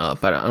pulling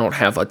up. I don't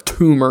have a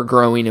tumor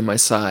growing in my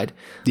side.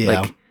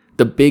 Yeah. Like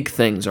the big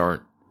things I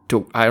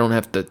don't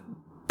have to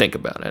think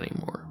about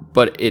anymore.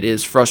 But it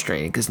is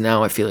frustrating because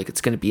now I feel like it's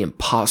going to be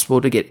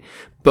impossible to get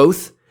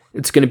both.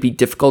 It's going to be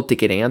difficult to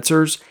get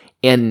answers.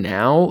 And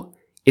now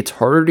it's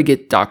harder to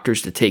get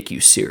doctors to take you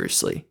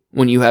seriously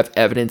when you have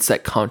evidence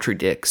that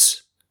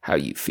contradicts how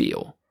you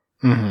feel.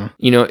 Mm-hmm.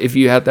 If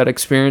you have that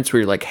experience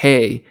where you're like,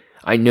 hey,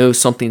 I know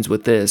something's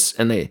with this,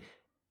 and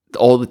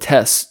all the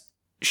tests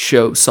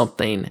show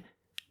something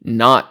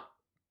not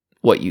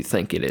what you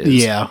think it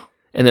is. Yeah.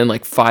 And then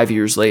like 5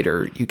 years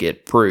later, you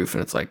get proof,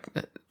 and it's like...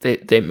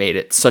 They made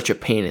it such a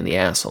pain in the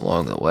ass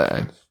along the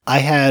way. I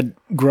had,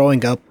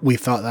 growing up, we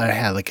thought that I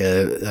had like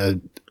a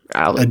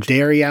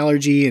dairy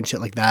allergy and shit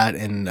like that.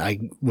 And I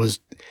was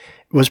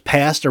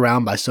passed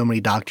around by so many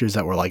doctors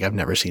that were like, I've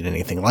never seen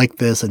anything like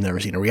this. I've never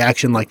seen a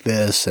reaction like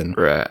this. And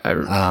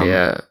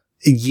right.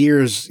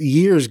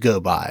 Years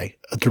go by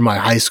through my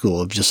high school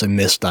of just a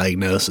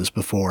misdiagnosis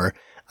before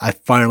I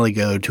finally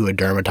go to a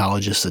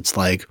dermatologist that's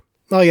like,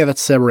 oh yeah,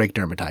 that's seborrheic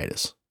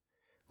dermatitis.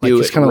 Like,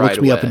 just kind of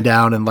looked me up and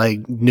down and,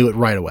 like, knew it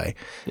right away.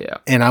 Yeah.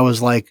 And I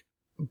was like,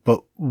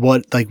 but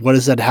what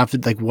does that have to,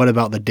 like, what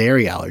about the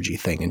dairy allergy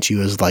thing? And she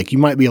was like, you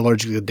might be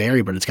allergic to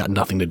dairy, but it's got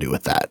nothing to do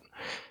with that.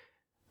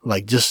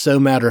 Like, just so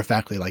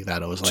matter-of-factly like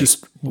that. I was like,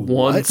 just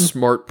one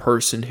smart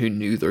person who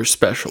knew their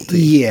specialty.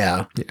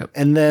 Yeah. Yep.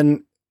 And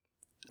then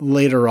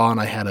later on,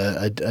 I had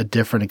a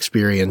different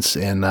experience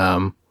in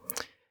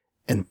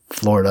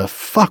Florida.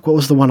 Fuck, what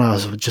was the one I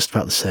was just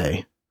about to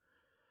say?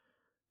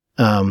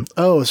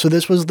 So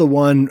this was the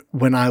one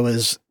when I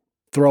was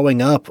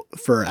throwing up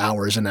for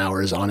hours and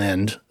hours on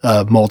end,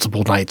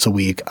 multiple nights a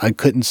week. I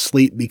couldn't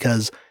sleep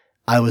because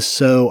I would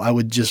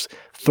just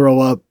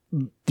throw up,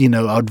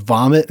 I would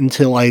vomit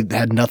until I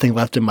had nothing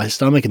left in my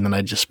stomach, and then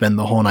I'd just spend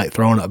the whole night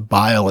throwing up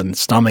bile and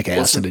stomach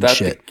acid and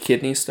shit. The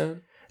kidney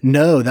stone?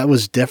 No, that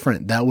was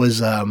different. That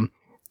was,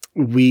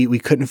 we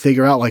couldn't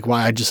figure out like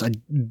why I'd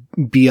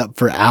be up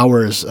for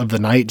hours of the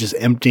night just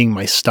emptying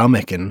my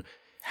stomach, and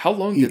How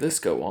long did this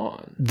go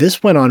on?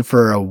 This went on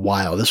for a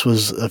while. This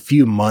was a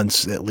few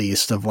months at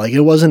least of like, it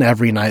wasn't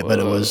every night, but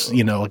it was,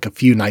 like a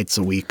few nights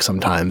a week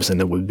sometimes.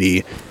 And it would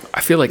be, I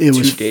feel like it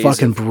was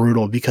fucking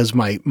brutal because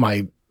my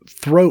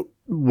throat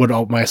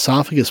my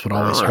esophagus would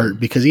always hurt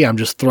because I'm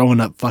just throwing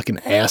up fucking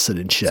acid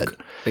and shit.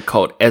 They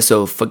call it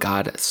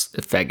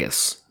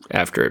esophagus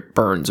after it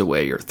burns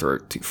away your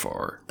throat too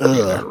far.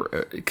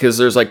 Because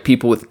there's like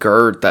people with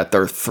GERD that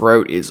their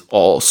throat is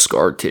all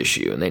scar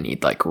tissue and they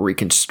need like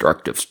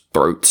reconstructive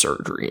throat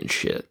surgery and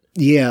shit.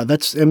 Yeah,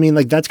 that's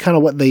kind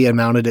of what they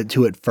amounted it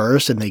to at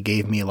first, and they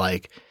gave me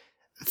like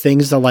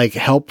things to like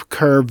help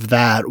curb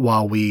that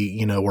while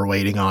we, were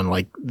waiting on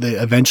like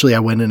eventually I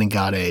went in and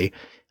got a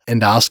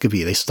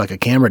endoscopy. They stuck a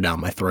camera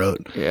down my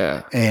throat.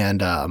 Yeah.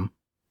 And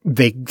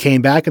they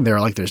came back and they were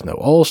like, there's no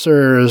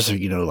ulcers,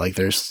 like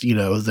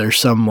there's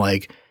some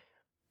like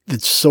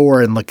it's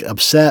sore and like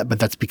upset, but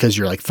that's because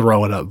you're like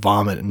throwing up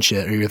vomit and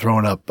shit, or you're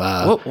throwing up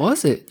what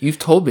was it? You've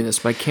told me this,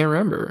 but I can't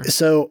remember.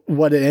 So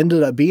what it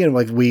ended up being,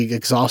 like, we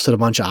exhausted a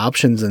bunch of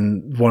options,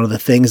 and one of the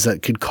things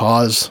that could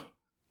cause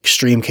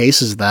extreme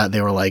cases of that,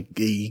 they were like,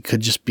 it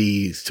could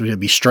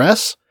be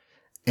stress.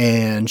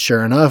 And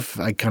sure enough,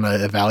 I kind of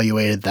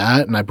evaluated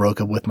that, and I broke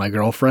up with my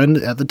girlfriend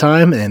at the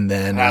time. And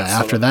then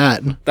after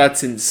that,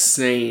 that's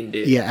insane,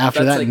 dude. Yeah,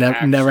 after that's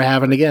that, never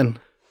happened again.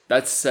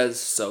 That says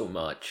so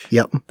much.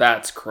 Yep,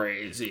 that's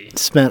crazy.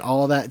 Spent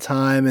all that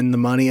time and the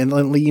money, and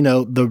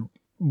the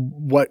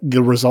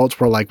results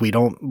were like, we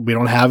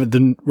don't have it.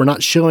 Then we're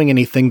not showing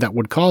anything that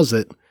would cause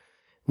it,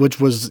 which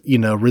was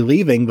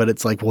relieving. But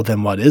it's like, well,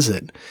 then what is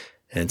it?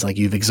 And it's like,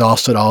 you've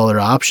exhausted all their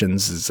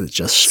options. Is it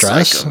just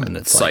stress? And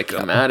it's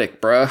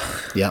psychomatic, bro.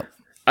 Yep.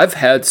 I've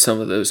had some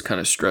of those kind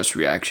of stress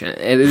reaction,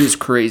 and it is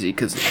crazy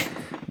because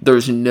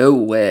there's no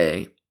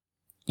way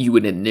you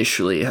would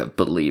initially have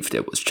believed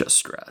it was just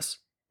stress.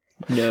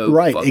 No,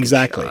 right?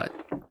 Exactly. Shot.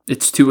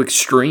 It's too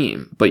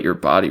extreme, but your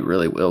body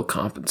really will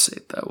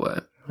compensate that way.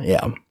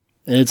 Yeah. And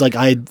it's like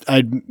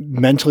I'd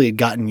mentally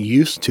gotten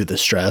used to the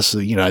stress.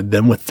 I'd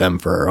been with them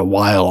for a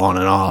while on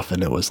and off,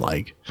 and it was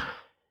like,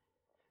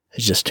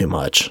 it's just too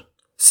much.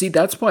 See,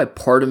 that's why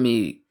part of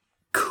me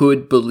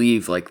could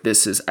believe like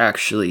this is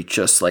actually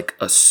just like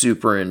a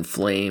super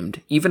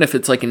inflamed, even if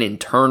it's like an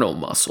internal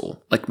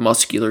muscle, like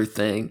muscular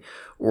thing,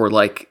 or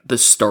like the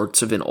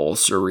starts of an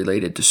ulcer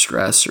related to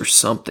stress or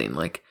something.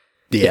 Like,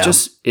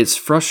 it's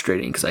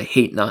frustrating because I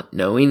hate not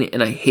knowing,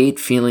 and I hate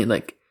feeling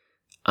like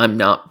I'm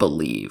not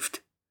believed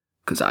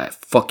because I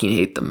fucking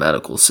hate the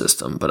medical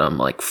system, but I'm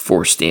like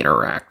forced to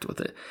interact with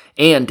it.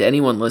 And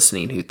anyone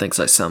listening who thinks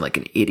I sound like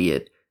an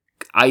idiot,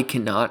 I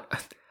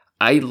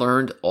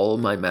learned all of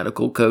my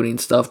medical coding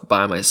stuff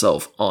by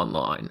myself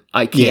online.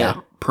 I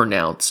can't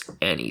pronounce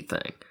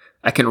anything.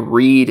 I can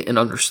read and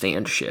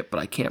understand shit, but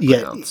I can't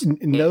pronounce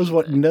anything.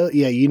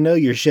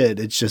 Your shit.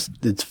 It's just,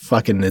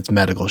 it's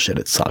medical shit.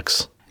 It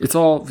sucks. It's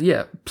all,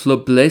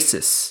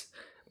 pleblesis.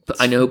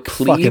 I know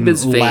plebe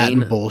is vein.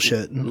 Latin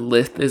bullshit.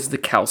 Lith is the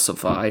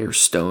calcify or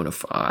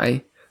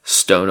stonify.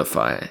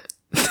 Stonify.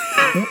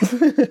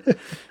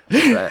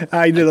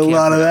 I did a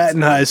lot of that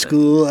in high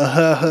school.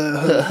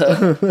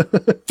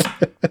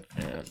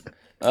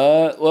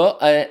 Well,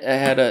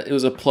 it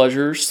was a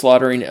pleasure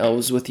slaughtering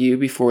elves with you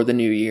before the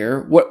new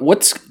year.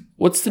 What's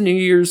the new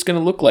year's going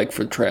to look like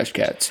for Trash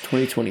Cats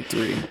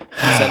 2023?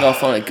 Send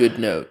off on a good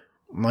note.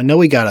 I know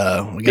we got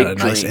a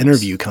nice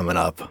interview coming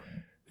up.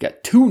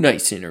 Got 2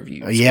 nice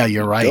interviews. Yeah,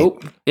 you're right.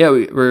 Dope. Yeah,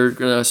 we're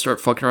going to start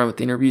fucking around with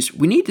the interviews.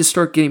 We need to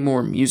start getting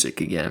more music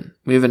again.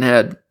 We haven't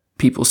had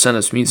people send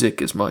us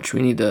music as much.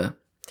 We need to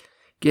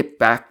get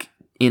back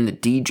in the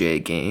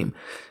DJ game.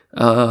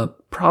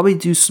 Probably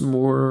do some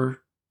more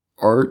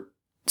art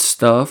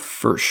stuff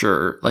for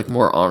sure, like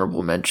more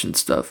honorable mention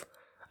stuff.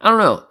 I don't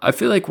know. I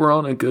feel like we're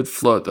on a good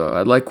flow though.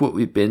 I like what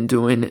we've been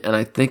doing, and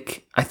I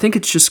think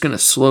it's just gonna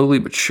slowly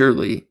but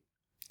surely.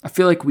 I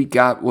feel like we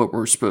got what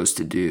we're supposed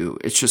to do.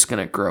 It's just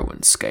gonna grow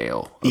and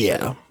scale.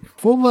 Yeah,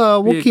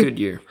 we'll keep a good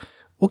year.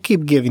 We'll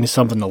keep giving you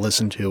something to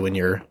listen to when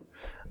you're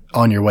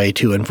on your way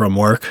to and from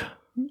work.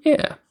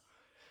 Yeah,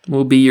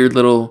 we'll be your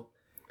little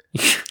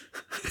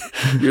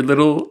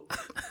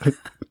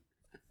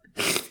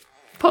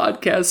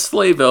podcast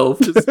slave elf,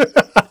 just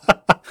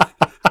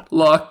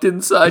locked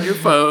inside your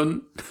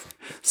phone,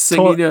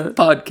 singing a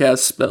podcast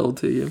spell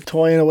to you,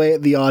 toying away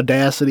at the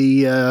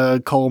Audacity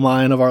coal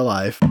mine of our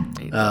life.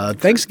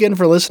 Thanks again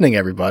for listening,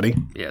 everybody.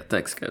 Yeah,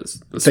 thanks,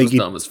 guys. This was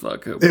dumb as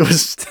fuck. It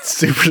was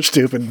super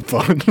stupid and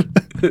fun.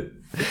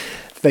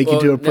 Thank you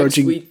to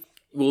approaching. Next week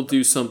we'll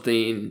do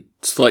something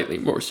slightly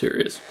more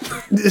serious.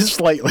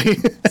 Slightly.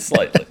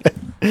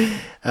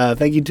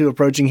 Thank you to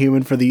Approaching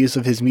Human for the use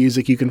of his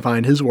music. You can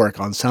find his work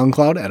on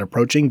SoundCloud at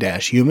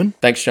Approaching-Human.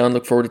 Thanks, John.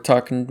 Look forward to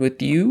talking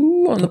with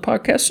you on the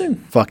podcast soon.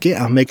 Fuck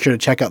yeah. Make sure to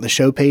check out the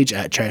show page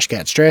at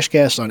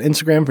Trashcast on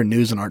Instagram for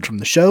news and art from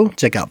the show.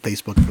 Check out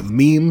Facebook for the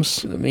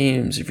memes.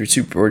 If you're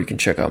super bored, you can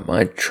check out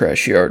my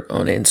trashy art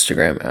on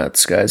Instagram at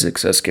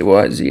Skyzix,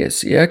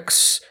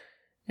 SKYZSCX.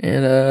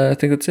 And I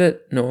think that's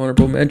it. No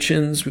honorable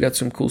mentions. We got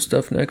some cool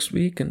stuff next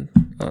week, and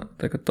I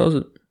think it does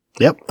it.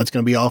 Yep, that's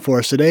going to be all for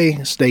us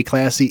today. Stay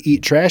classy,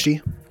 eat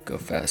trashy. Go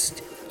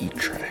fast, eat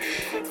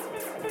trash.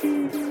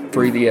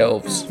 Free the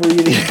elves.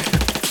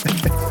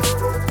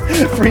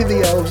 Free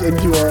the elves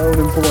into our own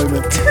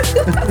employment.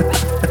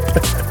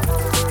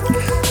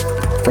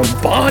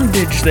 From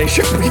bondage they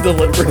shall be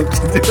delivered.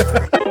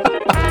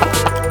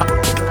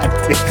 God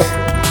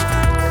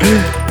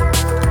damn.